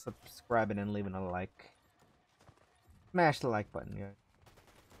 Not subscribing and leaving a like. Smash the like button, guys.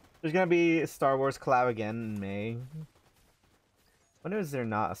 There's gonna be a Star Wars collab again in May. When is there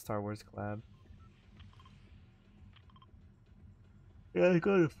not a Star Wars collab? Yeah,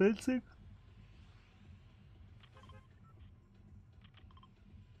 go to fencing.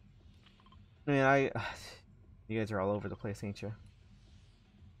 I mean, you guys are all over the place, ain't you?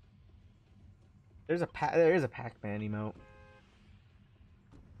 There is a Pac-Man emote.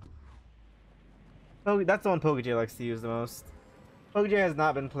 Oh, that's the one PokeJ likes to use the most. PokeJ has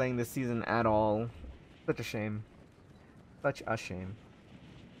not been playing this season at all. Such a shame. Such a shame.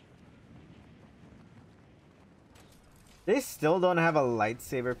 They still don't have a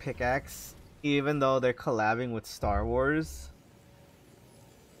lightsaber pickaxe, even though they're collabing with Star Wars.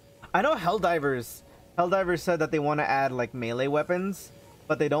 I know Helldivers said that they want to add like melee weapons,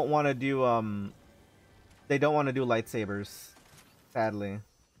 but they don't want to do lightsabers. Sadly.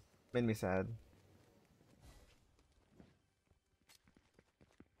 Made me sad.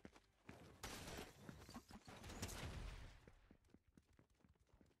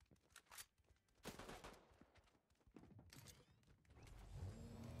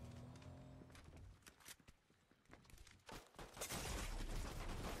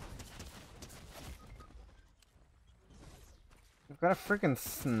 I've got a freaking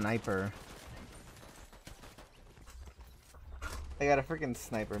sniper. I got a freaking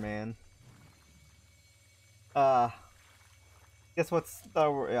sniper, man. Guess what's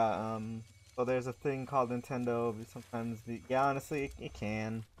Star Wars? Yeah, so there's a thing called Nintendo. Sometimes, yeah, honestly, it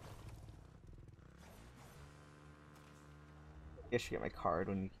can. Guess you get my card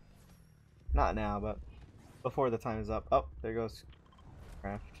when you. Not now, but before the time is up. Oh, there goes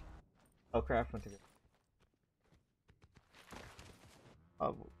Craft. Oh, Craft went to.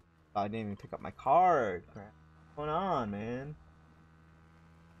 Oh, I didn't even pick up my card. Crap. What's going on, man?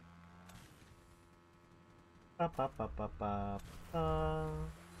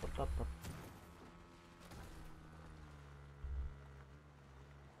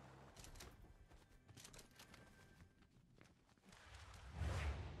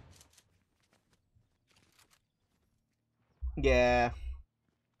 Yeah.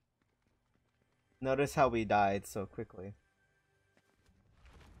 Notice how we died so quickly.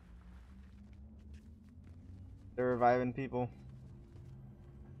 They're reviving people.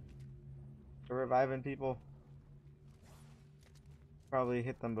 They're reviving people. Probably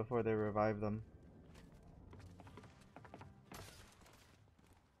hit them before they revive them.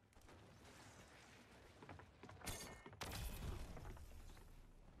 I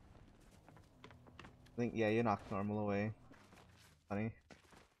think, yeah, you knocked normal away. Funny.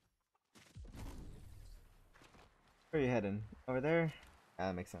 Where are you heading? Over there? Yeah,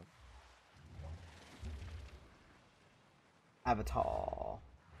 that makes sense. Avatar.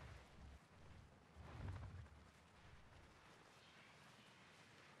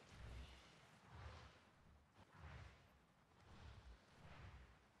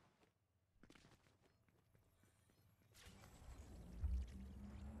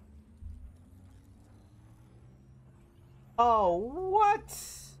 Oh, what?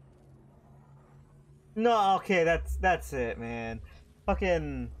 No, okay, that's it, man.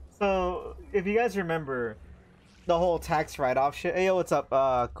 Fucking. So, if you guys remember the whole tax write-off shit. Hey, yo, what's up,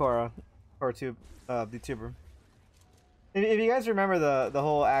 Cora, Tube, the tuber. If you guys remember the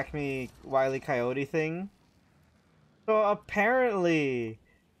whole Acme Wile E. Coyote thing, so apparently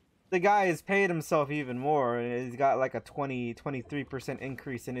the guy has paid himself even more, and he's got like a 23%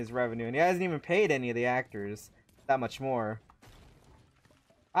 increase in his revenue, and he hasn't even paid any of the actors that much more.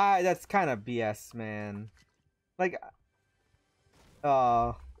 That's kind of BS, man. Like,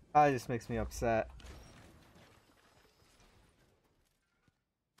 oh, that just makes me upset.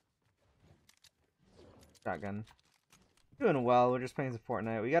 Shotgun. Doing well, we're just playing some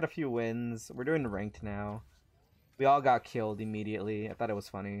Fortnite. We got a few wins. We're doing ranked now. We all got killed immediately. I thought it was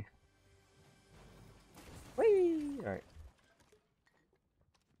funny. Whee! Alright.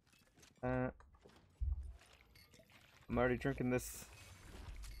 I'm already drinking this.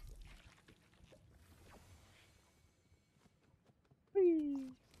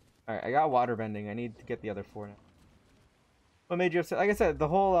 Whee! Alright, I got water bending. I need to get the other 4 now. What made you upset? Like I said, the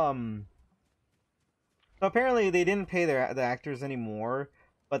whole so apparently they didn't pay the actors anymore,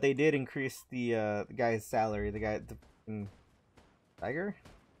 but they did increase the guy's salary. The guy, the tiger,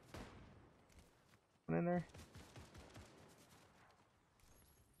 one in there.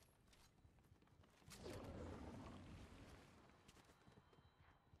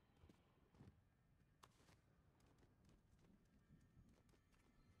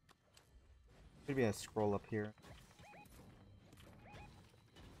 Should be a scroll up here.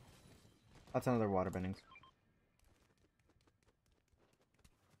 That's another water bending.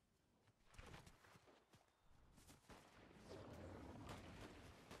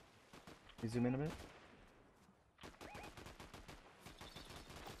 You zoom in a bit.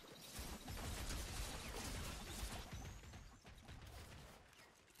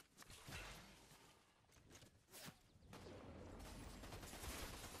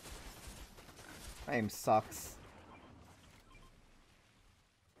 My aim sucks.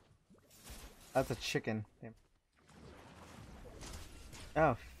 That's a chicken. Damn.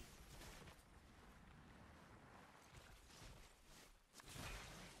 Oh.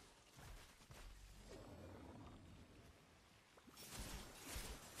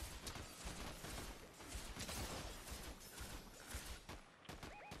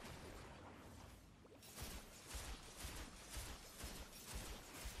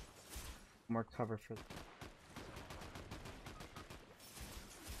 More cover for.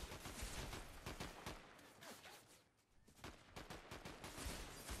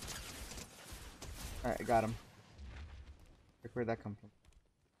 Alright, I got him. Where'd that come from?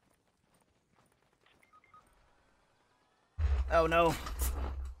 Oh no!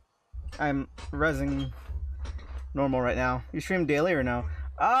 I'm rezzing normal right now. You stream daily or no?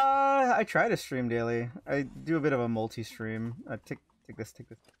 I try to stream daily. I do a bit of a multi-stream. Take this. Take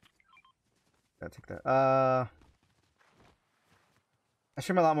that. I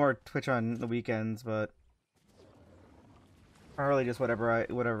stream a lot more Twitch on the weekends, but probably just whatever I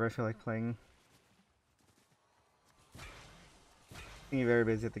feel like playing. Being very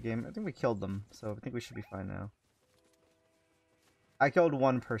busy at the game. I think we killed them, so I think we should be fine now. I killed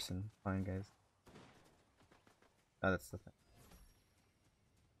one person. Fine, guys. Oh, that's the thing.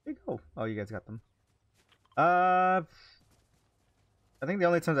 There you go. Oh, you guys got them. I think the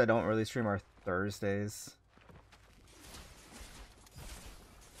only times I don't really stream are Thursdays.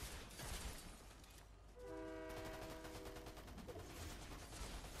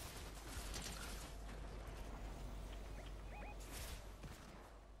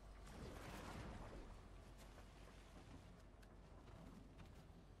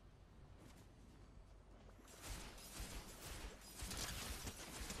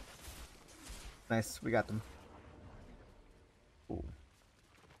 Nice, we got them. Ooh.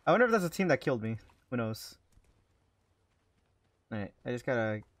 I wonder if that's a team that killed me. Who knows? Alright, I just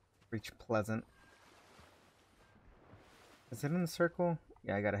gotta reach Pleasant. Is it in the circle?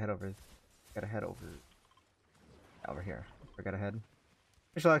 Yeah, I gotta head over. Gotta head over here. I gotta head.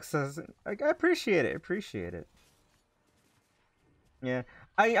 Michelak says, I appreciate it. Appreciate it. Yeah,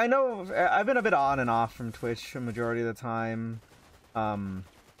 I know. I've been a bit on and off from Twitch a majority of the time. I've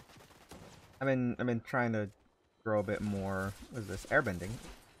been trying to grow a bit more. What is this? Airbending.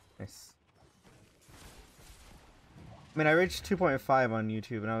 Nice. I mean, I reached 2.5 on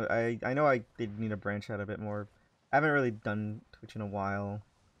YouTube, and I know I did need to branch out a bit more. I haven't really done Twitch in a while.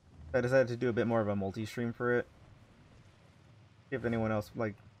 So I decided to do a bit more of a multi-stream for it. See if anyone else,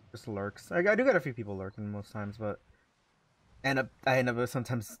 like, just lurks. I do get a few people lurking most times, but... I end up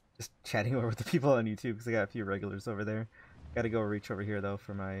sometimes just chatting over with the people on YouTube, because I got a few regulars over there. Gotta go reach over here, though,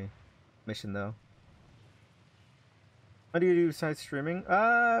 for my mission, though. What do you do besides streaming?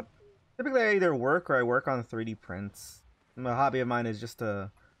 Typically I either work or I work on 3D prints. A hobby of mine is just to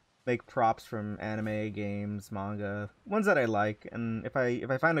make props from anime, games, manga, ones that I like. And if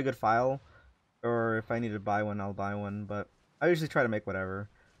I find a good file, or if I need to buy one, I'll buy one. But I usually try to make whatever.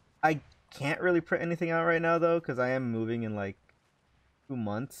 I can't really print anything out right now though, because I am moving in like 2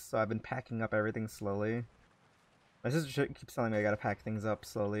 months, so I've been packing up everything slowly. My sister keeps telling me I gotta pack things up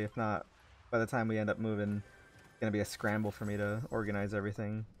slowly. If not, by the time we end up moving, it's gonna be a scramble for me to organize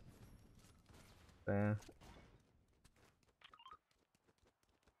everything. Yeah.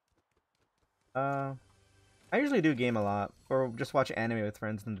 I usually do game a lot, or just watch anime with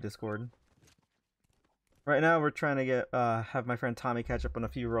friends in the Discord. Right now, we're trying to get have my friend Tommy catch up on a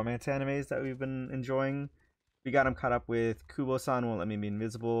few romance animes that we've been enjoying. We got him caught up with Kubo-san Won't Let Me Be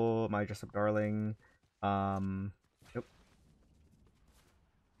Invisible, My Dress Up Darling. Nope.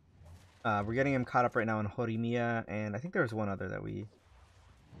 We're getting him caught up right now on Horimiya, and I think there was one other that we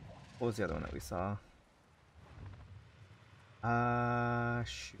What was the other one that we saw?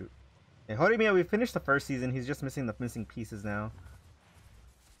 Shoot. Yeah, Horimiya, we finished the first season. He's just missing the missing pieces now.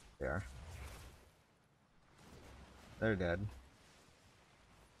 They are. They're dead.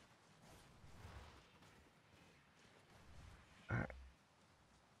 Alright.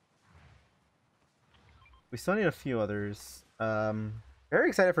 We still need a few others. Very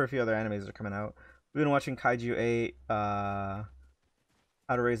excited for a few other animes that are coming out. We've been watching Kaiju 8, How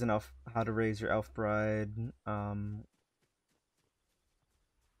to Raise Your Elf Bride.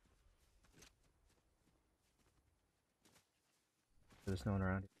 There's no one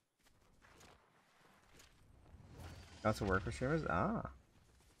around. Also work for streamers? Ah.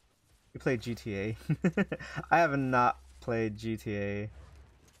 You played GTA. I have not played GTA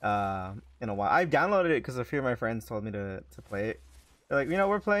in a while. I've downloaded it because a few of my friends told me to play it. They're like, you know,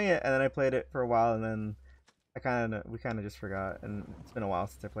 we're playing it, and then I played it for a while, and then we kind of just forgot, and it's been a while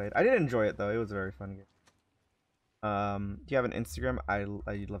since I played. I did enjoy it though. It was a very fun game. Do you have an Instagram?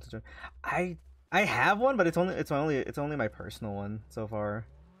 I'd love to join. I have one, but it's only my personal one so far.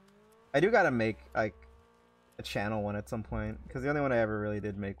 I do gotta make like a channel one at some point, because the only one I ever really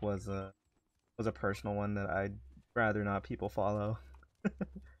did make was a personal one that I'd rather not people follow.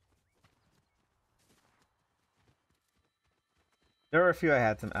 There were a few I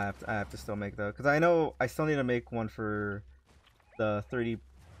have to still make though, because I know I still need to make one for the 3D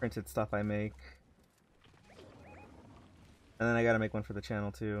printed stuff I make, and then I gotta make one for the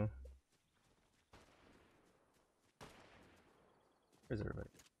channel too. Where's everybody?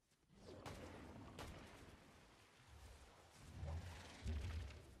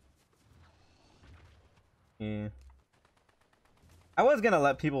 Yeah. I was gonna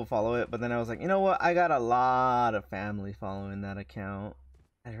let people follow it, but then I was like, you know what? I got a lot of family following that account.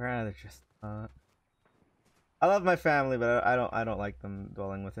 I'd rather just not. I love my family, but I don't like them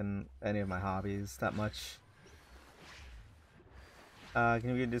dwelling within any of my hobbies that much. Can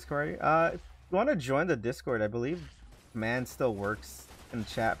you get Discord? If you want to join the Discord, I believe man still works in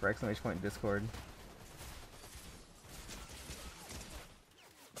chat for ! Discord.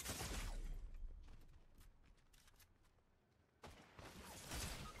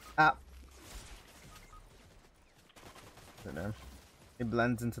 Ah. It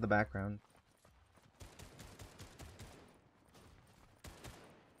blends into the background.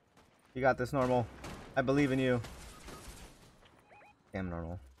 You got this, Normal. I believe in you. Damn,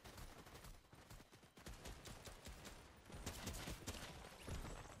 Normal.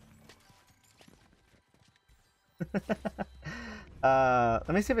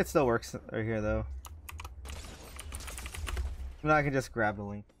 Let me see if it still works right here, though. No, I can just grab the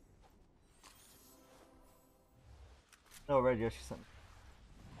link. No, Red Yoshi something.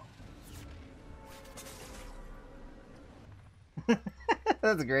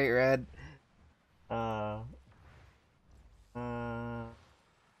 That's great, Red. But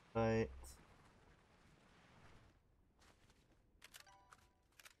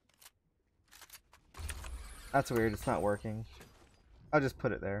that's weird. It's not working. I'll just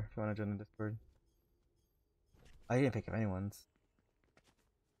put it there if you want to join the Discord. I didn't pick up anyone's.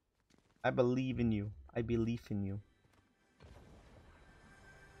 I believe in you. I believe in you.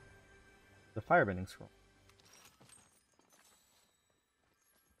 The firebending scroll.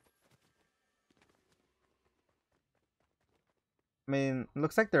 I mean, it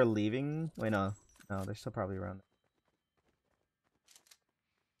looks like they're leaving. Wait, no. No, they're still probably around.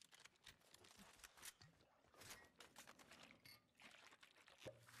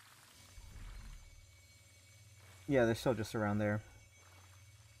 Yeah, they're still just around there.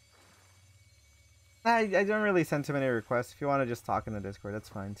 I don't really send too many requests. If you want to just talk in the Discord, that's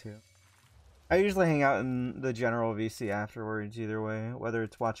fine too. I usually hang out in the general VC afterwards either way, whether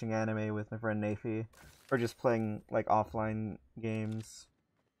it's watching anime with my friend Nafi or just playing like offline games.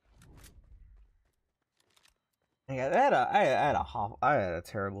 I had a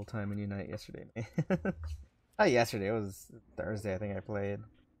terrible time in Unite yesterday, man. Not yesterday, it was Thursday I think I played.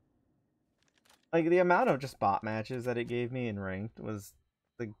 Like the amount of just bot matches that it gave me in ranked was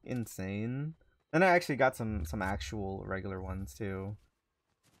like insane. And I actually got some actual regular ones too.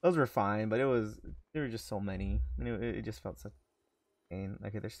 Those were fine, but there were just so many, and it just felt such pain.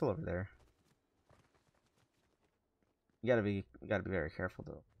 Okay, they're still over there. You gotta be very careful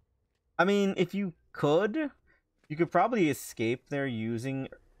though. I mean, if you could probably escape there using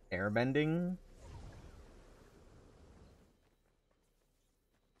airbending.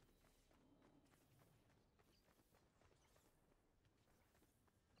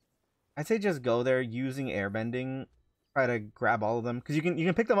 I'd say just go there using airbending. Try to grab all of them, because you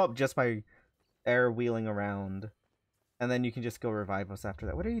can pick them up just by air wheeling around, And then you can just go revive us after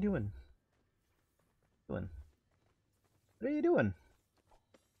that. What are you doing? What are you doing?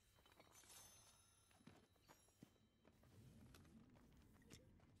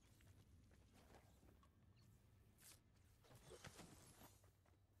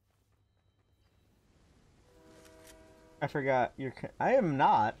 I forgot you're. I am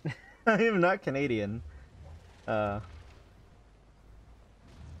not. I am not Canadian. Our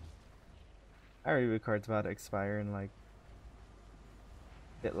reboot card's about to expire in like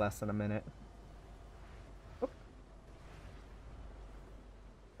a bit less than a minute. Oop.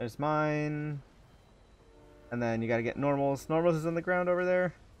 There's mine. And then you gotta get normals. Normals is on the ground over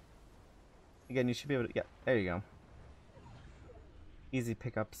there. Again, you should be able to. Yeah, there you go. Easy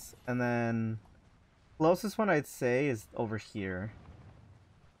pickups. And then closest one I'd say is over here.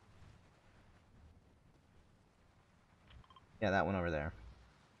 Yeah, that one over there.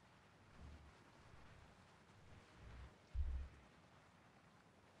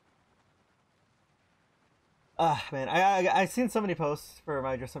 Ah, man, I've seen so many posts for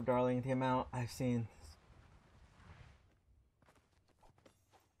my dress up darling. The amount I've seen.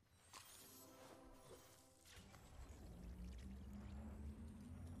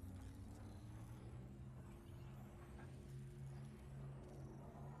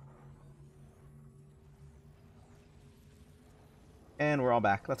 And we're all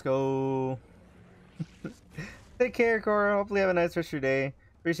back. Let's go. Take care, Cora. Hopefully have a nice rest of your day.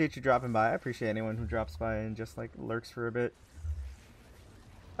 Appreciate you dropping by. I appreciate anyone who drops by and just like lurks for a bit.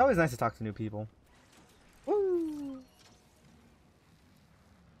 It's always nice to talk to new people. Woo!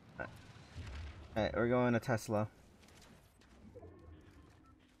 Alright, we're going to Tesla.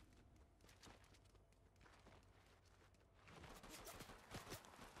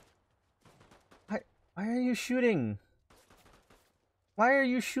 Why are you shooting? Why are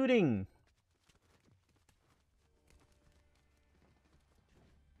you shooting?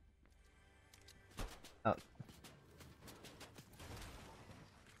 Oh.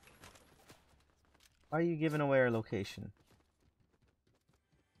 Why are you giving away our location?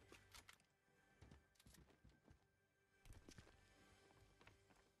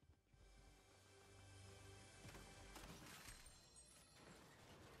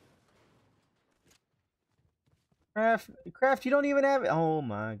 Craft, you don't even have. Oh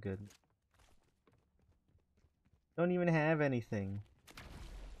my goodness. Don't even have anything.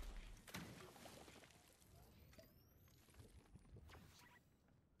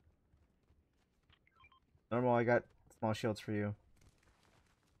 Normal, I got small shields for you.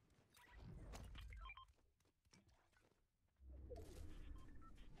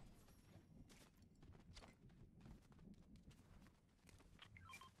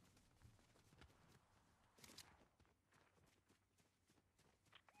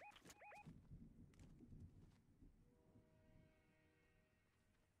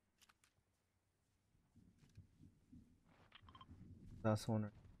 Last one.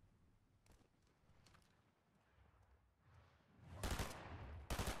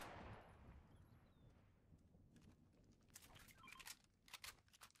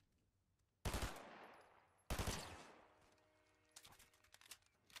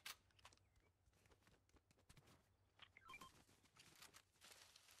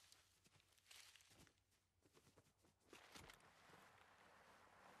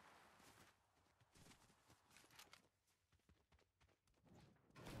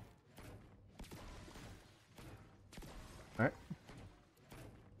 Alright.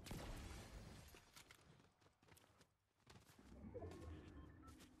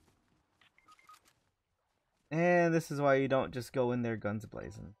 And this is why you don't just go in there guns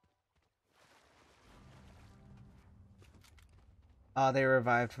blazing. Oh, they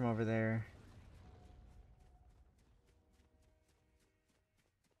revived from over there.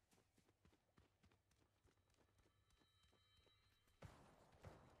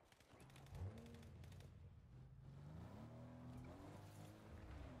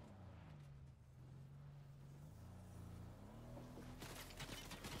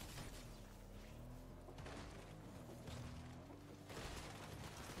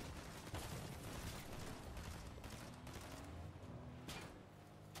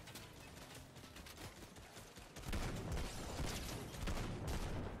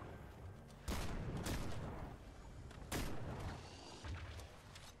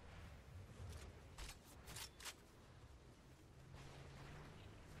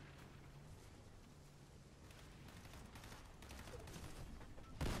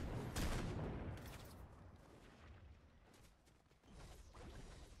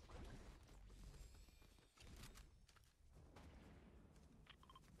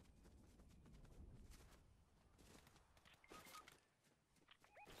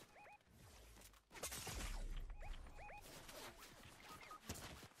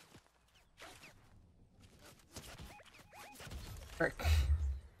 Frick.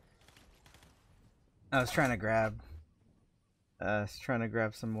 I was trying to grab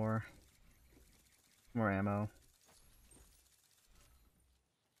some more ammo.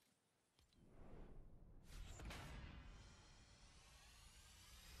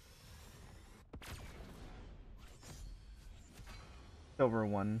 Over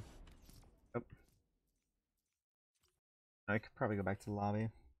 1. Oh. I could probably go back to the lobby.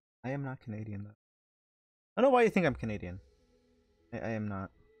 I am not Canadian though. I don't know why you think I'm Canadian. I am not.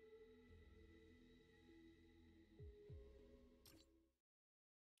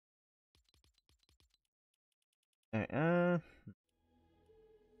 Alright,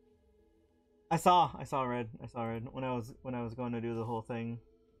 I saw red. I saw red when I was going to do the whole thing.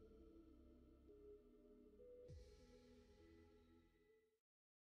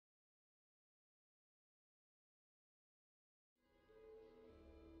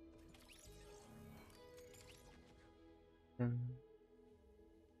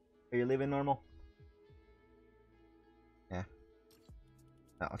 Are you leaving normal? Yeah.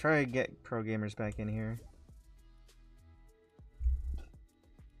 No, I'll try to get pro gamers back in here.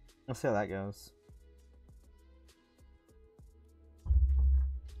 We'll see how that goes.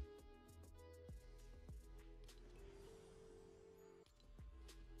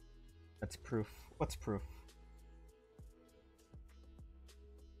 That's proof. What's proof?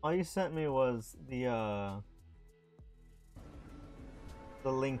 All you sent me was the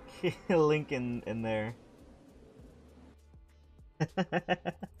link link in there.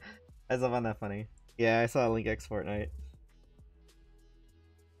 I still found that funny. Yeah, I saw a link X Fortnite.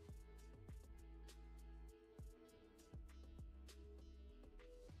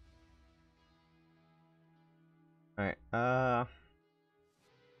 Alright,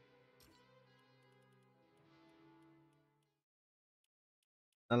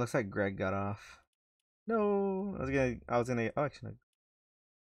 it looks like Greg got off. No, I was gonna, oh, actually,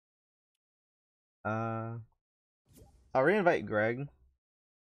 I'll reinvite Greg.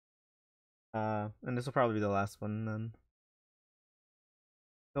 And this will probably be the last one then.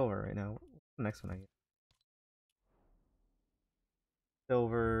 Silver right now. What's the next one I get?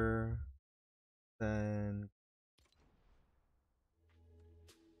 Silver, then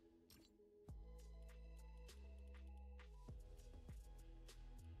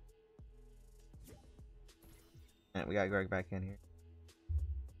and we got Greg back in here.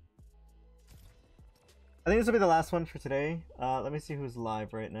 I think this will be the last one for today. Let me see who's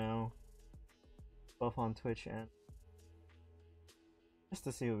live right now. Both on Twitch and just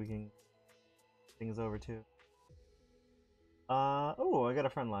to see what we can things over to. Oh, I got a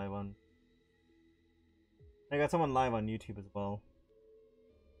friend live on. I got someone live on YouTube as well.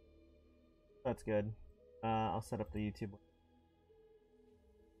 That's good. I'll set up the YouTube one.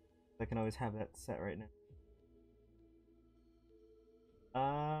 I can always have that set right now.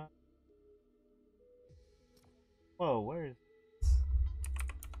 Whoa, where is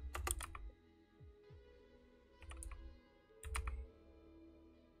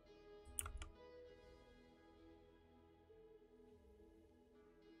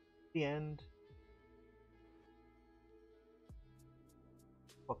the end?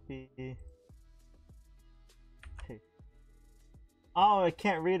 Copy. Hey. Oh, I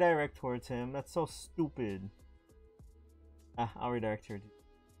can't redirect towards him. That's so stupid. I'll redirect here.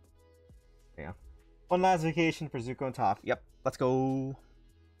 Yeah. One last vacation for Zuko and Toph. Yep, let's go.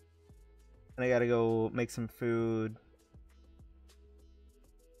 And I gotta go make some food.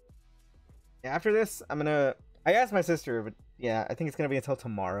 Yeah, after this, I asked my sister, but yeah, I think it's gonna be until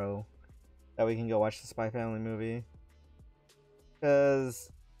tomorrow that we can go watch the Spy Family movie.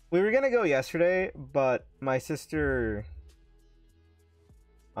 Because we were gonna go yesterday, but my sister...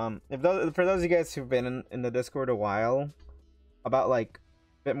 for those of you guys who've been in the Discord a while, about like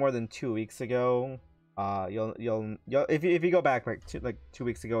a bit more than 2 weeks ago, you'll if you go back like 2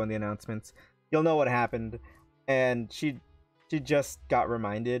 weeks ago in the announcements, you'll know what happened, and she just got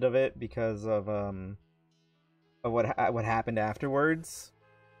reminded of it because of what happened afterwards.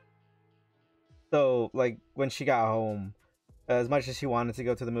 So like when she got home, as much as she wanted to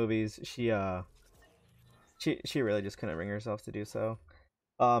go to the movies, she really just couldn't bring herself to do so.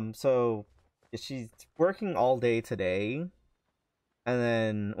 So she's working all day today, and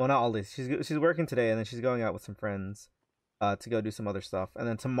then, well, not all day. She's working today, and then she's going out with some friends, to go do some other stuff, and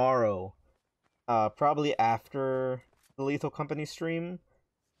then tomorrow, probably after the Lethal Company stream,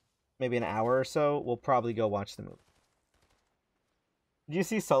 maybe an hour or so, we'll probably go watch the movie. Did you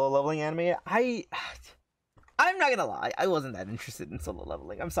see Solo Leveling anime? I'm not gonna lie, I wasn't that interested in Solo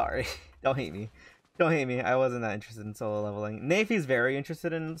Leveling. I'm sorry. Don't hate me. Don't hate me. I wasn't that interested in Solo Leveling. Nafi's very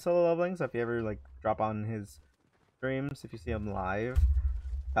interested in Solo Leveling, so if you ever like drop on his streams if you see him live.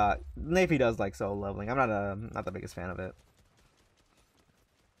 Nafy does like solo leveling. I'm not the biggest fan of it.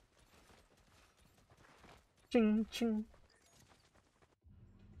 Ching ching.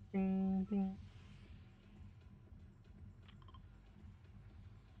 Ding ding.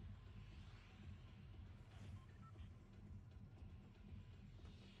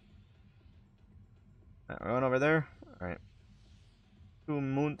 Alright, we're going over there. Alright. To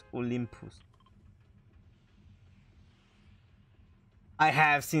Mount Olympus. I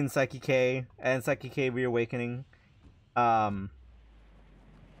have seen Psyche K and Psyche K Reawakening. I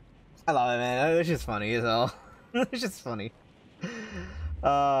love it, man. It's just funny as hell. It's just funny.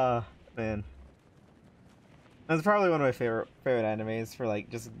 Man. That's probably one of my favorite animes for like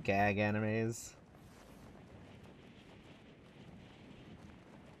just gag animes.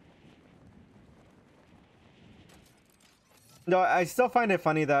 No, I still find it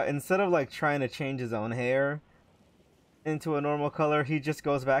funny that instead of like trying to change his own hair into a normal color, he just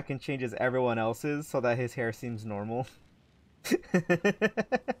goes back and changes everyone else's so that his hair seems normal.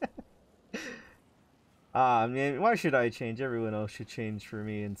 Man, why should I change? Everyone else should change for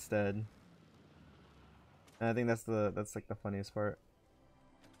me instead. And I think that's like the funniest part.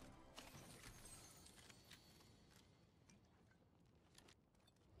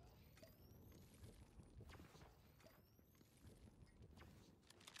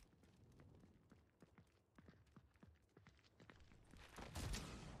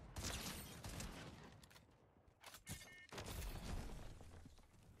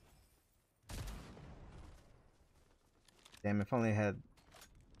 Damn, if only I had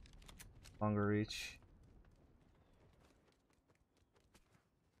longer reach.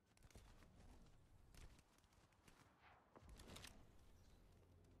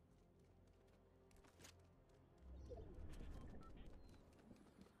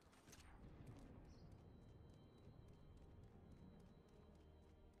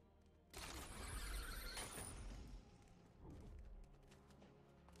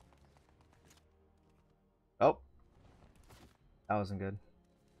 Oh. That wasn't good.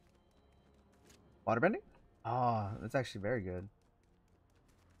 Waterbending? Oh, that's actually very good.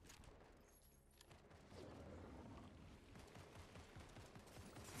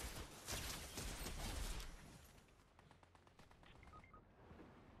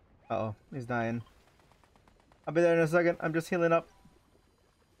 Uh-oh, he's dying. I'll be there in a second. I'm just healing up.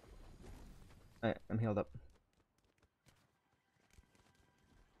 Alright, I'm healed up.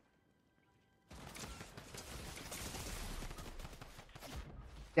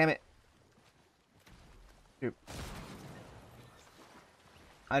 Damn it. Shoot.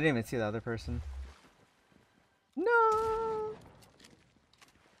 I didn't even see the other person. No!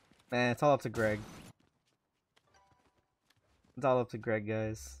 Man, it's all up to Greg. It's all up to Greg,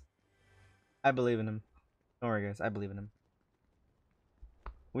 guys. I believe in him. Don't worry, guys. I believe in him.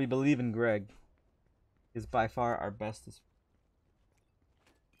 We believe in Greg. He's by far our bestest.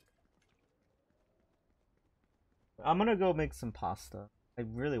 I'm gonna go make some pasta. I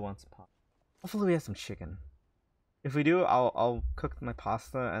really want some pasta. Hopefully we have some chicken. If we do, I'll cook my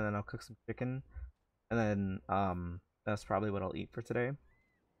pasta and then I'll cook some chicken. And then that's probably what I'll eat for today.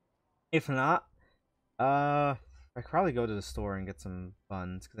 If not, I could probably go to the store and get some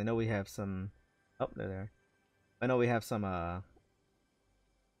buns because I know we have some. Oh, they're there. I know we have some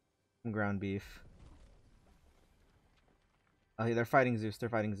ground beef. Oh, yeah, they're fighting Zeus. They're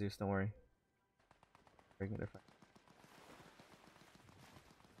fighting Zeus. Don't worry. They're fighting.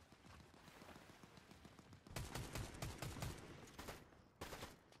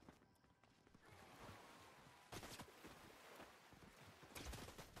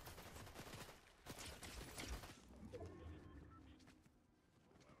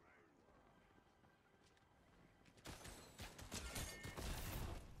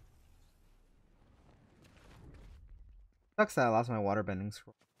 Sucks that I lost my waterbending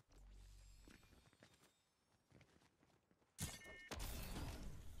scroll.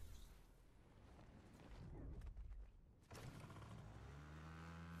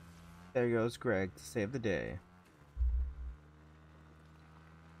 There goes Greg to save the day.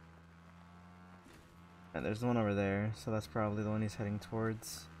 And there's one over there, so that's probably the one he's heading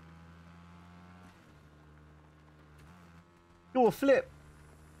towards. Do a flip!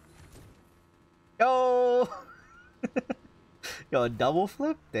 Yo! Yo, a double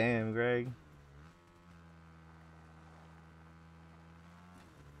flip? Damn, Greg.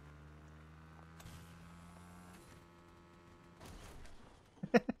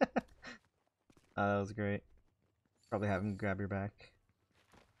 That was great. Probably have him grab your back.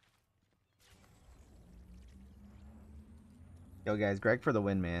 Yo, guys, Greg for the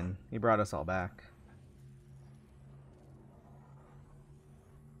win, man. He brought us all back.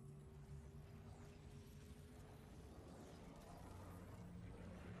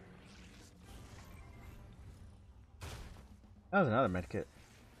 That was another medkit.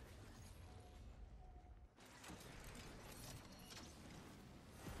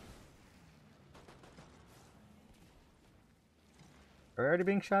 Are we already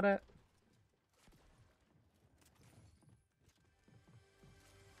being shot at?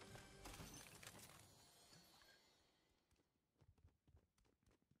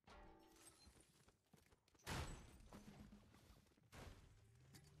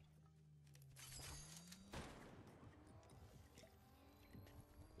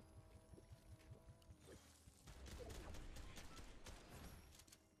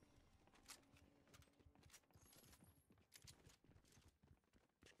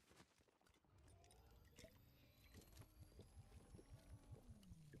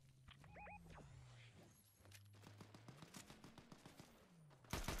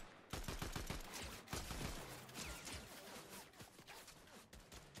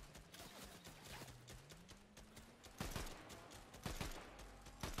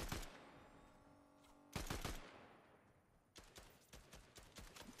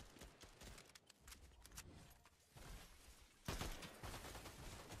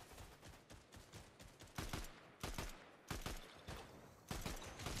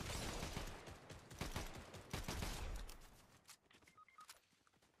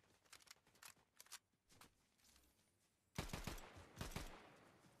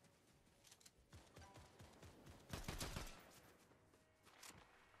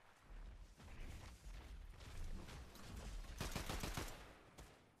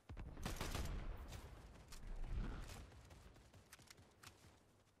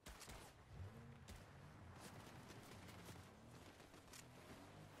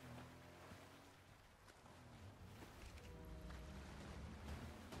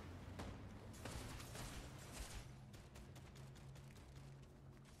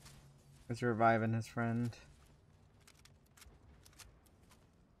 He's reviving his friend.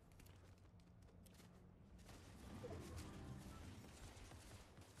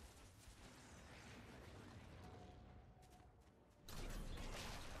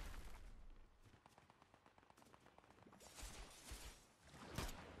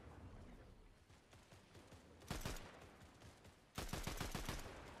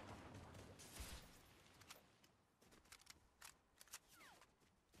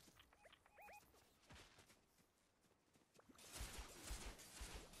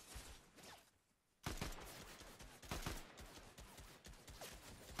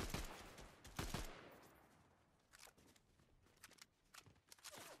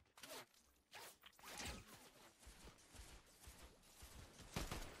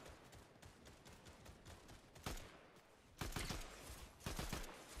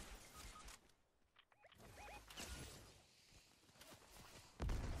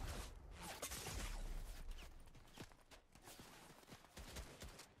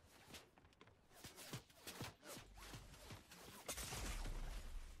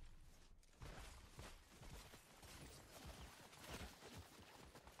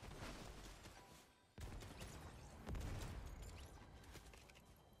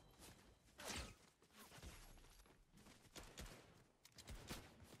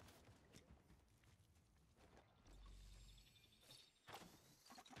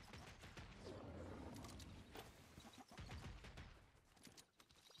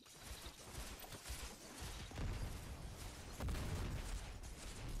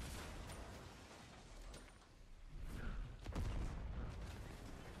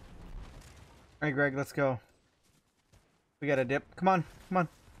 Alright, Greg, let's go. We got a dip. Come on, come on.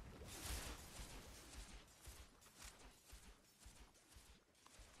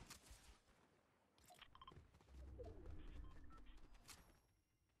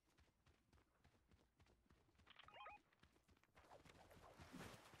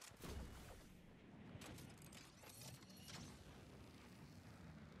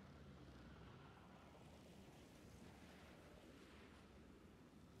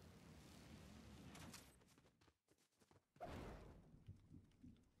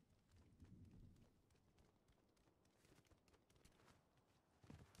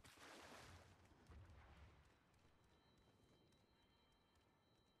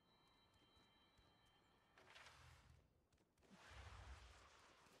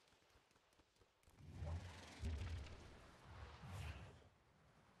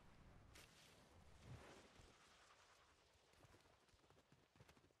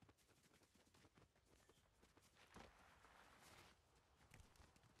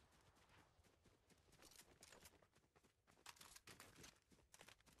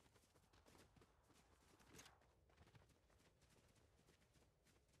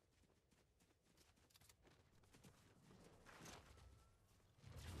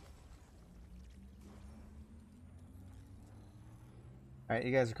 Alright,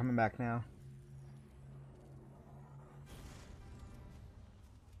 you guys are coming back now.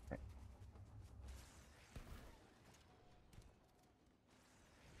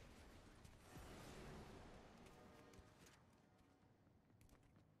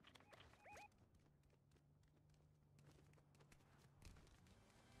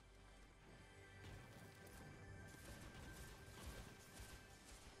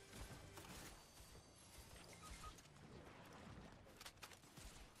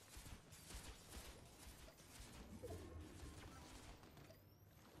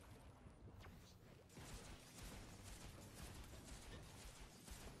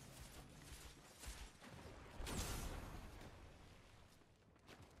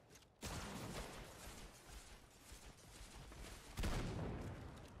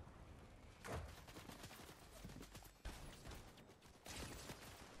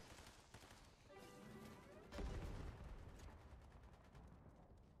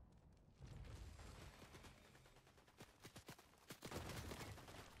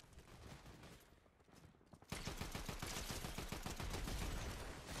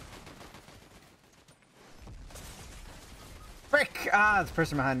 Frick! Ah, there's a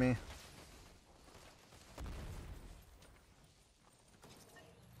person behind me.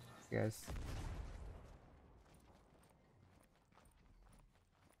 Guys.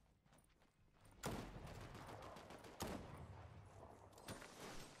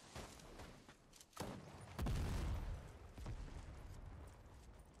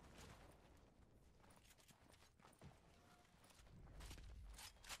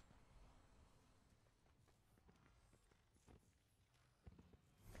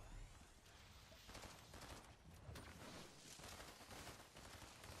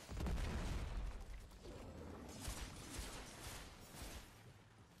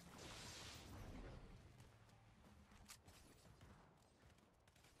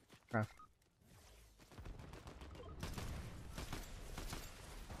 Crap.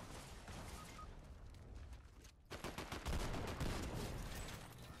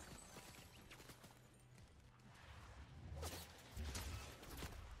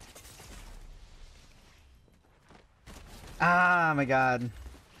 Ah, my god.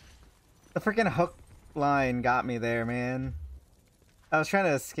 The freaking hook line got me there, man. I was trying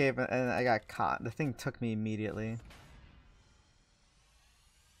to escape and I got caught. The thing took me immediately.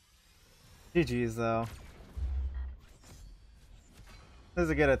 GG's though. This is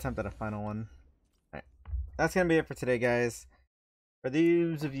a good attempt at a final one. Alright. That's gonna be it for today, guys. For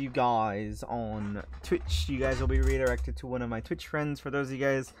those of you guys on Twitch, you guys will be redirected to one of my Twitch friends. For those of you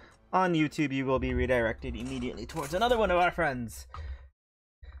guys on YouTube, you will be redirected immediately towards another one of our friends.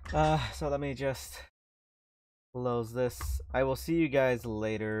 So let me just close this. I will see you guys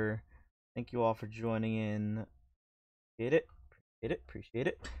later. Thank you all for joining in. Appreciate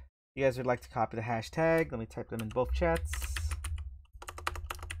it. If you guys would like to copy the hashtag, let me type them in both chats.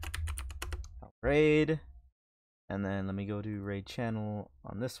 Raid. And then let me go to raid channel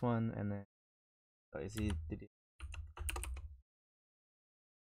on this one, and then is he did he...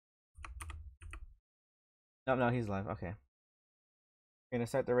 No, he's live. Okay. We're gonna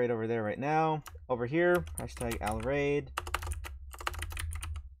start the raid over there right now. Over here, hashtag alraid.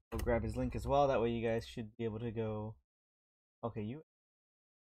 We'll grab his link as well. That way you guys should be able to go. Okay, you.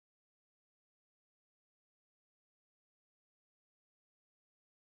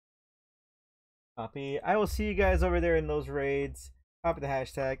 Copy. I will see you guys over there in those raids. Copy the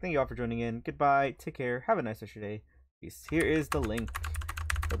hashtag. Thank you all for joining in. Goodbye. Take care. Have a nice rest of your day. Peace. Here is the link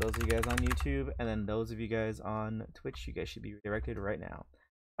for those of you guys on YouTube, and then those of you guys on Twitch. You guys should be redirected right now.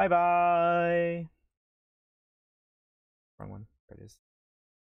 Bye bye. Wrong one. There it is.